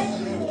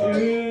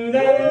to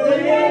that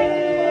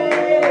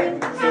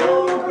land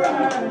so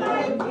bright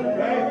and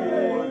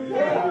fair.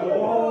 I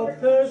walk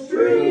the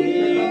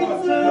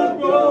streets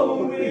of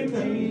gold with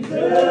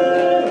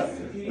Jesus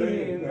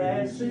in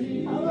that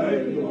city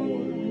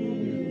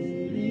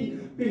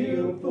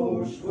built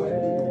for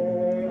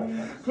swear.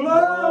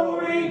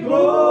 Glory,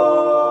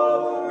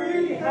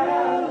 glory,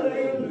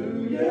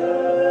 hallelujah,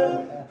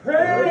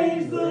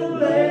 praise the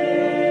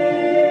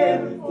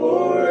Lamb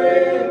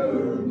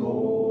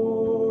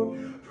forevermore.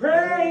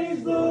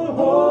 Praise the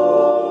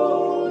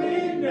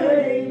holy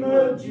name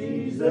of Jesus.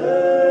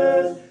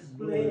 Jesus,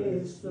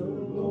 bless the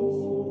Lord.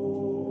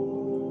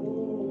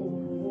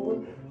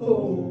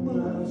 Oh,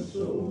 my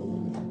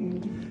soul,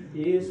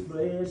 yes,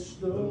 bless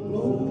the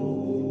Lord.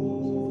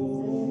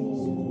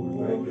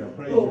 Thank you. I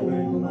praise Oh, your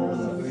name.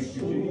 my Thank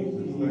you, soul.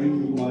 Jesus. Thank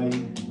you,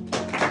 Wayne.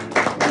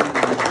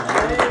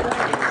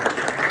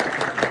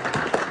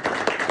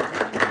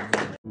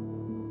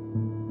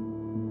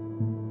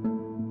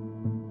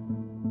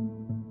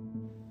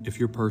 If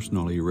you're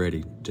personally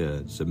ready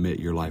to submit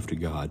your life to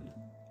God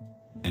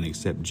and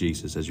accept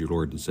Jesus as your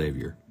Lord and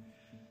Savior,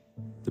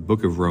 the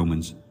book of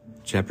Romans,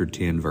 chapter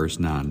 10, verse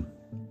 9,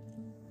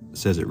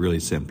 says it really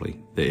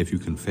simply, that if you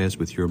confess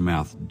with your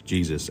mouth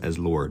Jesus as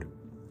Lord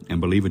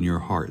and believe in your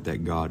heart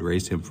that God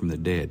raised him from the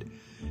dead,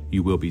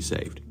 you will be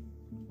saved.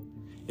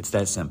 It's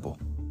that simple.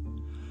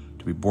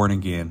 To be born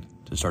again,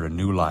 to start a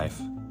new life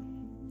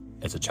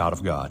as a child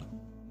of God,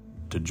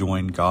 to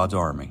join God's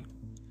army,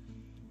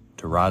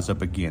 to rise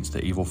up against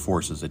the evil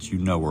forces that you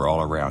know are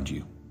all around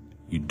you.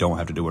 You don't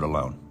have to do it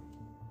alone.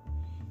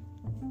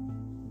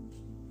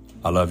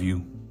 I love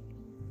you.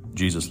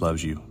 Jesus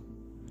loves you.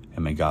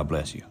 And may God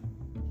bless you.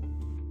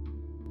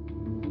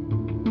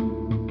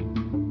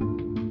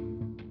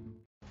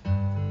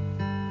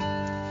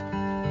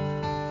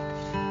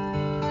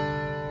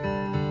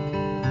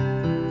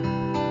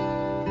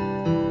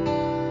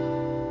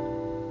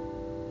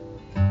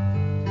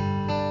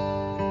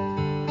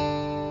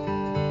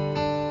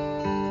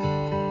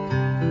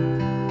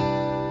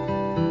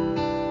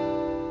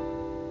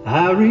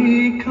 I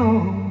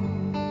recall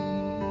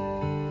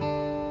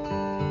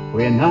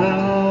when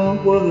I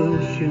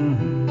was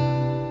young,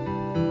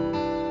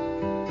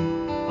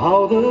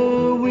 all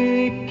the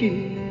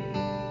wicked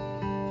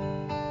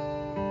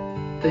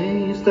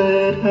things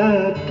that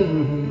I'd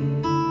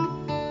done.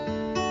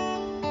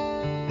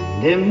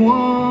 And then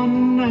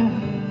one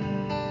night,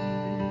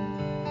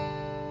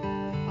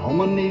 on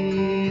my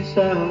knees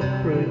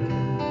I prayed.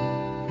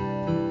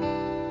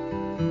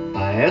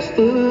 I asked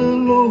the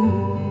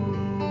Lord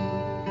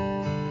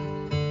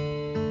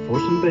for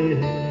some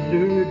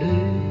better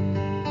days.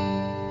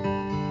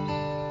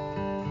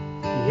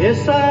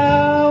 Yes,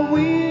 I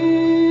went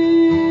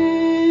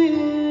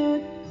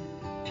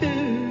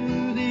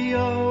to the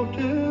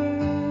altar.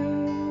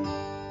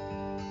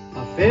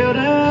 I fell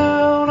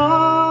down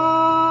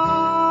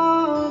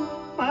on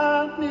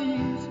my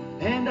knees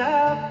and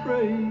I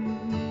prayed.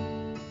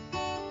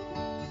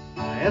 I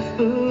asked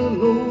the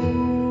Lord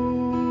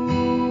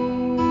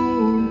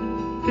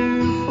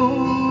to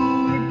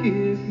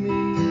forgive me.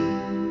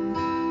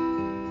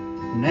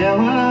 Now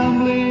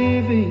I'm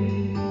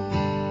living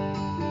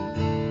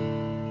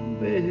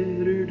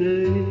better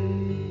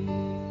days.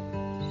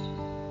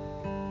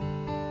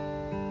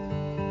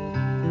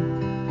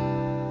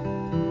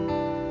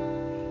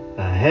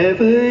 I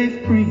have a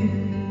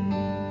friend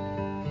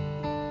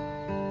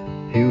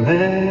who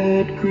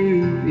had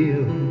grew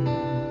ill.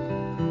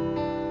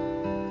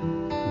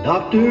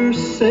 Doctors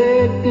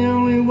said the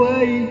only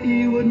way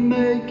he would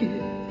make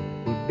it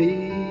would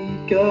be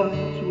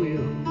God's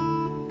will.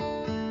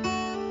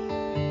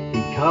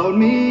 He called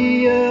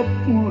me up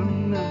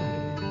one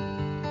night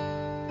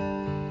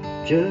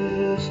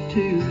just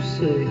to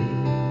say,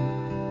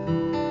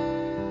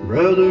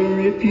 brother,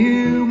 if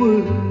you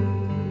would,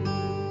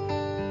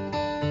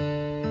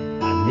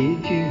 I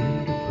need you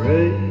to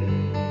pray.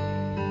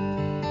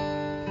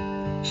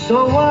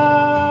 So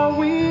I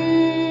went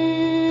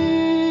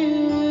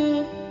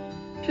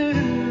to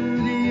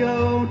the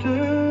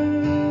altar.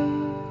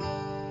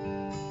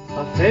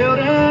 I fell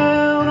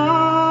down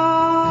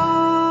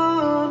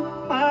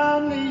on my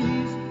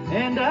knees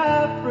and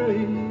I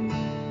prayed.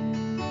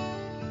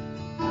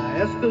 I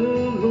asked the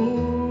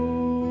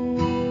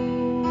Lord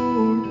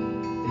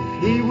if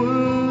he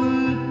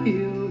would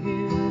heal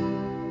him.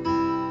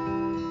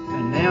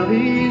 And now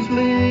he's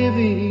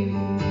living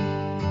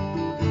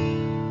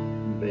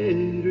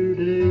better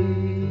days.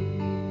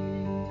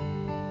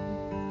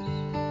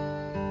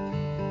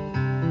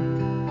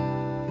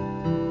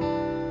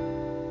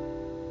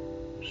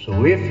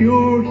 So if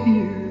you're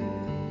here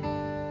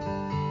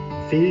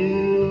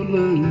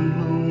feeling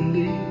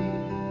lonely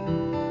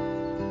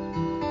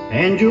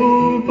and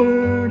your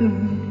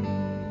burdens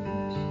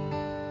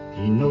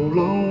you no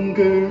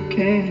longer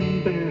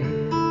can bear,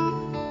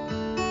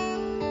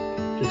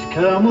 just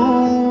come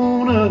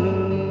on up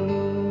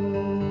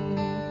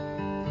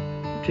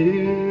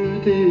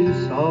to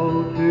this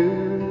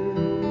altar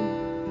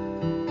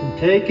and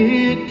take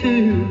it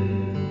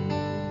to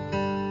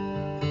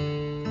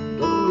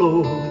the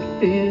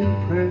Lord in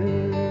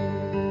prayer.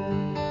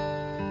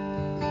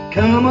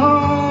 Come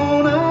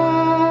on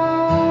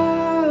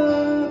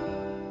up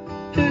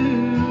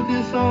to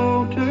this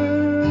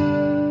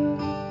altar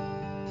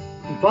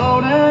and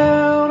fall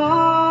down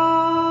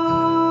on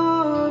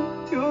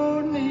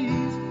your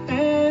knees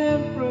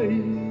and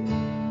pray.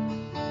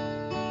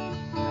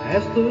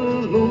 Ask the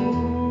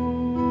Lord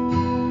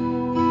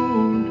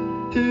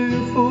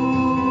to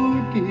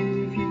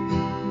forgive you,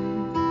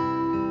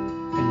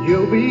 and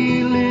you'll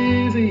be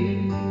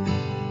living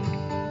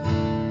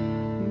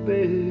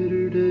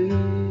better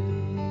days.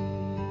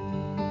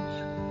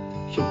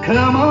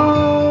 Come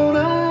on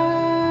up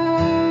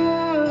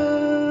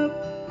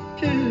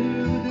to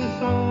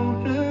this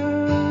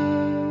altar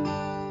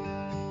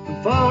and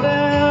fall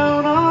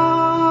down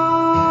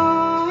on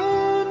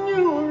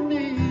your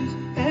knees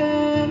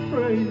and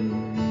pray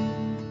and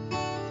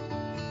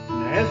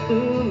ask the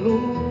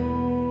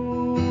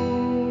Lord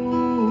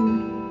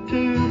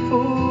to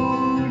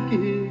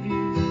forgive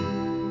you,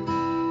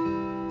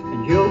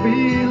 and you'll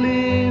be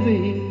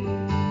living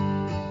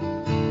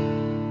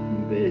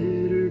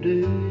better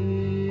days,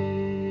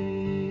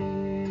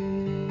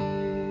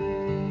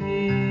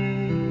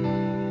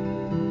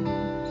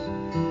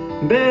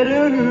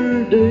 better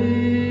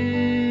days,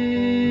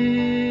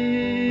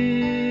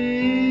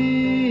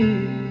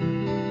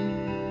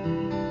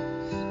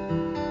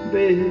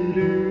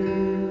 better